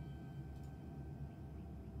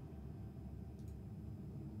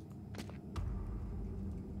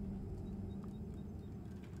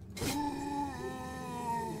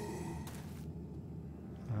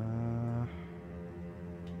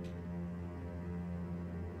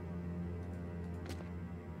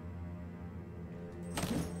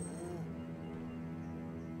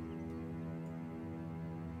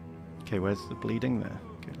 Okay, where's the bleeding there?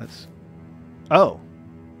 Okay, let's... Oh!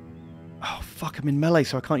 Oh, fuck, I'm in melee,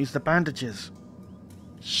 so I can't use the bandages.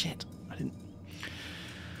 Shit, I didn't...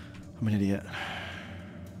 I'm an idiot.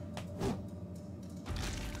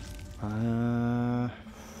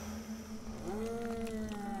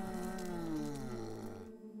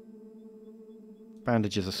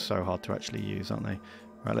 Bandages are so hard to actually use, aren't they?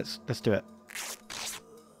 Right, let's do it.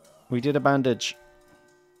 We did a bandage.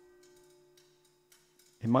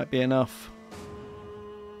 It might be enough.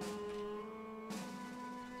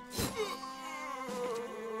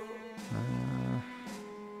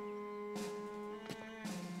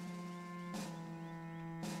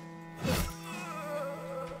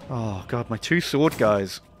 God, my 2 sword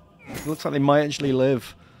guys. It looks like they might actually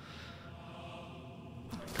live.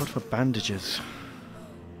 God, for bandages.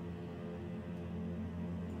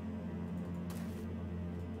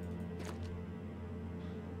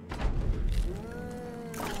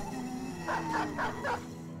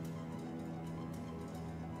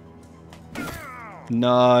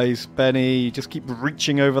 Nice, Benny. Just keep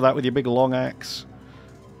reaching over that with your big long axe.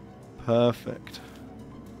 Perfect.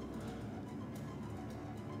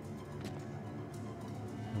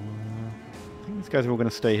 I think these guys are all going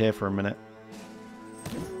to stay here for a minute.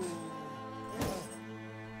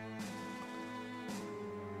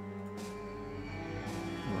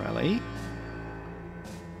 Rally.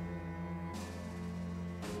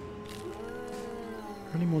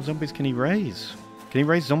 How many more zombies can he raise? Can he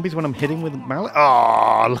raise zombies when I'm hitting with mallet?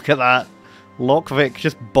 Oh, look at that. Lockvic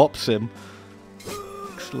just bops him.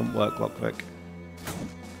 Excellent work, Lockvic.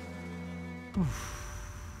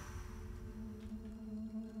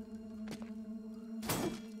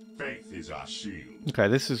 Faith is our shield. Okay,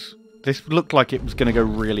 this looked like it was going to go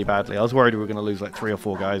really badly. I was worried we were going to lose like 3 or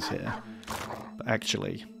 4 guys here. But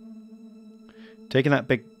actually, taking that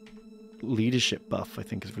big leadership buff, I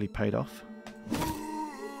think, has really paid off.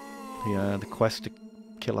 The quest to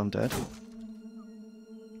kill undead.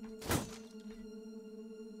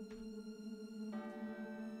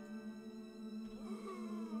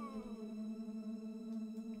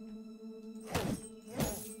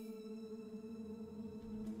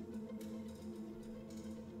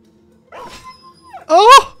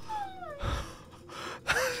 Oh!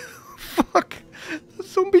 Fuck! The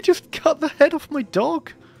zombie just cut the head off my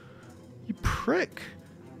dog. You prick.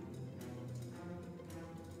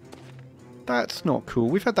 That's not cool.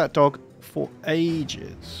 We've had that dog for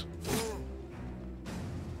ages.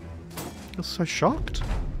 I was so shocked.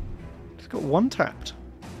 He's got one tapped.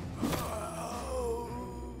 Oh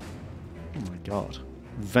my god.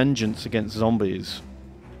 Vengeance against zombies.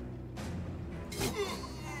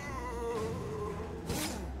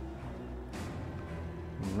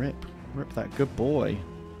 Rip. Rip that good boy.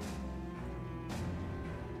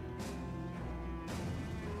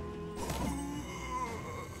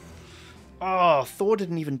 Oh, Thor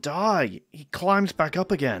didn't even die. He climbs back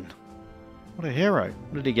up again. What a hero.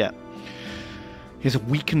 What did he get? He has a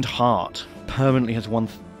weakened heart. Permanently has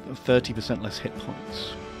 30% less hit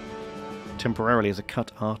points. Temporarily has a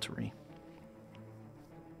cut artery.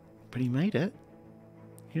 But he made it.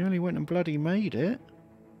 He only went and bloody made it.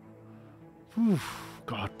 Oof.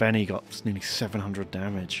 God, Benny got nearly 700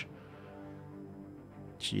 damage.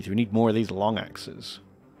 Jeez, we need more of these long axes.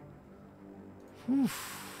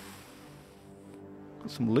 Oof. Got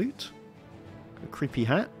some loot. Got a creepy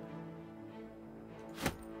hat.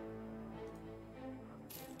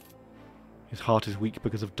 His heart is weak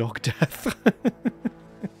because of dog death.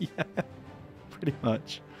 Yeah, pretty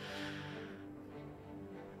much.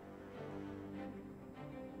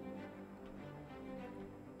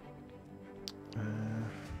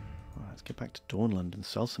 Let's get back to Dawnland and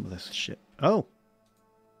sell some of this shit. Oh!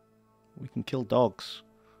 We can kill dogs.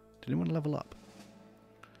 Did anyone level up?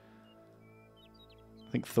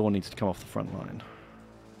 I think Thor needs to come off the front line.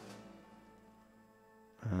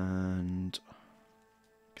 And I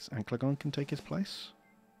guess Anklegon can take his place.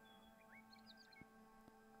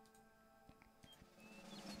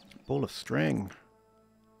 Ball of string.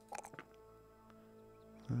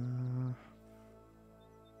 What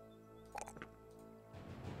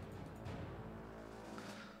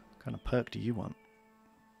kind of perk do you want?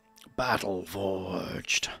 Battle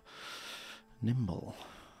Forged. Nimble.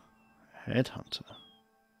 Headhunter.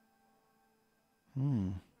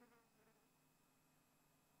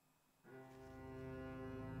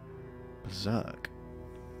 Berserk.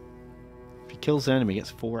 If he kills the enemy, he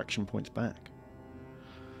gets 4 action points back.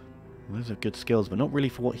 Those are good skills, but not really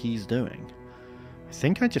for what he's doing. I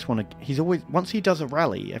think I just want to... He's always... Once he does a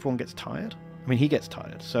rally, everyone gets tired. I mean, he gets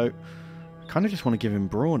tired, so... I kind of just want to give him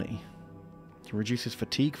Brawny. To reduce his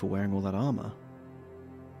fatigue for wearing all that armor.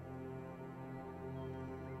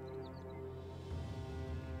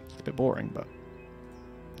 It's a bit boring, but...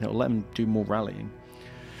 It'll let him do more rallying.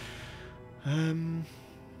 Alright,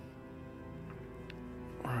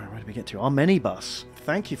 where did we get to? Our minibus.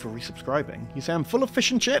 Thank you for resubscribing. You say I'm full of fish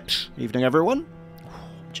and chips. Evening, everyone. Oh,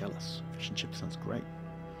 I'm jealous. Fish and chips sounds great.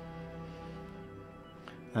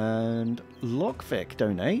 And Lockvic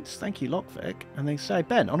donates. Thank you, Lockvic. And they say,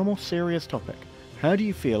 Ben, on a more serious topic, how do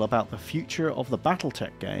you feel about the future of the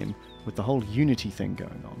Battletech game with the whole Unity thing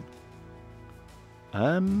going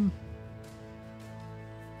on?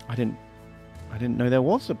 I didn't know there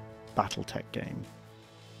was a Battletech game.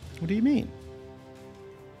 What do you mean?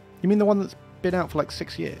 You mean the one that's been out for like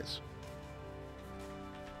 6 years?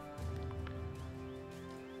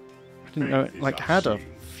 I didn't know it like had a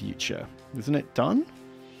future. Isn't it done?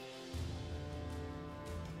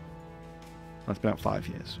 That's been about 5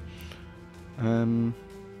 years.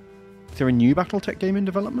 Is there a new BattleTech game in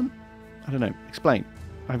development? I don't know. Explain.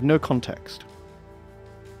 I have no context.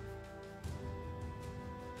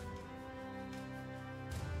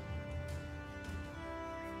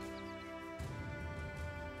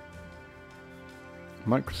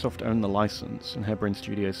 Microsoft own the license, and Harebrained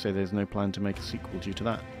Studios say there's no plan to make a sequel due to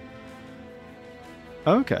that.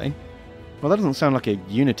 Okay. Well, that doesn't sound like a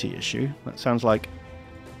Unity issue. That sounds like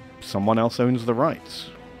someone else owns the rights.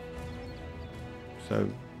 So,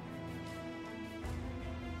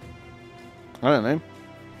 I don't know.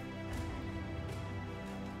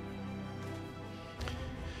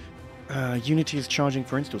 Unity is charging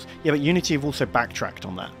for installs. Yeah, but Unity have also backtracked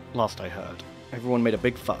on that, last I heard. Everyone made a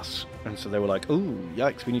big fuss, and so they were like, "Ooh,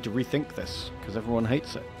 yikes, we need to rethink this," because everyone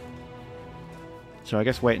hates it. So I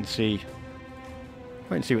guess wait and see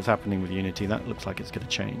what's happening with Unity. That looks like it's going to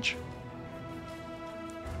change.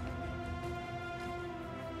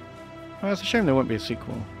 Well, it's a shame there won't be a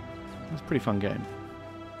sequel. It's a pretty fun game.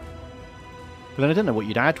 But then I don't know what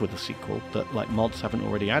you'd add with a sequel that like mods haven't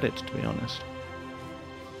already added, to be honest.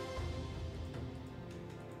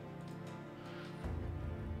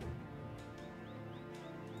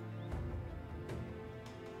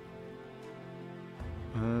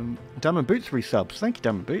 Diamond Boots resubs. Thank you,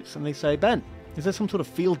 Diamond Boots. And they say, Ben, is there some sort of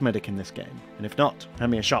field medic in this game? And if not,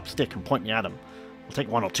 hand me a sharp stick and point me at them. I'll take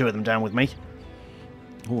 1 or 2 of them down with me.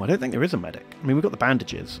 Oh, I don't think there is a medic. I mean, we've got the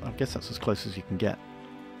bandages. I guess that's as close as you can get.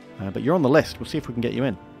 But you're on the list. We'll see if we can get you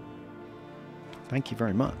in. Thank you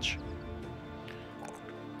very much.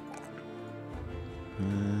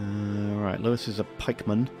 Alright, Lewis is a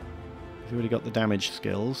pikeman. He's already got the damage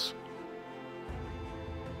skills.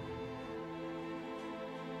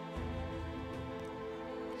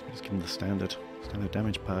 Just give him the standard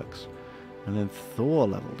damage perks. And then Thor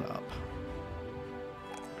leveled up.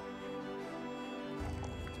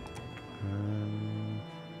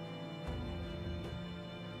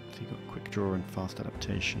 So he got quick draw and fast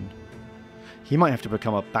adaptation. He might have to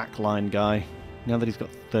become a backline guy now that he's got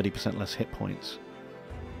 30% less hit points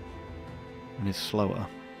and is slower.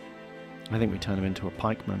 I think we turn him into a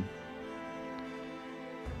pikeman.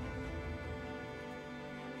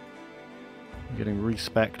 I'm getting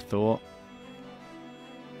respect, Thor.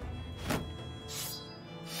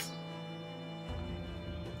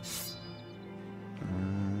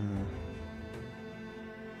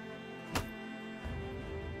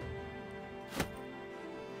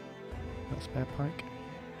 Spare pike.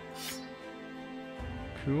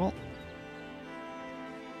 Cool.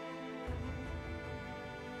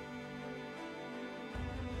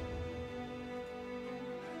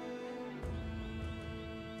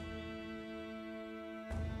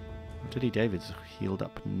 Diddy David's healed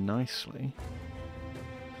up nicely.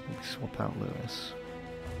 Let me swap out Lewis.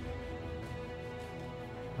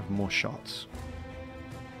 Have more shots.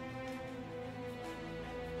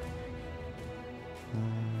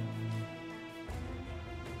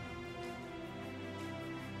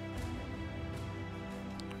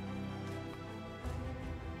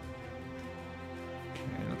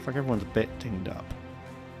 Okay, looks like everyone's a bit dinged up.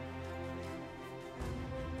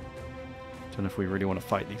 Don't know if we really want to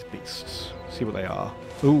fight these beasts. See what they are.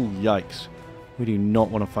 Ooh, yikes. We do not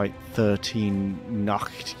want to fight 13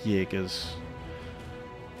 Nachtjägers.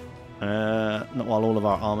 Not while all of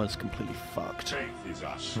our armor's completely fucked.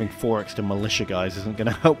 Having 4 extra militia guys isn't going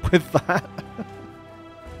to help with that.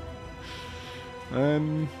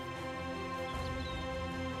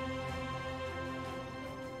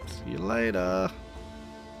 See you later.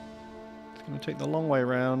 It's going to take the long way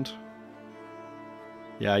around.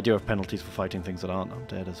 Yeah, I do have penalties for fighting things that aren't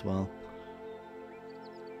undead as well.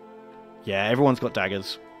 Yeah, everyone's got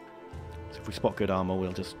daggers. So if we spot good armor,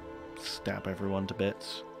 we'll just stab everyone to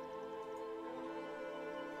bits.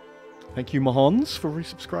 Thank you, Mahons, for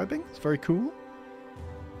resubscribing. It's very cool.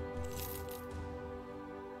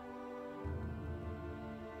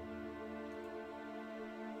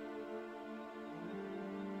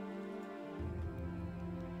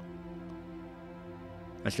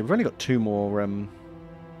 Actually, we've only got two more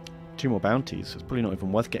bounties, so it's probably not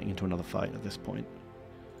even worth getting into another fight at this point.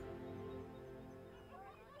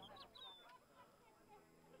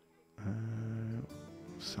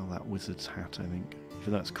 Sell that wizard's hat, I think.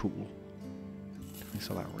 Even though that's cool. Definitely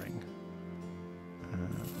sell that ring.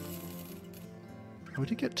 Oh, we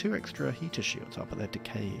did get 2 extra heater shields up, but they're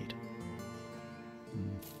decayed.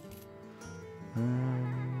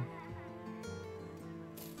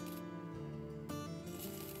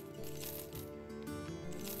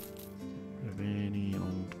 Any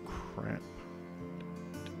old crap.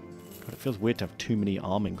 feels weird to have too many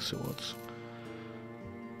arming swords.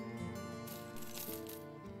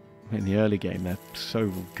 In the early game, they're so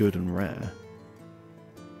good and rare.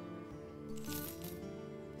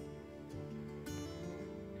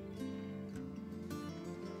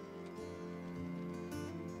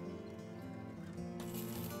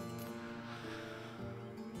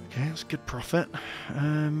 Okay, that's good profit.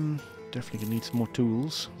 Definitely gonna need some more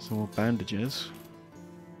tools, some more bandages.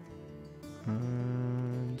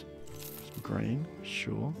 And some grain,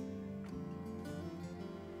 sure.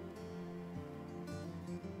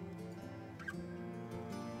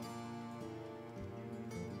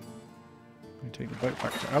 We take the boat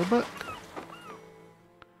back to Albert.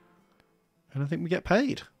 And I think we get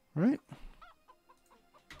paid, right?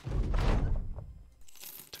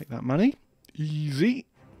 Take that money. Easy.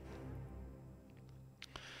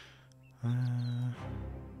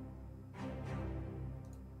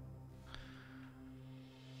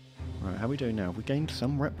 Right, how are we doing now? Have we gained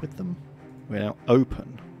some rep with them? We're now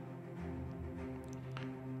open.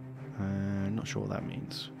 Not sure what that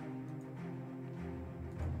means.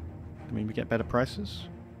 I mean, we get better prices?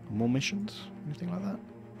 More missions? Anything like that?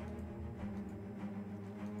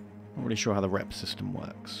 Not really sure how the rep system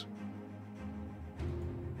works.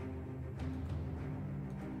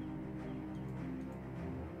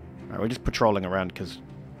 Right, we're just patrolling around because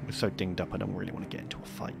we're so dinged up I don't really want to get into a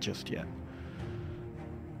fight just yet.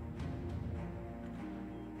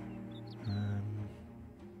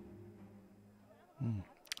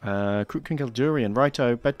 Crook King Eldurian,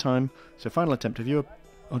 righto, bedtime. So final attempt. Have you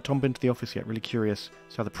or Tom been to the office yet? Really curious.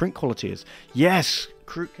 So how the print quality is. Yes!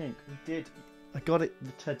 Crook King, we did. I got it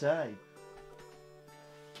today.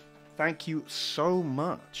 Thank you so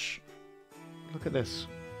much. Look at this.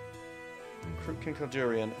 Crook King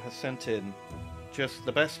Eldurian has sent in just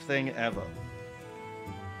the best thing ever.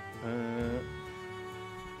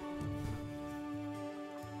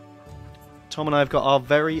 Tom and I have got our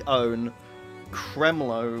very own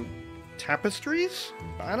Kremlo tapestries?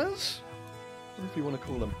 Banners? Whatever you want to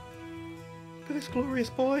call them. Look at this glorious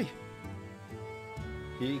boy.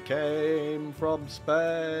 He came from space.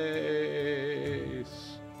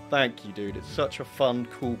 Thank you, dude. It's such a fun,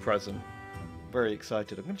 cool present. Very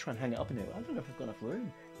excited. I'm going to try and hang it up in here. I don't know if I've got enough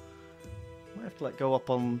room. Might have to like go up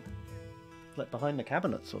on, like behind the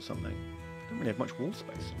cabinets or something. Don't really have much wall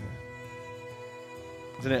space in here.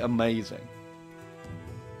 Isn't it amazing?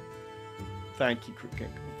 Thank you, Crook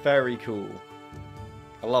King. Very cool.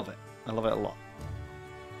 I love it. I love it a lot.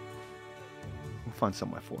 We'll find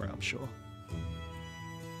somewhere for it, I'm sure.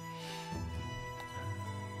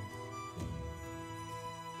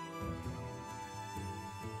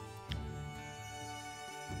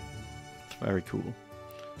 It's very cool. Where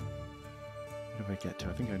did I get to?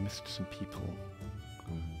 I think I missed some people.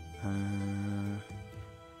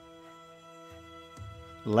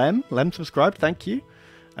 Lem subscribed, thank you.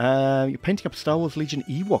 You're painting up a Star Wars Legion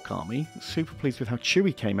Ewok army. Super pleased with how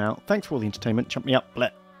Chewie came out. Thanks for all the entertainment. Chump me up,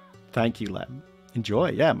 Bleh. Thank you, Lem. Enjoy.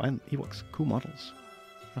 Yeah, man. Ewoks, cool models.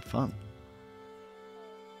 Have fun.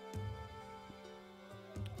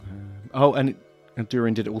 Oh, and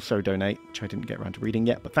Durin did also donate, which I didn't get around to reading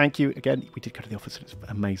yet. But thank you. Again, we did go to the office and it's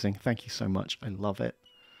amazing. Thank you so much. I love it.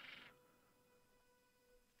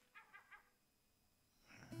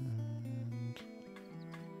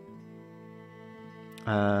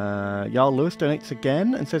 Jarl Lewis donates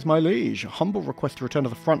again and says, my liege, humble request to return to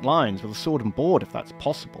the front lines with a sword and board if that's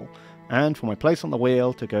possible, and for my place on the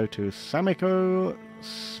wheel to go to Samiko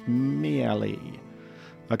Smiali.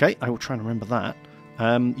 Okay, I will try and remember that.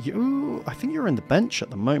 I think you're in the bench at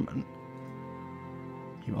the moment.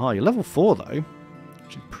 You are. You're level 4 though,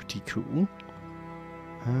 which is pretty cool.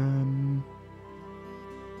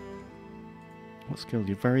 What skill?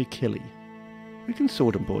 You're very killy. We can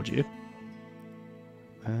sword and board you.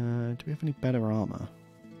 Do we have any better armor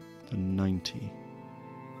than 90?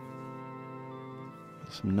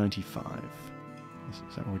 Some 95. Is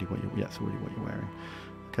that already what you're? Yeah, it's already what you're wearing.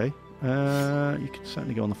 Okay. You can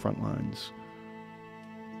certainly go on the front lines.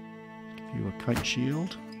 Give you a kite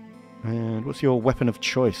shield. And what's your weapon of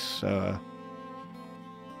choice? Do you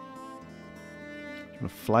want a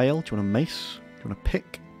flail? Do you want a mace? Do you want a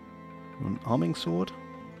pick? Do you want an arming sword?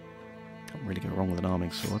 Can't really go wrong with an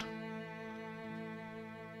arming sword.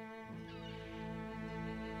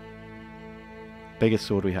 Biggest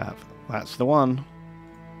sword we have. That's the one.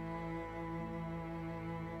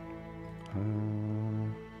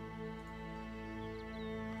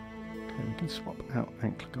 Okay, we can swap out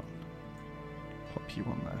Anklegon. Pop you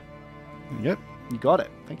on there. There you go. You got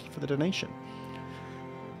it. Thank you for the donation.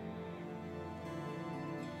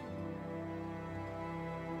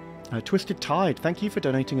 Twisted Tide, thank you for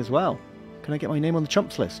donating as well. Can I get my name on the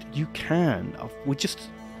chumps list? You can. We just,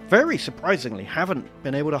 very surprisingly, haven't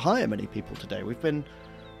been able to hire many people today. We've been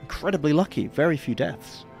incredibly lucky. Very few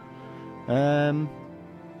deaths. I'd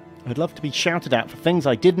love to be shouted at for things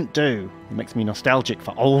I didn't do. It makes me nostalgic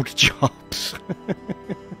for old jobs.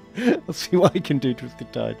 I'll see what I can do,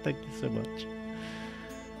 Twisted Tide. Thank you so much.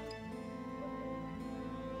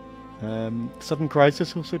 Sudden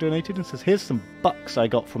Crisis also donated and says, here's some bucks I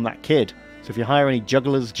got from that kid. So if you hire any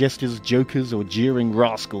jugglers, jesters, jokers, or jeering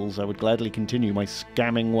rascals, I would gladly continue my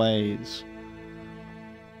scamming ways.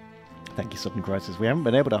 Thank you, Sudden Crisis. We haven't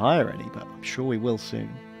been able to hire any, but I'm sure we will soon.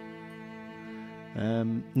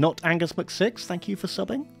 Not Angus Mc6, thank you for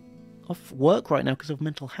subbing. Off work right now because of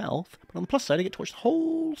mental health, but on the plus side I get to watch the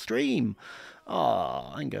whole stream.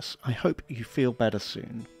 Ah, Angus, I hope you feel better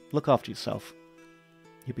soon. Look after yourself.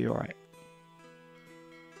 You'll be alright.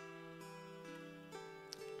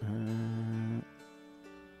 I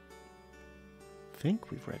think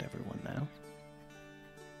we've read everyone now.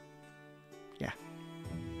 Yeah.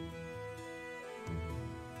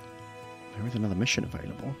 There is another mission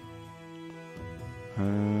available.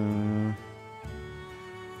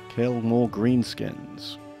 Kill more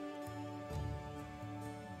greenskins.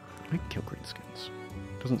 I can kill greenskins.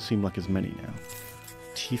 Doesn't seem like as many now.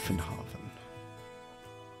 Tiefenhaven.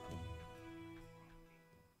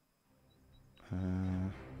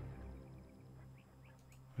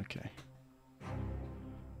 Okay.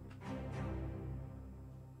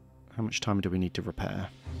 How much time do we need to repair?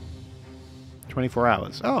 24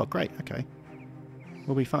 hours. Oh, great. Okay.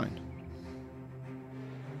 We'll be fine.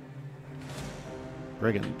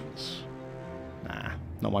 Brigands. Nah,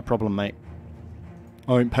 not my problem, mate.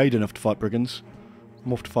 I ain't paid enough to fight brigands.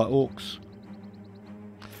 I'm off to fight orcs.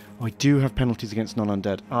 Oh, I do have penalties against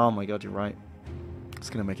non-undead. Oh my god, you're right. It's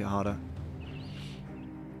going to make it harder.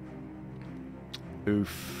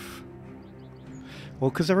 Oof.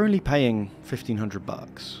 Well, because they're only paying 1,500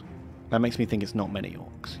 bucks. That makes me think it's not many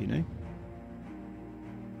orcs, you know?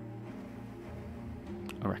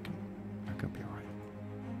 I reckon. I reckon it'll be alright.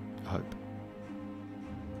 I hope.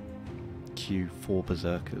 Q4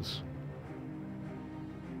 berserkers.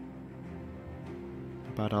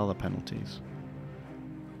 How bad are the penalties?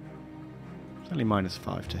 It's only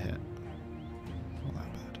 -5 to hit. Not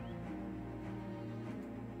that bad.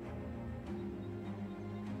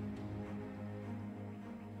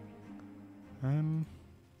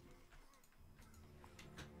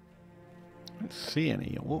 Let's see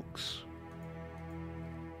any orcs.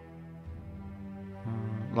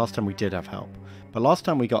 Last time we did have help. But last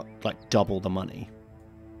time we got, like, double the money.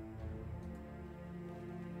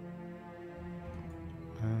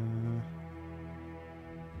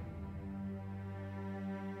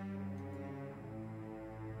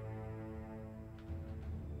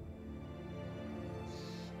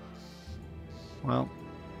 Well,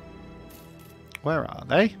 where are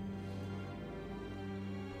they?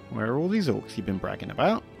 Where are all these orcs you've been bragging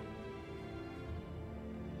about?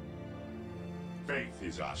 Faith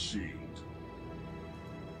is our shield.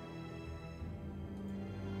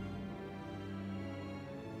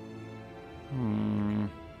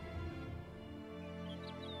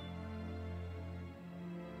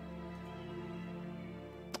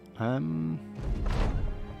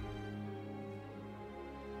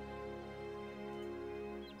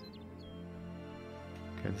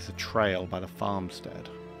 Okay, there's a trail by the farmstead.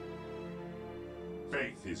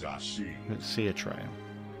 Faith is our shield. Let's see a trail.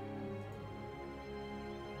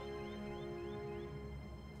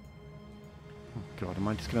 Oh god, am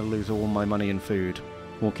I just going to lose all my money and food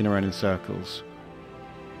walking around in circles?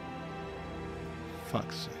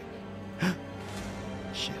 Fuck's sake.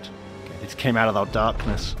 Shit. Okay, this came out of our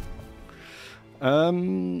darkness.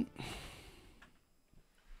 Okay.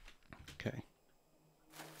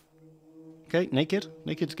 Okay, naked.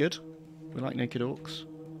 Naked's good. We like naked orcs.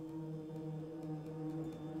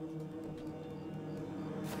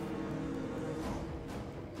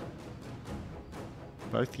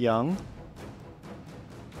 Both young.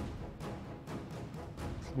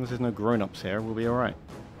 As long as there's no grown-ups here, we'll be alright.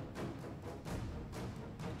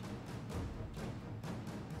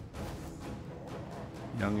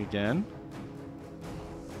 Young again.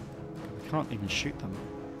 We can't even shoot them.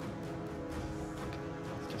 Okay,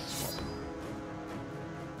 let's just swap.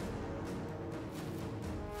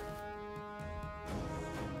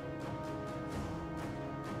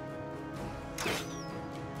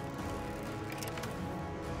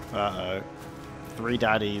 Uh-oh. 3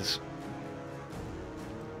 daddies.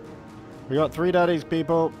 We got 3 daddies,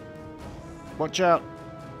 people. Watch out.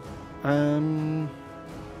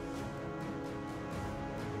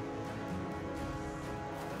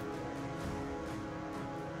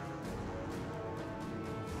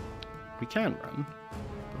 We can run,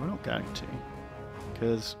 but we're not going to,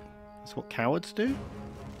 because that's what cowards do.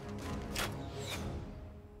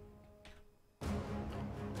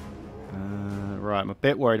 Right, I'm a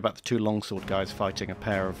bit worried about the two longsword guys fighting a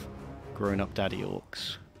pair of grown-up daddy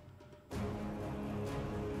orcs.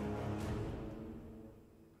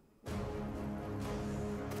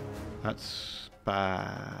 That's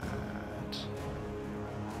bad.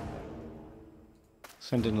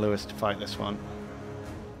 Send in Lewis to fight this one.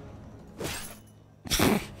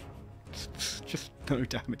 Just no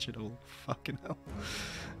damage at all. Fucking hell.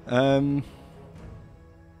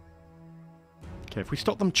 Okay, if we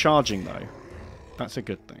stop them charging though, that's a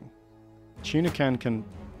good thing. Tunican can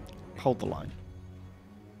hold the line.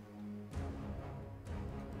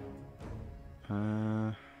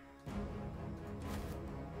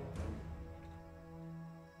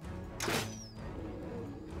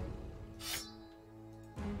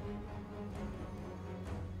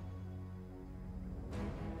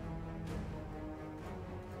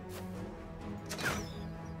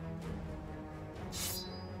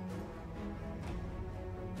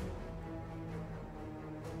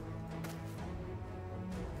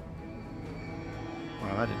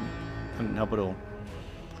 Wow, that didn't help at all.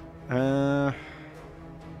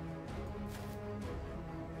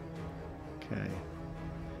 Okay.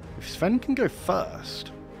 If Sven can go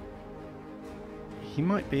first, he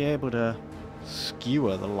might be able to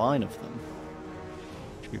skewer the line of them.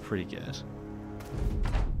 Which would be pretty good.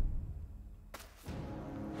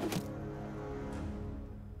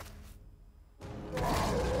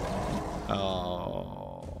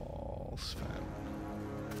 Oh, Sven.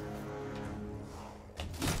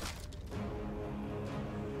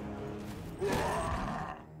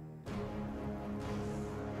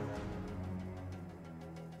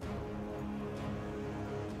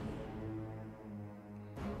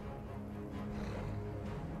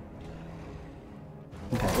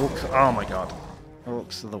 Okay, orcs. Oh my god.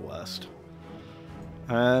 Orcs are the worst.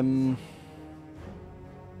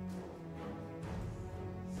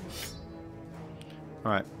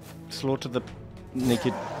 Alright. Slaughter the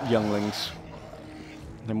naked younglings.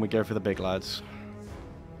 Then we go for the big lads.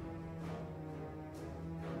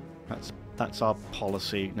 That's our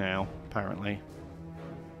policy now, apparently.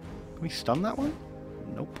 Can we stun that one?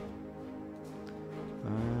 Nope.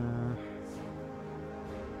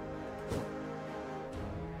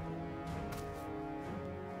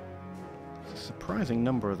 There's a surprising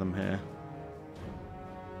number of them here.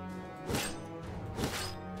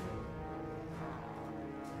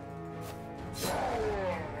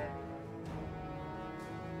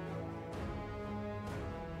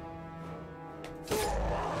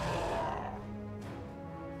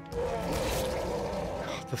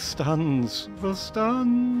 The stuns! The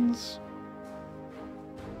stuns!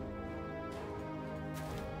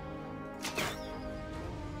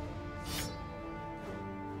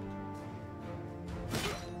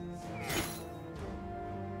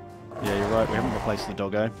 Yeah, you're right, we haven't replaced the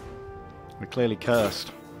doggo. We're clearly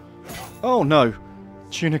cursed. Oh no!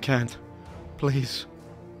 Tunican, please.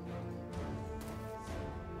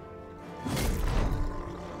 Oh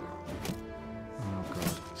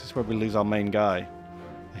god, this is where we lose our main guy.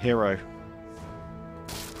 Hero.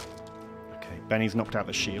 Okay, Benny's knocked out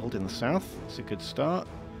the shield in the south. That's a good start.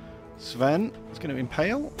 Sven is going to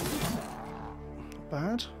impale. Not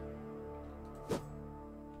bad.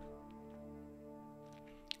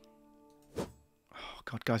 Oh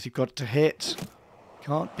god, guys, you've got to hit.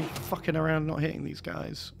 Can't be fucking around not hitting these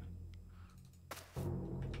guys.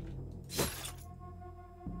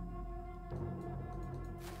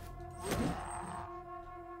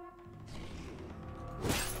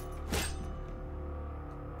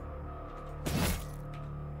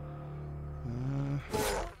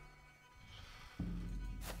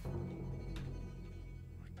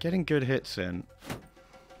 Getting good hits in,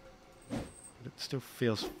 but it still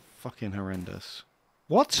feels fucking horrendous.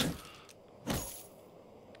 What?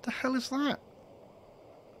 What the hell is that?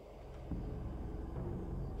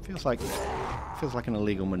 Feels like an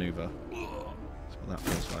illegal maneuver. That's what that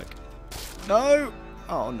feels like. No!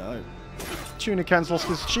 Oh no. Tunican's lost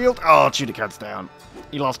his shield. Oh, Tunican's down.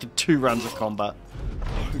 He lasted 2 rounds of combat.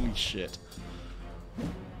 Holy shit.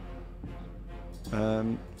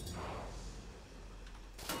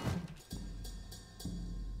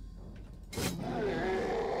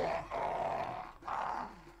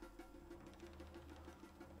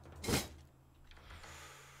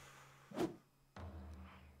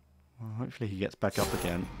 Hopefully he gets back up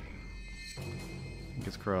again.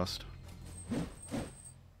 Fingers crossed.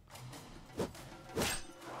 God,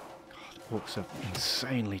 orcs are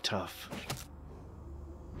insanely tough.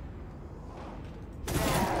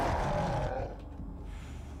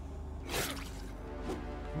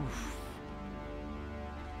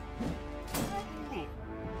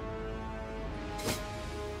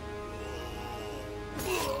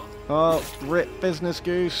 Oh, rip Business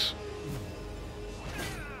Goose.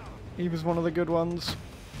 He was one of the good ones.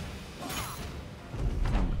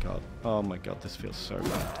 Oh my god. Oh my god, this feels so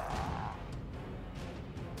bad.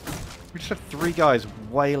 We just had 3 guys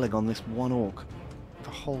wailing on this one orc the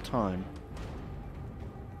whole time.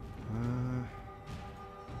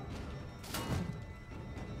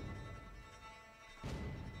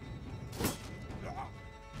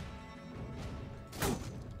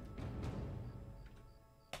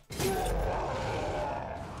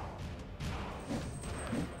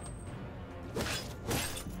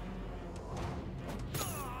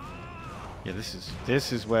 Yeah,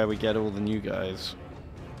 this is where we get all the new guys.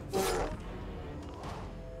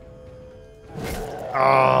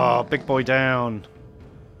 Ah, big boy down.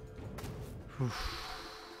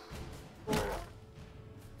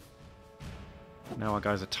 Now our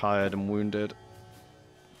guys are tired and wounded.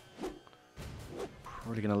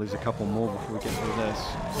 Probably gonna lose a couple more before we get through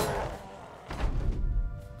this.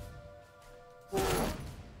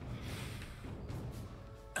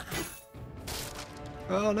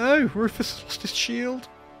 Oh no, Rufus lost his shield.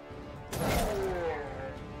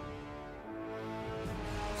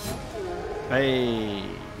 Hey.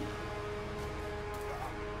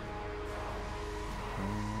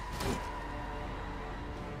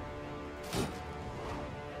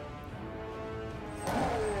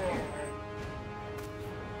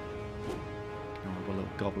 Horrible little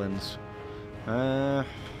goblins.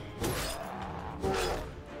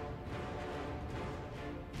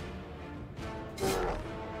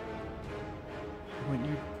 When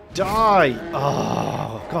you die!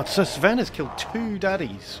 Oh god, Sir Sven has killed 2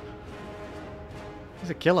 daddies. He's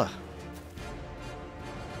a killer.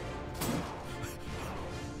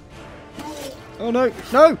 Oh no!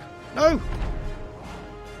 No! No!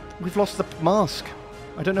 We've lost the mask.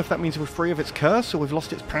 I don't know if that means we're free of its curse or we've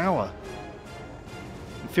lost its power.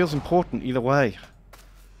 It feels important either way.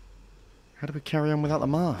 How do we carry on without the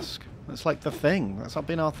mask? That's like the thing. That's not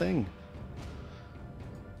been our thing.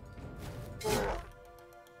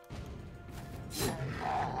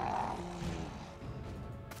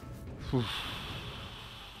 Whew.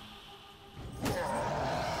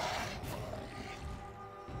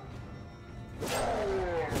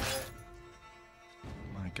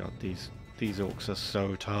 My god, these orcs are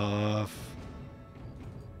so tough.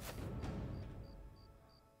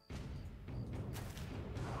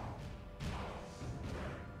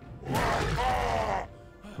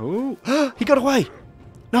 Oh, he got away!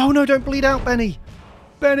 No, no, don't bleed out, Benny!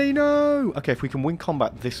 Benny, no! Okay, if we can win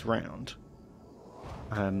combat this round,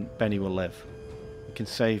 Benny will live. We can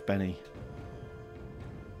save Benny.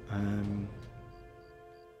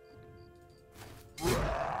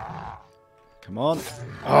 Come on.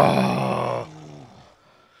 Oh!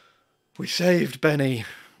 We saved Benny.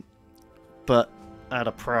 But at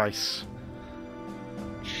a price.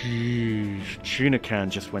 Jeez. Tunican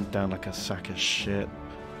just went down like a sack of shit.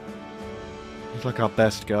 He's like our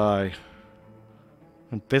best guy.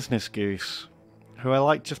 And Business Goose, who I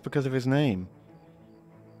like just because of his name.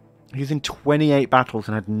 He's in 28 battles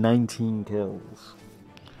and had 19 kills.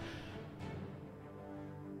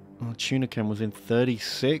 Well, Tunican was in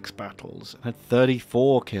 36 battles and had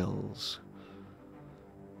 34 kills.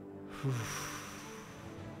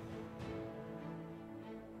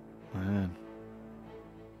 Man.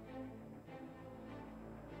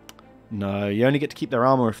 No, you only get to keep their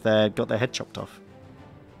armor if they got their head chopped off.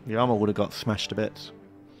 The armor would have got smashed to bits.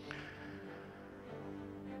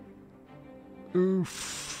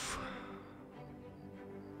 Oof.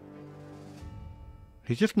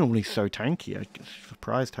 He's just normally so tanky. I'm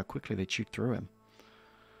surprised how quickly they chewed through him.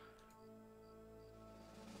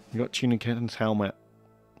 You got Tunican's helmet.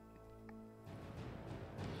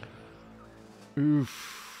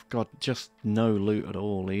 Oof. God, just no loot at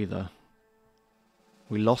all either.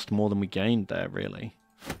 We lost more than we gained there, really.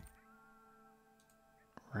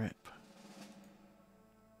 Rip.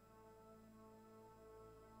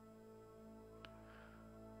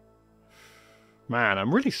 Man,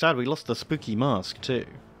 I'm really sad we lost the spooky mask too.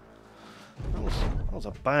 That was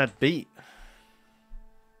a bad beat.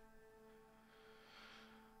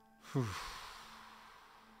 Whew.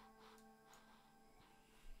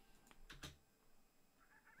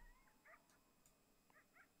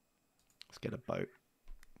 Let's get a boat.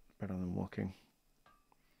 Better than walking.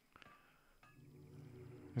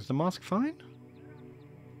 Is the mask fine?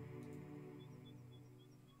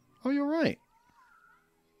 Oh, you're right.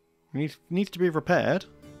 It needs to be repaired,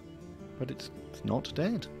 but it's not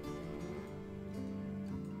dead.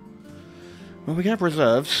 Well, we can have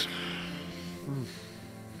reserves.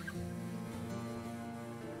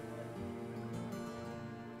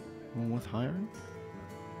 One worth hiring?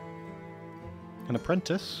 An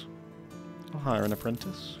apprentice? I'll hire an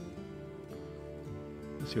apprentice.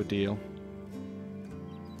 What's your deal?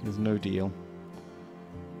 There's no deal.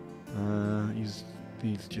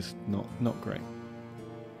 He's just not great.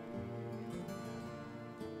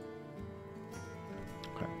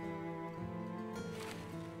 Okay.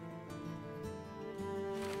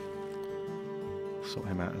 Sort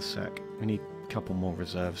him out in a sec. We need a couple more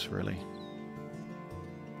reserves, really.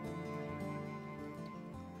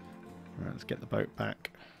 Alright, let's get the boat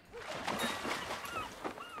back.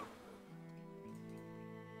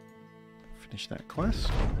 Finish that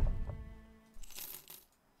quest.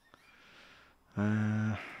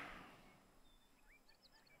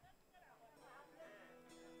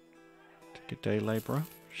 Take a day labourer,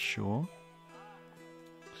 sure.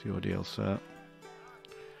 What's your deal, sir?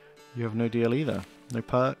 You have no deal either. No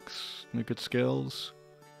perks, no good skills.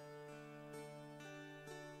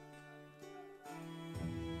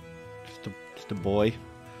 Just a boy.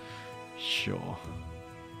 Sure.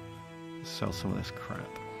 Let's sell some of this crap.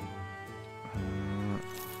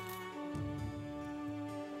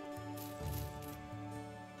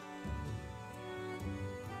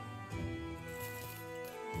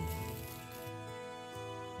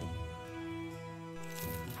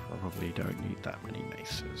 Probably don't need that many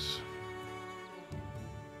maces.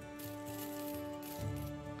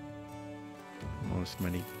 Not as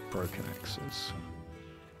many broken axes.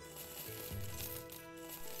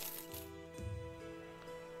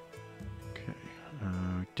 Okay,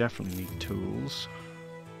 definitely need tools,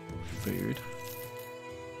 food.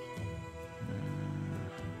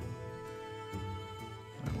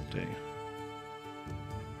 That'll do.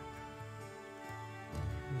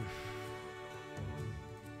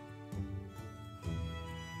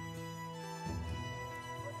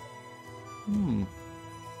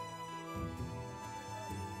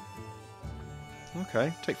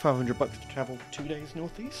 Okay, take $500 to travel 2 days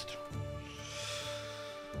northeast.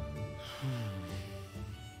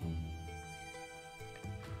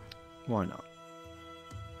 Why not?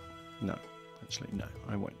 No, actually no,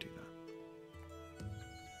 I won't do that.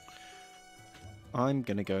 I'm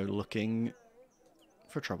gonna go looking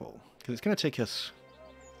for trouble, because it's gonna take us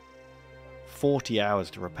 40 hours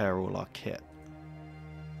to repair all our kit.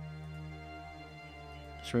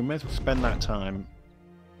 So we may as well spend that time.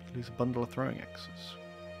 Lose a bundle of throwing axes.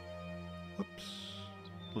 Whoops.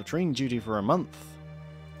 Latrine duty for a month.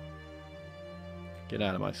 Get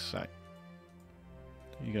out of my sight.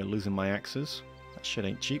 There you go, losing my axes. That shit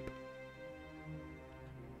ain't cheap.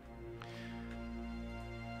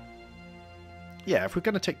 Yeah, if we're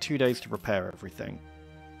going to take 2 days to repair everything,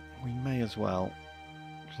 we may as well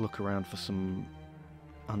look around for some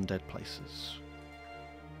undead places.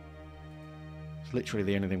 It's literally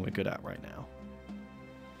the only thing we're good at right now.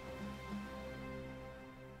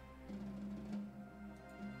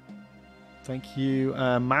 Thank you,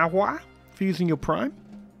 Mahwa, for using your Prime.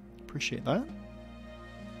 Appreciate that.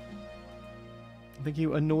 Thank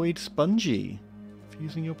you, Annoyed Spongy, for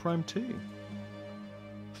using your Prime too.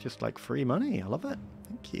 It's just like free money. I love it.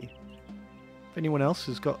 Thank you. If anyone else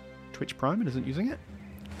has got Twitch Prime and isn't using it,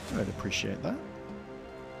 I'd appreciate that.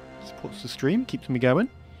 Supports the stream, keeps me going.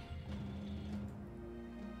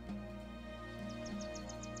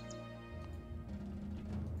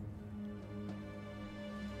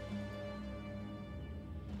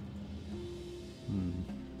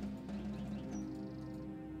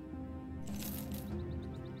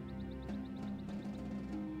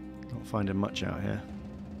 Finding much out here,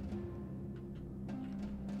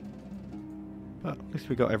 but at least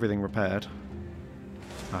we got everything repaired.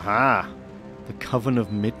 Aha! The Coven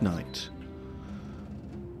of Midnight.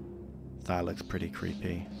 That looks pretty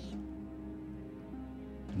creepy.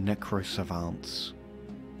 Necrosavants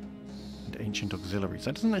and ancient auxiliaries.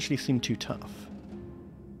 That doesn't actually seem too tough.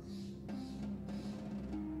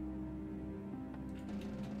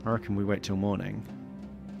 I reckon we wait till morning.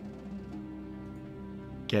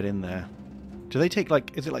 Get in there. Do they take,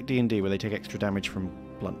 like, is it like D&D where they take extra damage from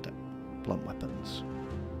blunt weapons?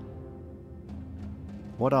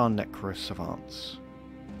 What are Necrosavants?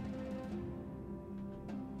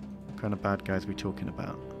 What kind of bad guys are we talking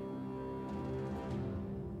about?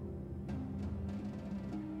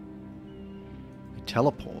 They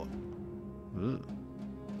teleport. Ugh.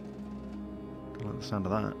 Don't like the sound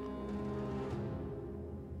of that.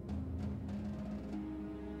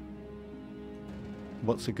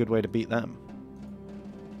 What's a good way to beat them?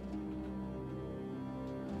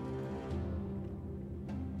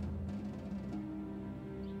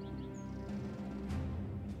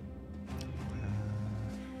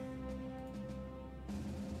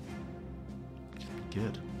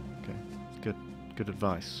 Good. Okay. Good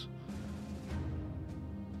advice.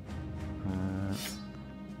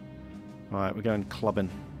 Alright, we're going clubbing.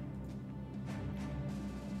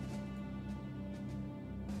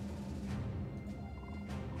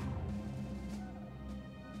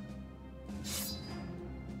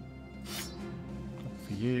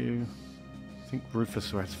 For you. I think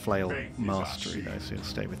Rufus has flail mastery though, so he'll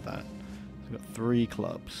stay with that. So we've got 3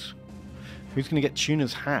 clubs. Who's going to get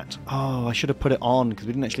Tuna's hat? Oh, I should have put it on because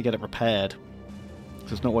we didn't actually get it repaired.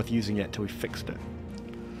 So it's not worth using it until we fixed it.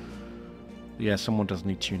 But yeah, someone does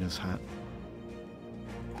need Tuna's hat.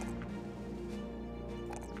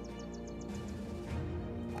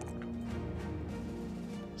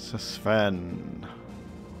 So Sven,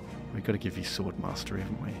 we've got to give you sword mastery,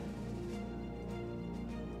 haven't we?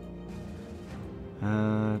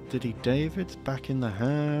 Diddy David's back in the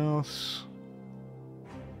house.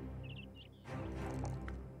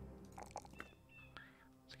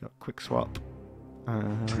 He's got quick swap.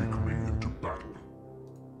 Take me into battle.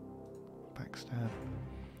 Backstab.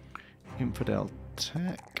 Infidel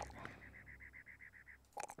tech.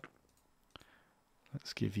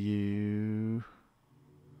 Let's give you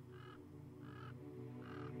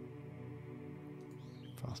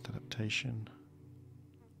fast adaptation.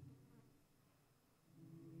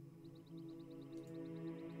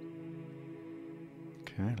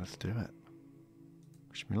 Okay, let's do it.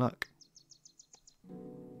 Wish me luck.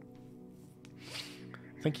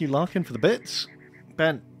 Thank you, Larkin, for the bits.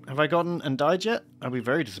 Ben, have I gotten and died yet? I'll be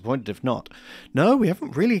very disappointed if not. No, we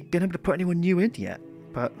haven't really been able to put anyone new in yet,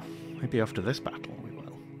 but maybe after this battle we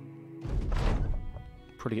will.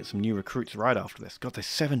 Probably get some new recruits right after this. God, there's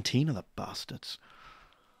 17 of the bastards.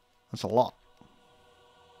 That's a lot.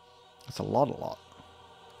 That's a lot.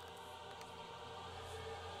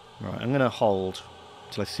 Right, I'm going to hold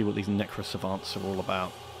till I see what these Necro Savants are all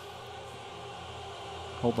about.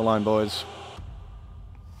 Hold the line, boys.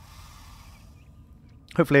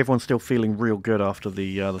 Hopefully everyone's still feeling real good after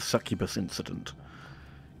the succubus incident.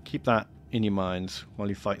 Keep that in your minds while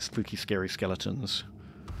you fight spooky, scary skeletons.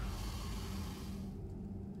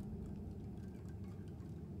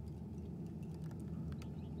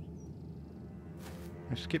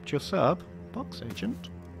 I skipped your sub, box agent.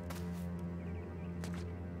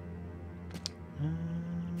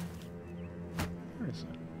 Where is it?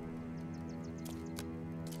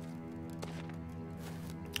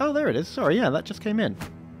 Oh, there it is. Sorry, yeah, that just came in.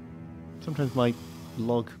 Sometimes my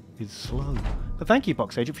log is slow. But thank you,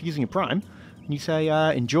 Box Agent, for using your Prime. And you say,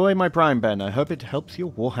 enjoy my Prime, Ben. I hope it helps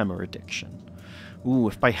your Warhammer addiction. Ooh,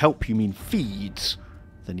 if by help you mean feeds,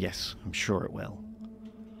 then yes, I'm sure it will.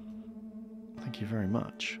 Thank you very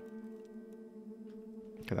much.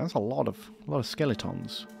 Okay, that's a lot of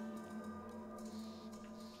skeletons.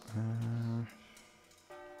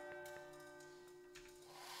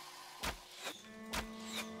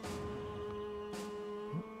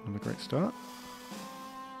 Another great start.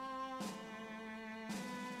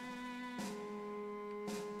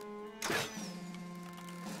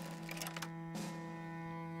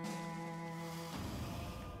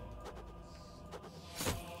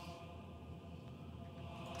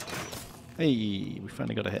 Hey, we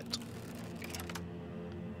finally got a hit.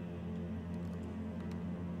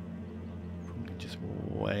 Just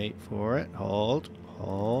wait for it. Hold.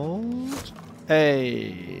 Hold.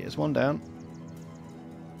 Hey, there's one down.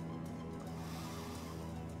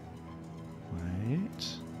 Wait.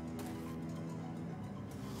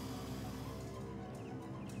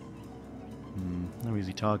 No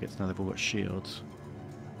easy targets now they've all got shields.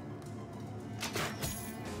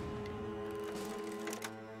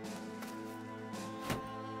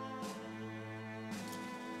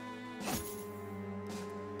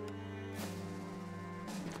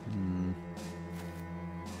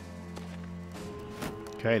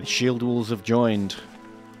 Okay, the shield walls have joined.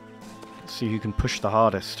 Let's see who can push the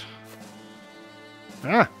hardest.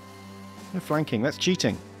 Ah! No flanking, that's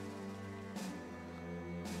cheating.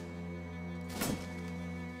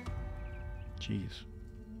 Jeez.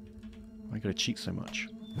 Why gotta cheat so much?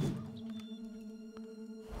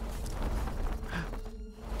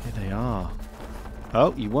 Here they are.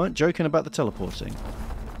 Oh, you weren't joking about the teleporting.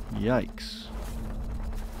 Yikes.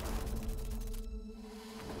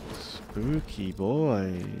 Spooky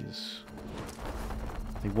boys.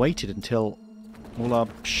 They waited until all our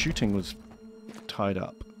shooting was tied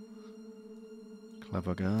up.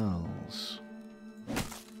 Clever girls.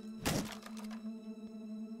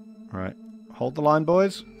 Right. Hold the line,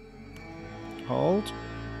 boys. Hold.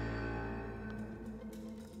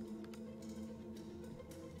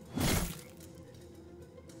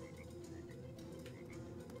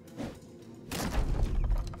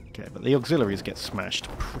 Okay, but the auxiliaries get smashed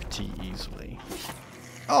pretty easily.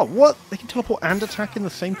 Oh, what? They can teleport and attack in the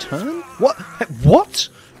same turn? What? What?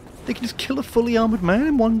 They can just kill a fully armoured man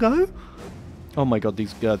in one go? Oh my god,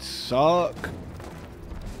 these guys suck.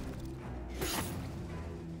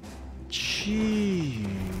 Jeez.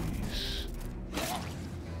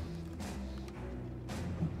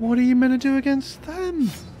 What are you meant to do against them?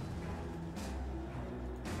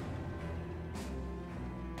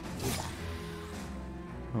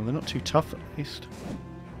 Well, they're not too tough at least.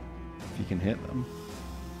 If you can hit them.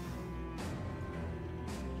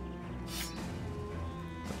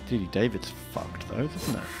 Duty David's fucked though,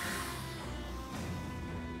 isn't it?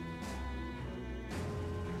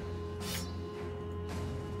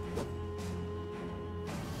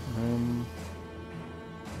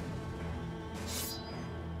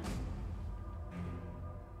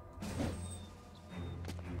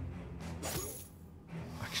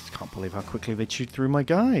 I just can't believe how quickly they chewed through my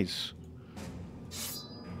guys. This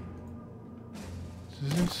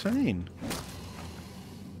is insane.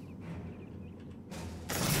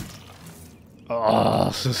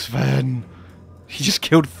 Oh, Sven! He just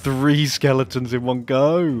killed 3 skeletons in one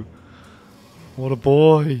go. What a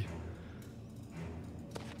boy.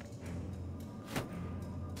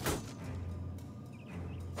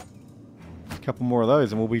 A couple more of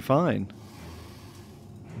those and we'll be fine.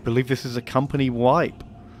 I believe this is a company wipe.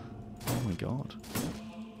 Oh my god.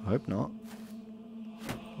 I hope not.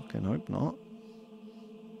 Fucking hope not.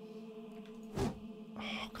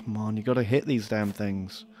 Oh, come on, you gotta hit these damn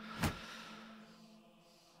things.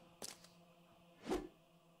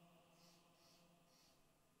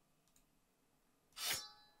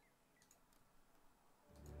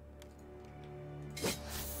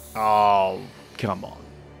 Oh, come on.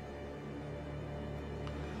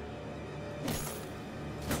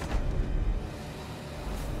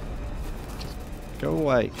 Go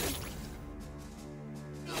away.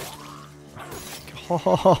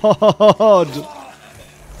 God!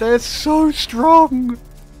 They're so strong!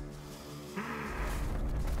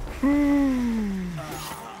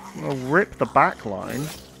 I'll rip the back line.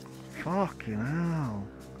 Fucking hell.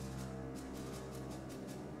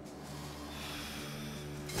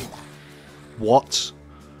 What?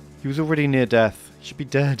 He was already near death. He should be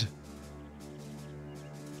dead.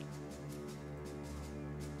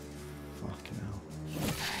 Fucking hell.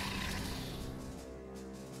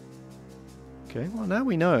 Okay, well now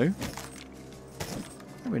we know.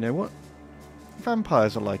 Now we know what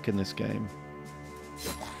vampires are like in this game.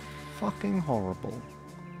 Fucking horrible.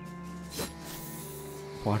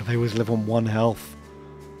 Why do they always live on 1 health?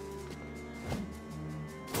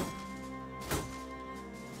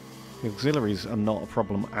 The auxiliaries are not a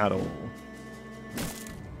problem at all.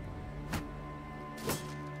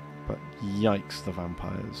 But yikes, the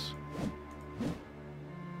vampires.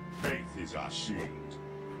 Faith is our shield.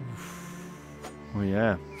 Oh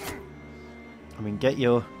yeah. I mean, get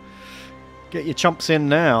your chumps in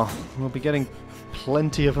now. We'll be getting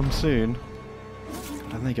plenty of them soon.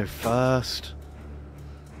 Don't they go first?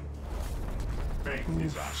 Faith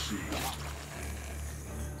is our shield.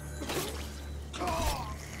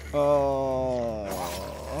 Oh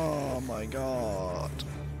my god.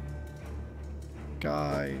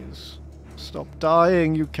 Guys, stop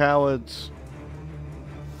dying, you cowards.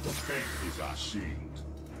 Faith is our shield.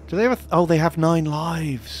 Do they have oh, they have 9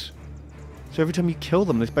 lives. So every time you kill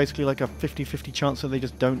them, there's basically like a 50-50 chance that they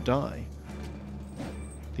just don't die.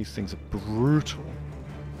 These things are brutal.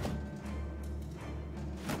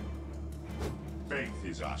 Faith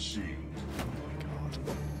is our shield. Oh my god.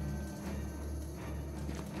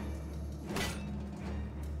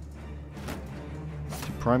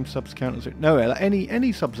 Do prime subs count as no?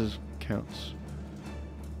 Any subs as counts.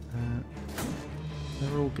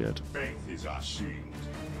 They're all good. Faith is our shield.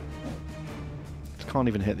 Just can't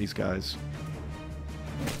even hit these guys.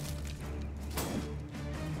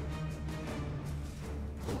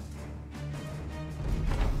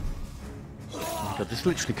 Oh my god, this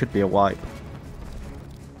literally could be a wipe.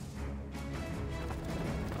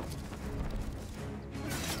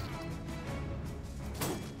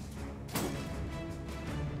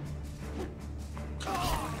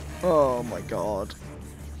 Oh my god.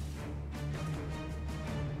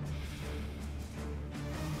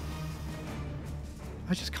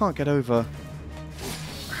 I just can't get over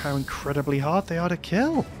how incredibly hard they are to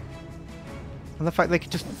kill. And the fact they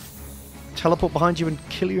could just teleport behind you and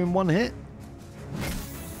kill you in 1 hit.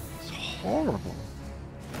 It's horrible.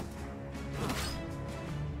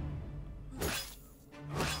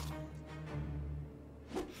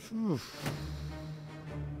 Oof.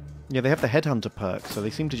 Yeah, they have the Headhunter perk, so they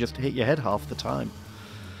seem to just hit your head half the time.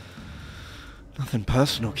 Nothing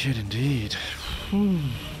personal, kid, indeed.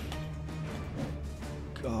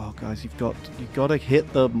 Oh, guys, you've got to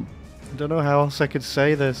hit them. I don't know how else I could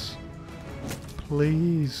say this.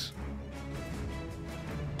 Please.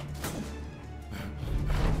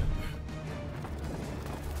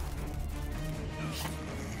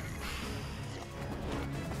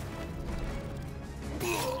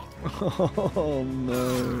 Oh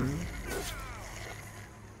no.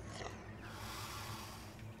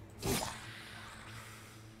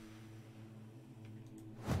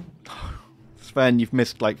 Sven, you've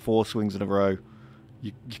missed like 4 swings in a row.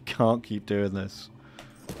 You can't keep doing this.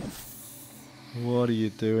 What are you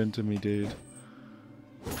doing to me, dude?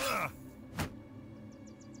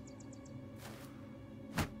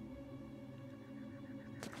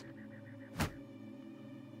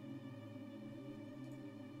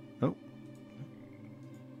 Oh.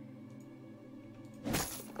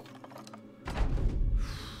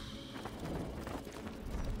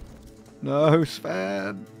 No,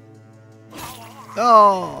 Sven.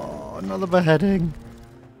 Oh, another beheading.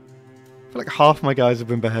 I feel like half my guys have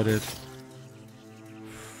been beheaded.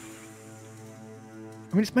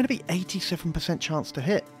 I mean, it's meant to be 87% chance to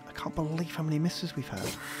hit. I can't believe how many misses we've had.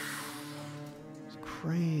 It's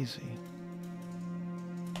crazy.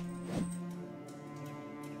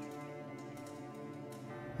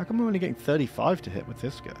 How come we're only getting 35 to hit with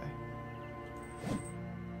this guy?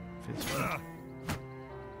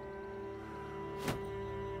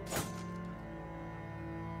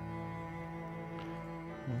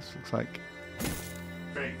 This looks like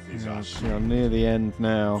Faith is our shield. you're near the end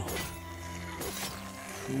now.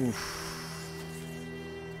 Oof.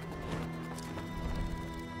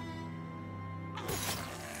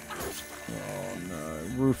 Oh no,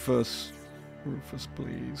 Rufus. Rufus,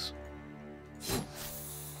 please.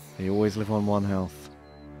 They always live on 1 health.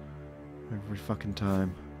 Every fucking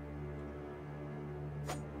time.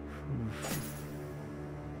 Oof.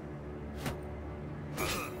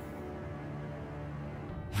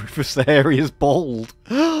 Rufus the Hairy is bald.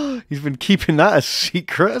 He's been keeping that a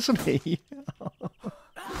secret, hasn't he?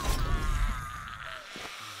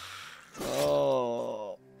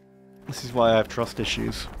 Oh, this is why I have trust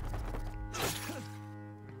issues.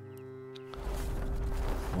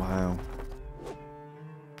 Wow.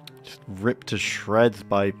 Just ripped to shreds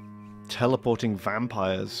by teleporting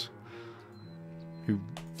vampires who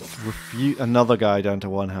refute another guy down to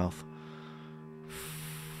 1 health.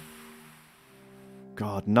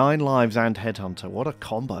 God, 9 lives and Headhunter. What a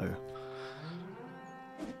combo.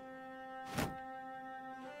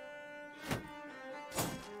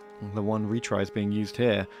 The 1 retry is being used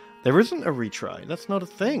here. There isn't a retry. That's not a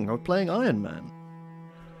thing. We're playing Iron Man.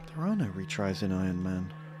 There are no retries in Iron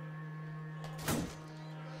Man.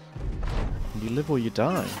 You live or you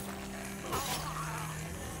die.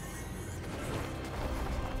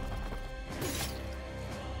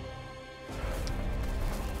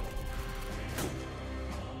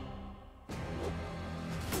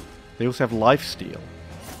 They also have lifesteal.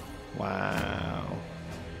 Wow.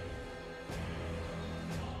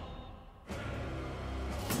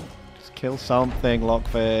 Just kill something,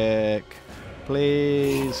 Lockvic.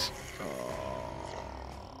 Please.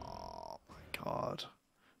 Oh my god.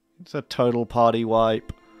 It's a total party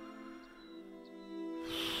wipe.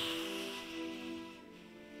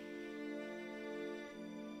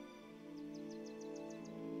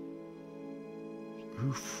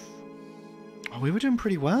 Oof. Oh, we were doing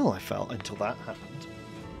pretty well, I felt, until that happened.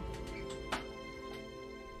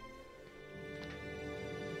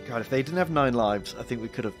 God, if they didn't have 9 lives, I think we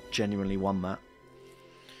could have genuinely won that.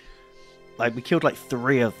 Like, we killed like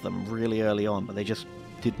 3 of them really early on, but they just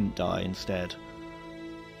didn't die instead.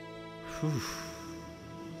 Whew.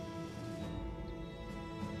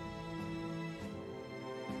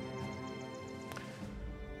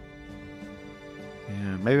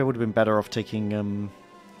 Yeah, maybe I would have been better off taking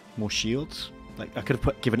more shields. Like, I could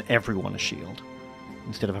have given everyone a shield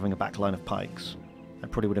instead of having a backline of pikes. That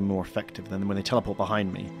probably would have been more effective. Then when they teleport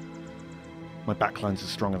behind me, my backline's as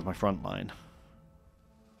strong as my front line.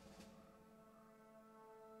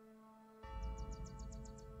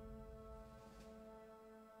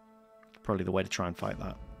 Probably the way to try and fight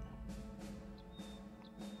that.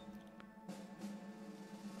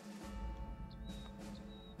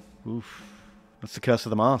 Oof. That's the curse of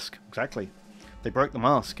the mask. Exactly. They broke the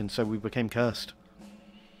mask, and so we became cursed.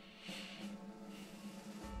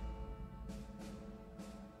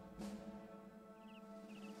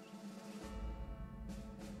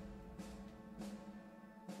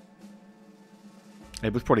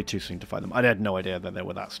 It was probably too soon to fight them. I had no idea that they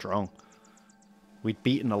were that strong. We'd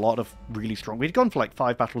beaten a lot of really strong... We'd gone for like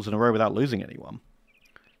 5 battles in a row without losing anyone.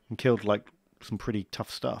 And killed like some pretty tough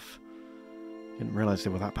stuff. Didn't realise they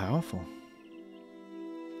were that powerful.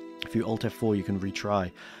 If you Alt F4, you can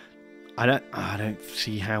retry. I don't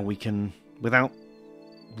see how we can, without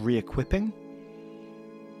re-equipping,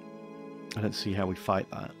 I don't see how we fight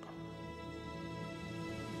that.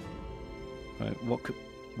 Right,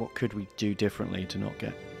 what could we do differently to not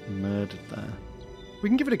get murdered there? We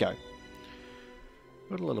can give it a go.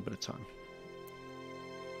 We've got a little bit of time.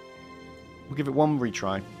 We'll give it one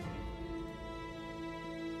retry.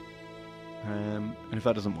 And if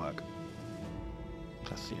that doesn't work,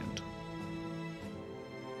 that's the end.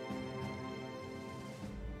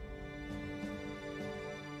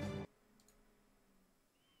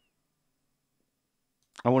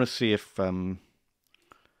 I want to see if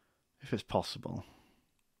it's possible.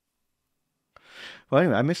 Well,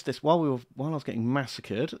 anyway, I missed this while I was getting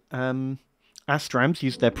massacred. Astrams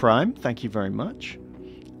used their Prime. Thank you very much.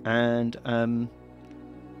 And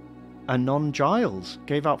Anon Giles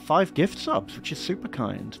gave out 5 gift subs, which is super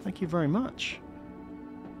kind. Thank you very much.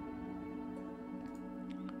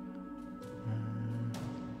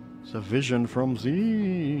 It's a vision from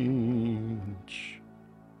Zinch.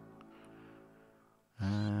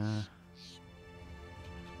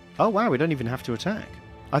 Oh wow, we don't even have to attack.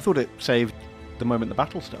 I thought it saved the moment the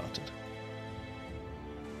battle started.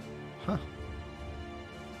 Huh.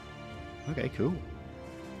 Okay, cool.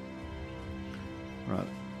 Right.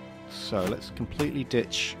 So let's completely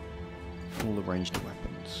ditch all the ranged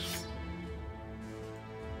weapons.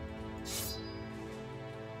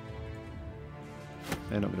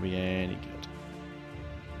 They're not going to be any good.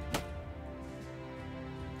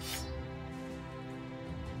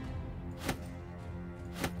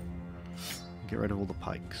 Get rid of all the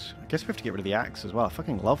pikes. I guess we have to get rid of the axe as well. I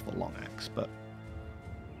fucking love the long axe, but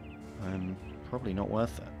probably not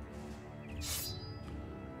worth it.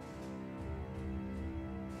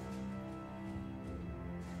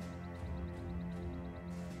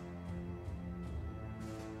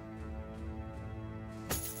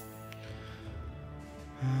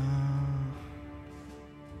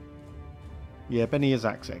 Yeah, Benny is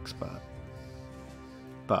axe expert,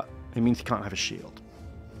 but it means he can't have a shield.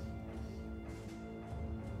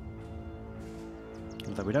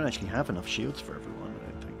 Although we don't actually have enough shields for everyone,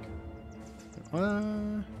 I don't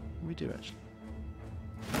think. We do actually.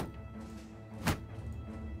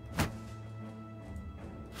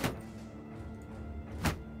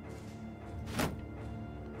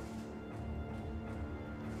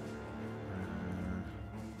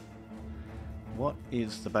 What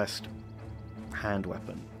is the best hand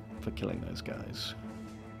weapon for killing those guys?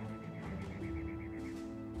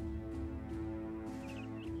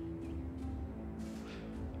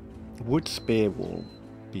 Would Spear Wall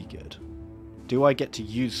be good? Do I get to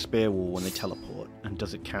use Spear Wall when they teleport, and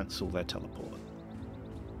does it cancel their teleport?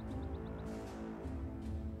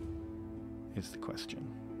 Is the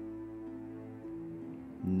question.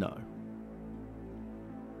 No.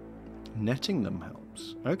 Netting them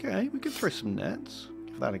helps. Okay, we could throw some nets.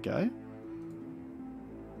 Give that a go.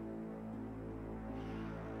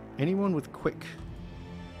 Anyone with quick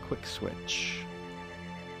switch?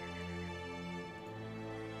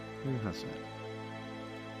 Who has it?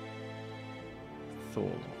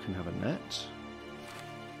 Thor can have a net.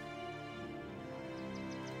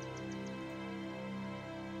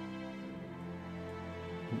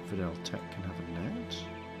 Infidel Tech can have a net.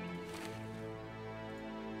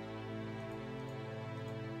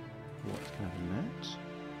 What can have a net?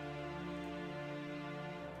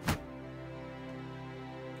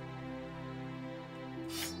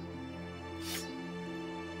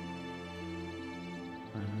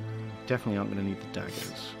 Definitely aren't going to need the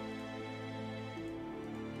daggers.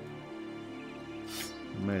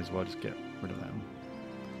 May as well just get rid of them.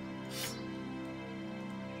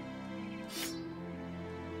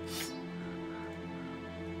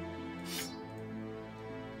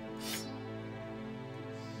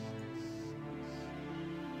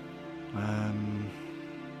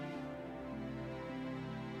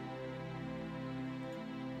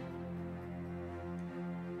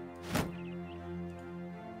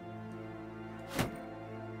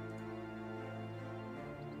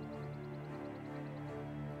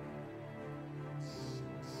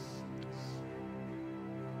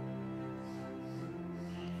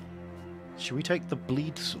 Should we take the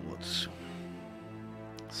bleed swords?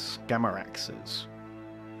 Scammeraxes.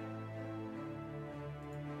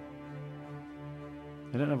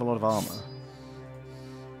 They don't have a lot of armor.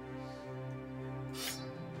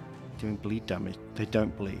 Doing bleed damage. They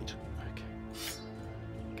don't bleed. Okay.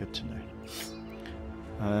 Good to know.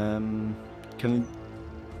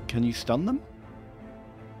 Can you stun them?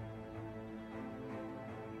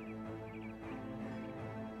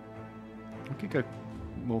 We could go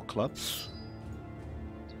more clubs.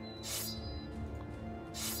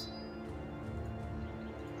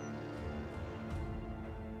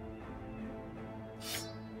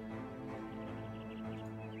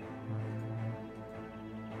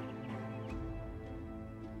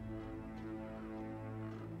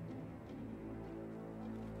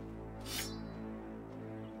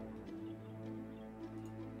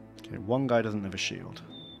 Okay, one guy doesn't have a shield.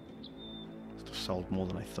 Must have sold more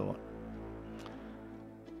than I thought.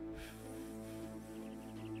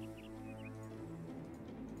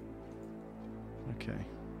 Okay.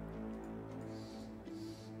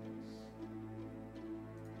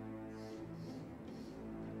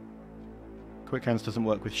 Quick hands doesn't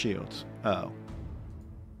work with shields. Oh.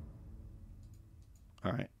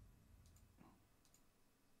 Alright.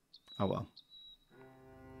 Oh well.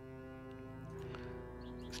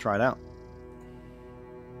 Let's try it out.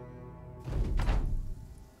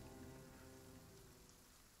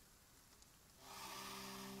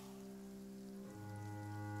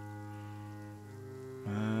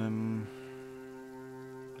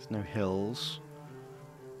 There's no hills.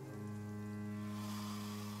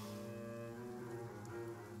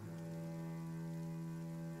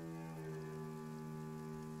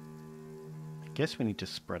 I guess we need to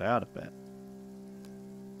spread out a bit.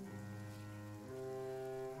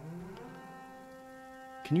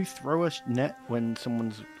 Can you throw a net when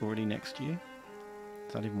someone's already next to you?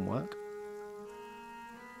 Does that even work?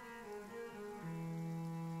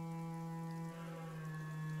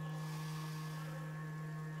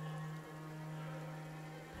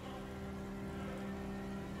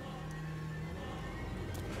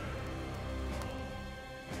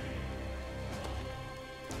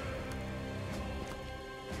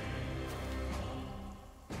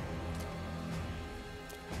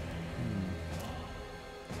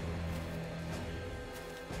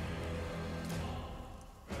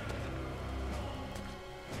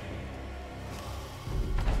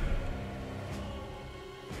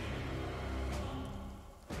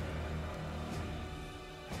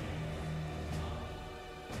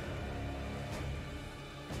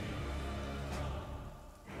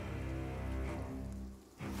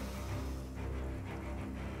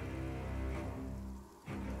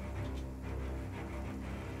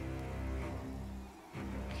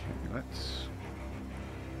 Let's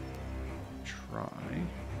try.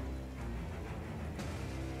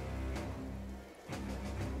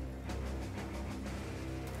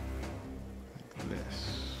 Like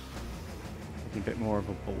this. Maybe a bit more of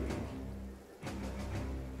a ball.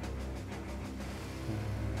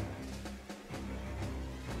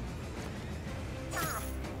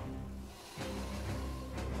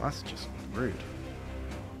 That's just rude.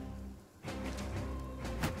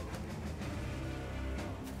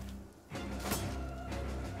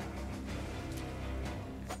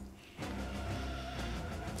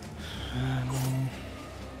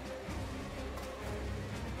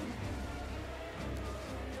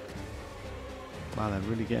 Wow, they're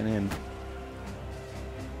really getting in.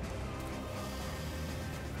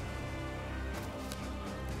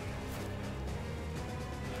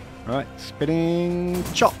 Right, spinning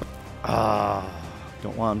chop. Ah,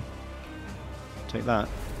 got one. Take that.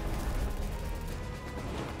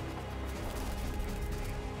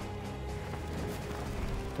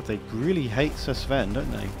 But they really hate Sir Sven,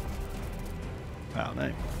 don't they? Oh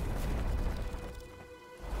no.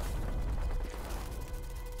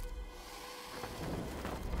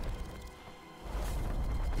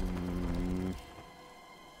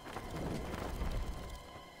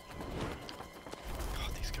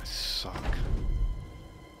 God, these guys suck.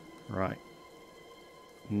 Right.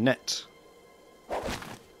 Net.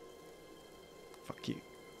 Fuck you.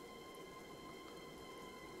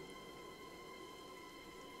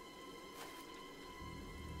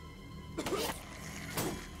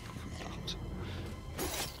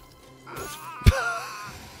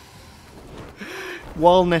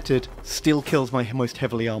 While netted, still kills my most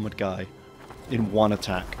heavily armoured guy in one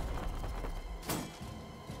attack.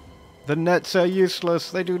 The nets are useless,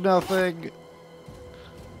 they do nothing!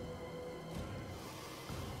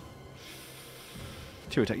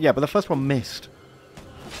 2 attack. Yeah, but the first one missed.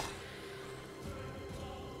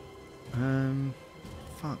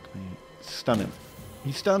 Fuck me. Stun him.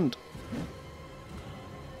 He's stunned.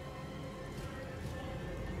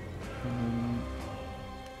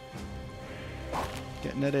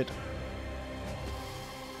 Get netted.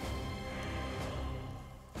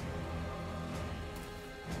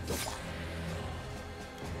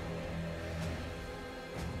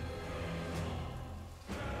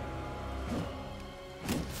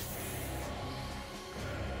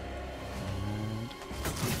 And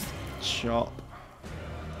chop.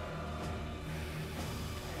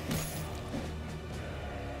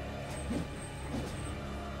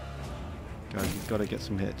 Guys, you've got to get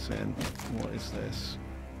some hits in. What is this?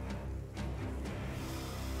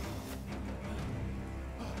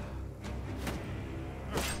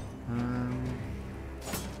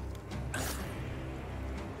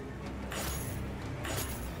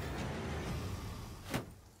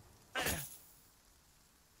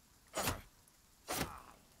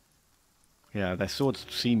 Yeah, their swords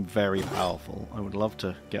seem very powerful. I would love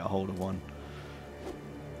to get a hold of one.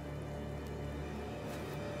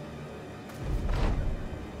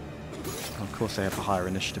 Of course they have a higher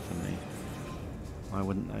initiative than me. Why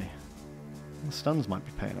wouldn't they? The stuns might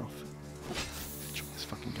be paying off. Let's chop this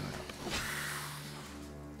fucking guy up.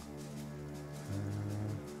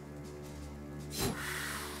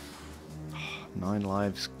 9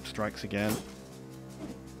 lives, strikes again.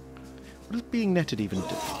 What does being netted even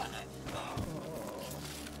do?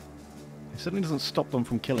 It certainly doesn't stop them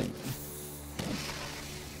from killing me.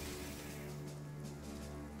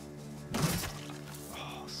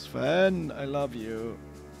 Oh, Sven, I love you.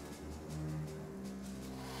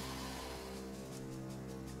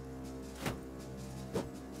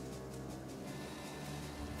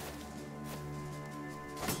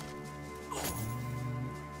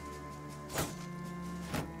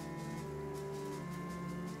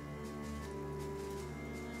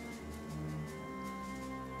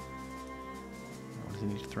 Does he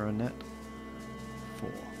need to throw a net? 4.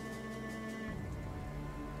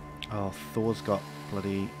 Oh, Thor's got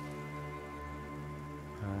bloody...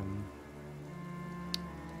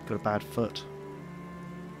 got a bad foot.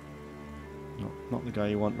 Not the guy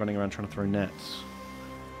you want running around trying to throw nets.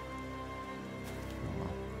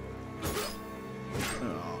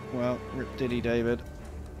 Oh, well, rip diddy, David.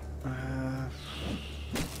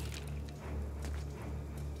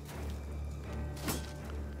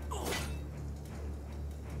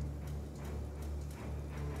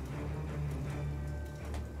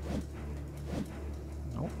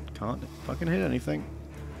 Can't fucking hit anything.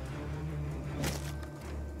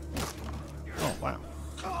 Oh, wow.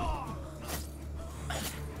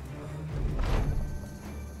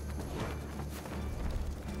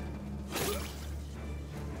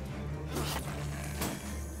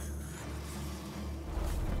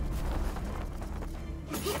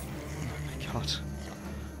 God.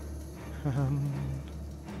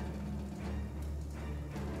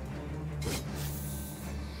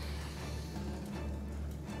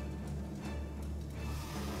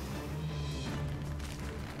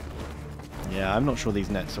 Yeah, I'm not sure these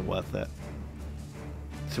nets are worth it.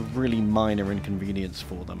 It's a really minor inconvenience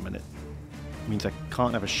for them, and it means I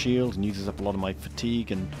can't have a shield and uses up a lot of my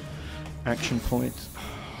fatigue and action points.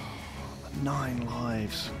 9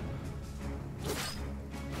 lives.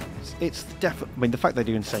 It's definitely... I mean, the fact they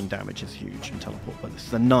do insane damage is huge and teleport, but it's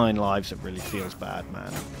the 9 lives that really feels bad,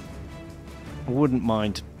 man. I wouldn't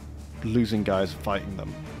mind losing guys fighting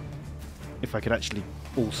them if I could actually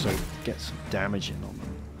also get some damage in on them.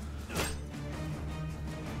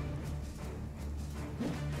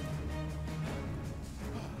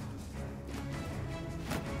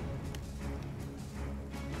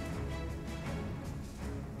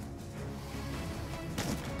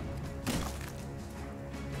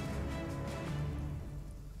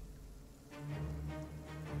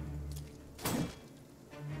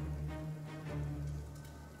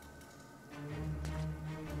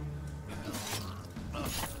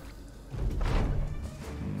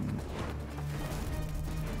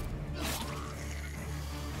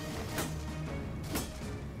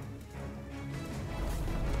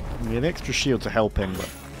 Yeah, the extra shields are helping, but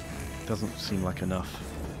it doesn't seem like enough.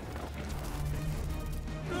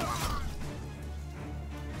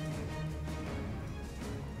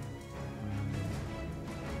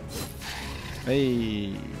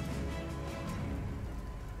 Hey.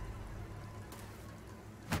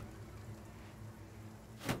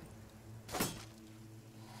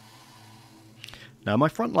 Now, my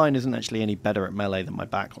front line isn't actually any better at melee than my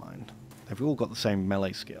back line. They've all got the same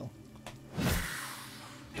melee skill.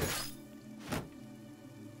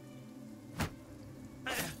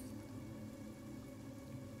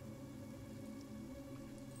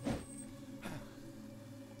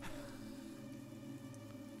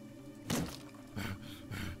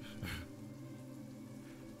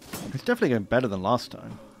 It's definitely going better than last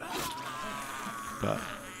time, but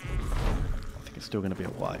I think it's still going to be a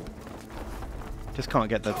wipe. Just can't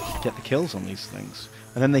get the kills on these things,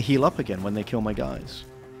 and then they heal up again when they kill my guys.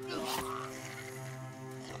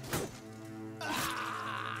 I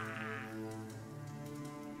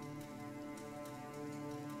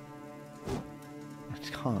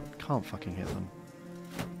just can't fucking hit them.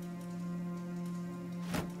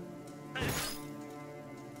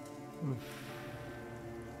 Oof.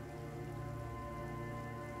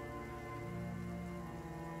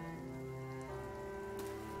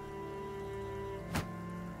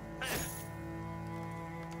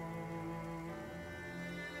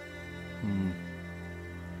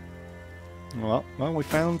 Well, we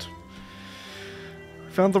found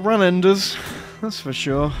the run enders, that's for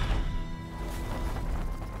sure.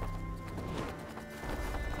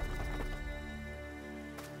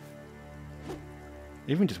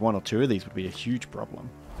 Even just one or two of these would be a huge problem.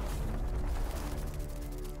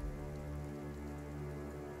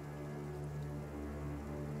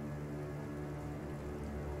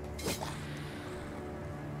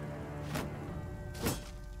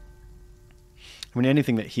 I mean,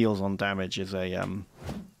 anything that heals on damage is a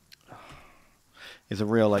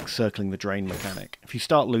real, like, circling the drain mechanic. If you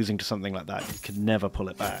start losing to something like that, you can never pull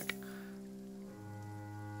it back.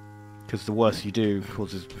 Because the worse you do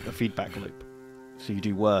causes a feedback loop. So you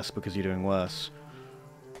do worse because you're doing worse.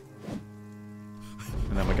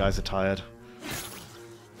 And then my guys are tired.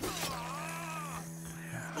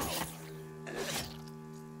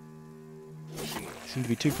 Seem to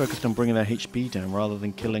be too focused on bringing their HP down rather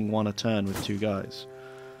than killing one a turn with two guys.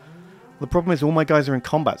 The problem is all my guys are in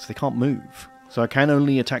combat, so they can't move. So I can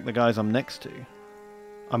only attack the guys I'm next to.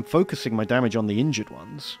 I'm focusing my damage on the injured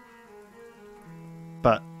ones.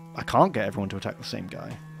 But I can't get everyone to attack the same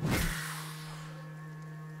guy.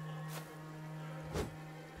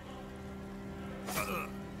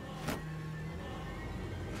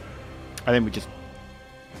 I think we just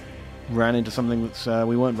ran into something that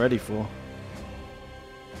we weren't ready for.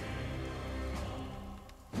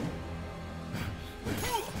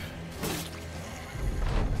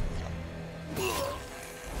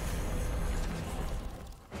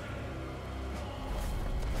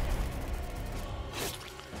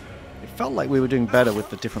 It felt like we were doing better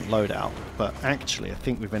with the different loadout, but actually I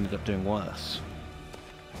think we've ended up doing worse.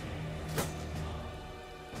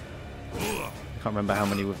 I can't remember how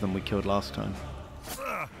many of them we killed last time.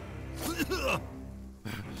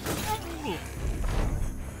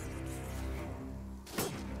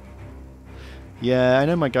 Yeah, I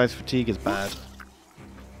know my guy's fatigue is bad,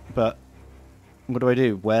 but what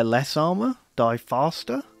do? Wear less armor? Die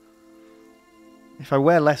faster? If I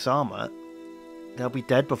wear less armor, they'll be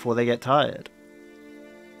dead before they get tired.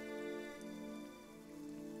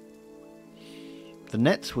 The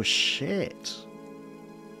nets were shit.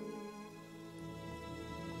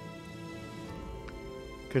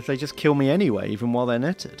 Because they just kill me anyway, even while they're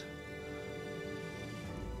netted.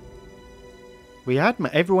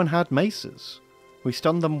 Everyone had maces. We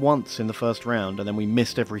stunned them once in the first round, and then we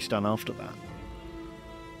missed every stun after that.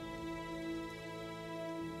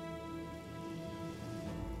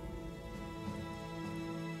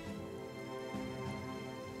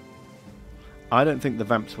 I don't think the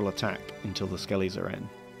Vamps will attack until the Skellies are in.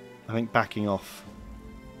 I think backing off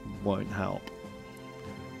won't help.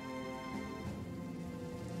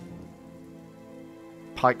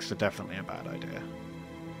 Pikes are definitely a bad idea.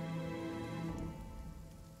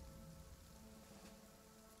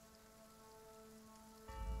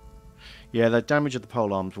 Yeah, the damage of the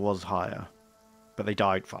polearms was higher, but they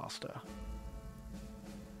died faster.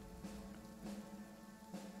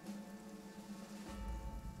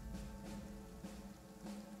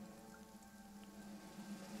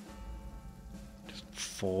 Just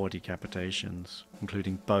 4 decapitations,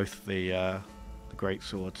 including both the great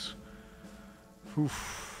swords.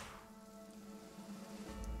 Oof.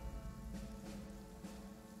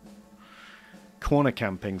 Corner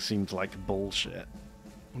camping seems like bullshit.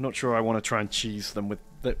 I'm not sure I want to try and cheese them with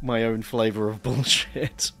my own flavour of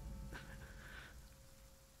bullshit.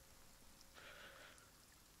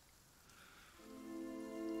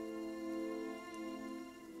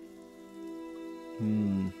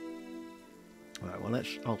 Right, well,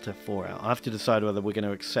 let's Alt F4 out. I have to decide whether we're going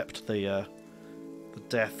to accept the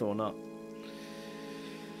death or not.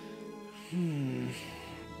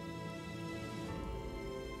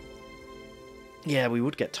 Yeah, we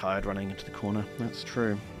would get tired running into the corner. That's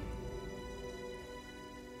true.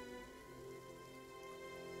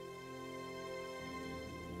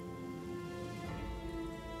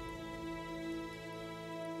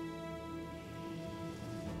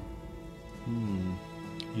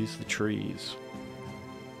 Use the trees.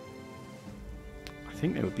 I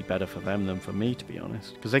think it would be better for them than for me, to be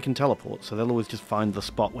honest. Because they can teleport, so they'll always just find the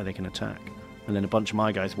spot where they can attack. And then a bunch of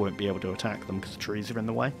my guys won't be able to attack them because the trees are in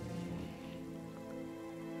the way.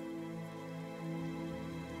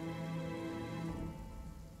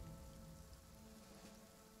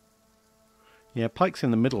 Yeah, pikes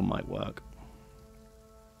in the middle might work.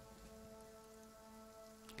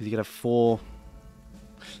 Because you could have 4...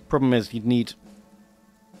 Problem is, you'd need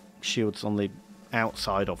shields on the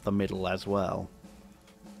outside of the middle as well.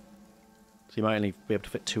 So you might only be able to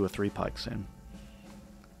fit 2 or 3 pikes in.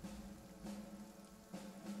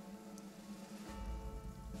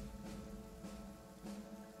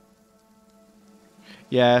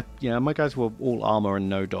 Yeah, my guys were all armor and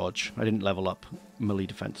no dodge. I didn't level up melee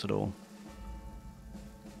defense at all.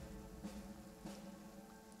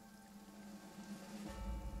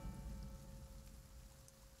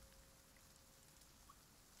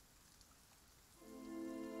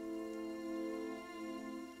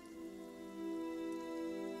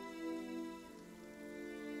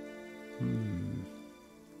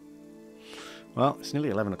 Well, it's nearly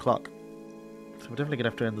 11 o'clock, so we're definitely going to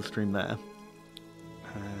have to end the stream there.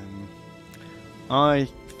 I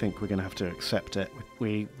think we're going to have to accept it.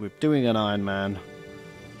 We're doing an Iron Man.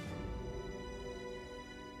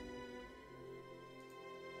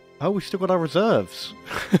 Oh, we've still got our reserves.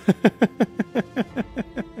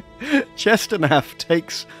 Chesternaff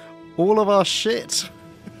takes all of our shit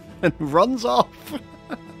and runs off.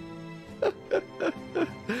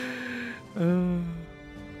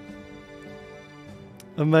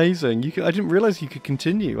 Amazing. I didn't realise you could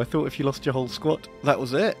continue. I thought if you lost your whole squad, that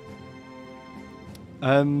was it.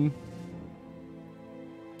 But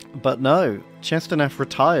no, Chesternaff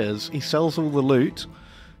retires. He sells all the loot,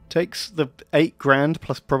 takes the 8 grand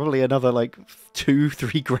plus probably another like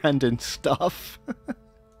 2-3 grand in stuff,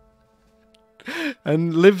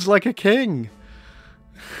 and lives like a king.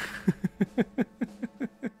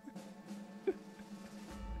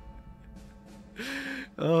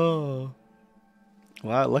 Oh.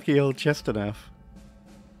 Wow, lucky old Chesternaff.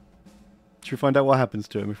 Should we find out what happens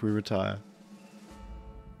to him if we retire?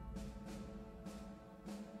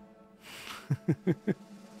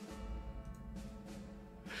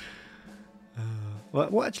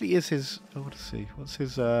 What actually is his... Oh, let's see. What's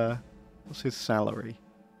his salary?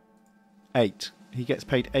 8. He gets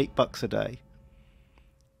paid $8 a day.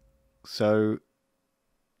 So,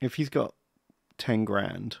 if he's got 10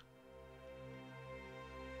 grand...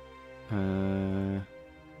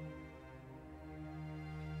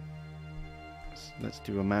 let's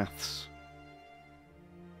do a maths.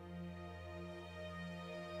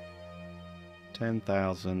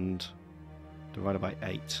 10,000 divided by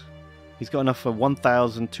 8. He's got enough for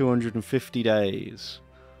 1,250 days.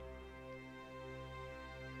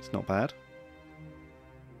 It's not bad.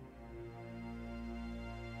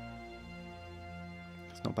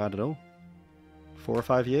 It's not bad at all. 4 or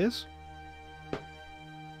 5 years?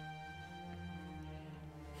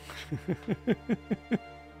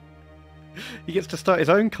 He gets to start his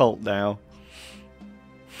own cult now.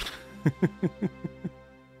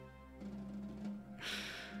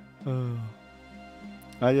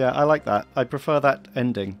 Yeah, I like that. I prefer that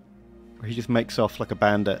ending, where he just makes off like a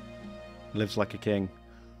bandit, lives like a king.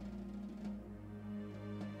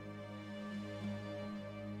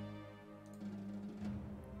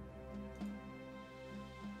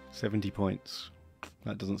 $70 points.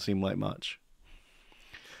 That doesn't seem like much.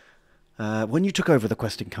 When you took over the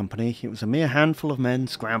questing company, it was a mere handful of men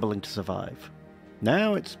scrambling to survive.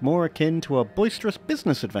 Now it's more akin to a boisterous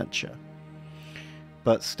business adventure.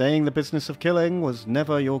 But staying the business of killing was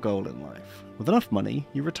never your goal in life. With enough money,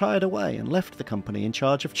 you retired away and left the company in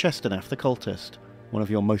charge of Chesternaff the cultist, one of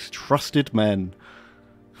your most trusted men.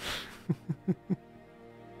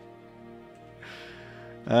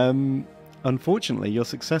 Unfortunately, your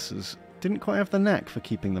successors didn't quite have the knack for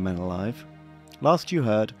keeping the men alive. Last you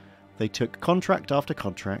heard, they took contract after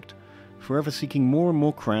contract, forever seeking more and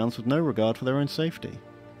more crowns with no regard for their own safety.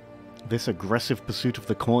 This aggressive pursuit of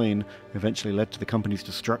the coin eventually led to the company's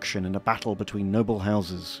destruction in a battle between noble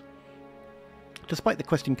houses. Despite the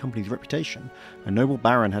questing company's reputation, a noble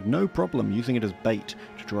baron had no problem using it as bait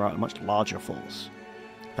to draw out a much larger force.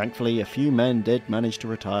 Thankfully, a few men did manage to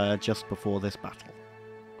retire just before this battle.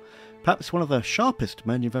 Perhaps one of the sharpest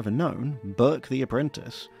men you've ever known, Burke the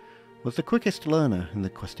Apprentice, was the quickest learner in the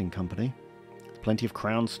questing company. With plenty of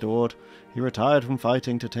crowns stored, he retired from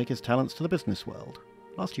fighting to take his talents to the business world.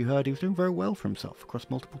 Last you heard, he was doing very well for himself across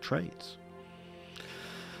multiple trades.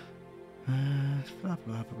 Blah, blah,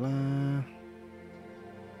 blah, blah.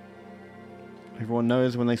 Everyone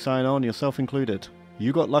knows when they sign on, yourself included.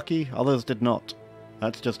 You got lucky, others did not.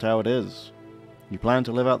 That's just how it is. You plan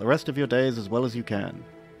to live out the rest of your days as well as you can,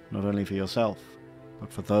 not only for yourself,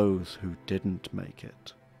 but for those who didn't make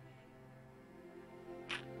it.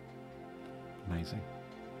 Amazing.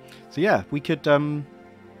 So yeah, we could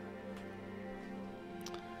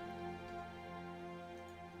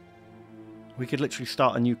literally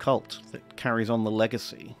start a new cult that carries on the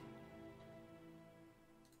legacy.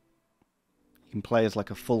 You can play as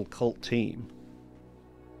like a full cult team.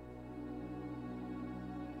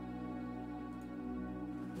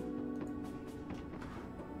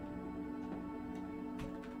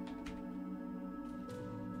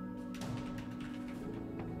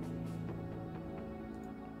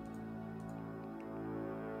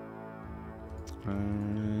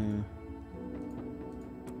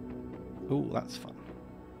 Oh, that's fun.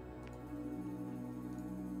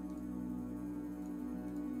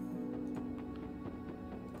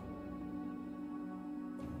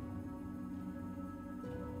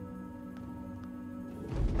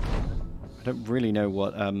 I don't really know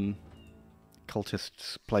what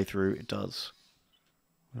cultists playthrough it does.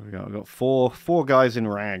 There we go. We've got four guys in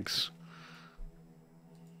rags.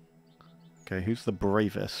 Okay, who's the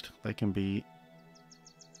bravest? They can be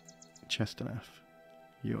Chesterneff.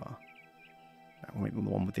 You are. That will make them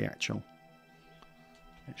the one with the actual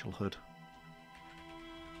hood.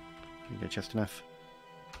 Here you go, Chesterneff.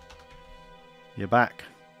 You're back.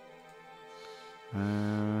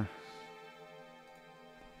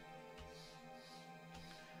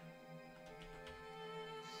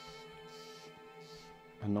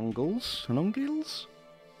 Anongils? Anongils?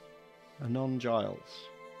 Anon-Giles.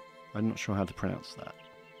 I'm not sure how to pronounce that.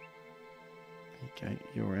 Okay,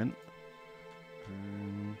 you're in.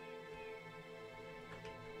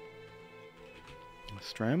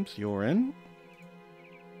 Strams, you're in.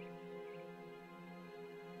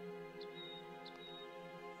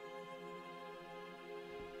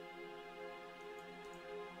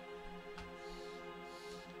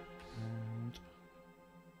 And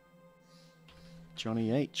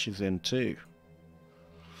Johnny H is in too.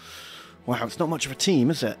 Wow, it's not much of a team,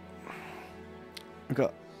 is it? I've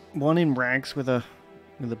got one in rags with a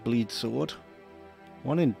bleed sword,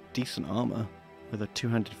 one in decent armor with a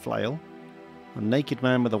two-handed flail, a naked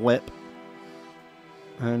man with a whip,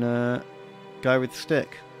 and a guy with a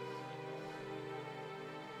stick.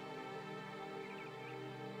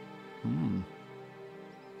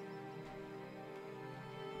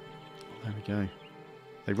 There we go.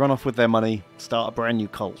 They run off with their money, start a brand new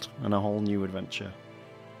cult, and a whole new adventure.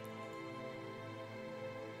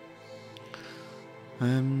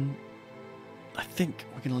 I think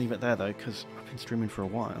we're going to leave it there though, because I've been streaming for a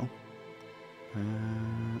while.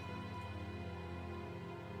 And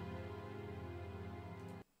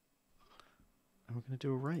we're going to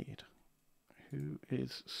do a raid. Who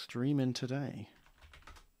is streaming today?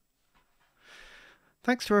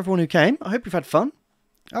 Thanks to everyone who came. I hope you've had fun.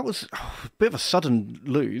 That was a bit of a sudden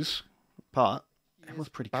lose, but it was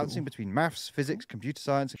pretty cool. Bouncing between maths, physics, computer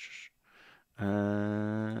science.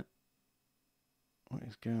 What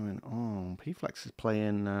is going on? P-Flex is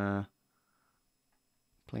playing Call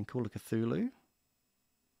of Cthulhu.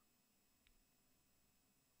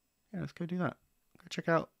 Yeah, let's go do that. Go check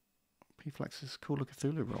out P-Flex's Call of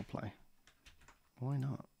Cthulhu roleplay. Why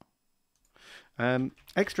not?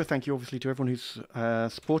 Extra thank you, obviously, to everyone who's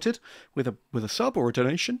supported with a sub or a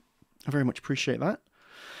donation. I very much appreciate that.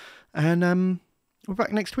 And we're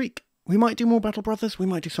back next week. We might do more Battle Brothers. We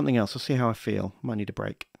might do something else. I'll see how I feel. Might need a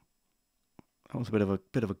break. That was a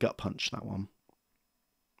bit of a gut punch, that one.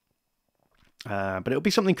 But it'll be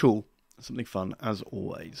something cool, something fun, as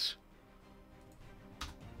always.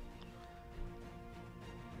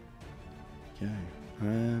 Okay.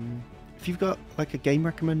 If you've got like a game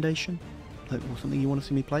recommendation or something you want to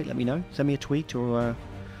see me play, let me know. Send me a tweet or a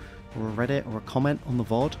Reddit or a comment on the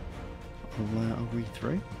VOD. I'll read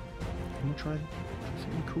through and we'll try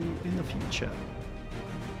something cool in the future.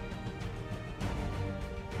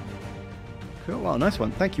 Cool. Well, nice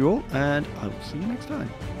one. Thank you all, and I will see you next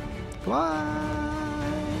time. Bye.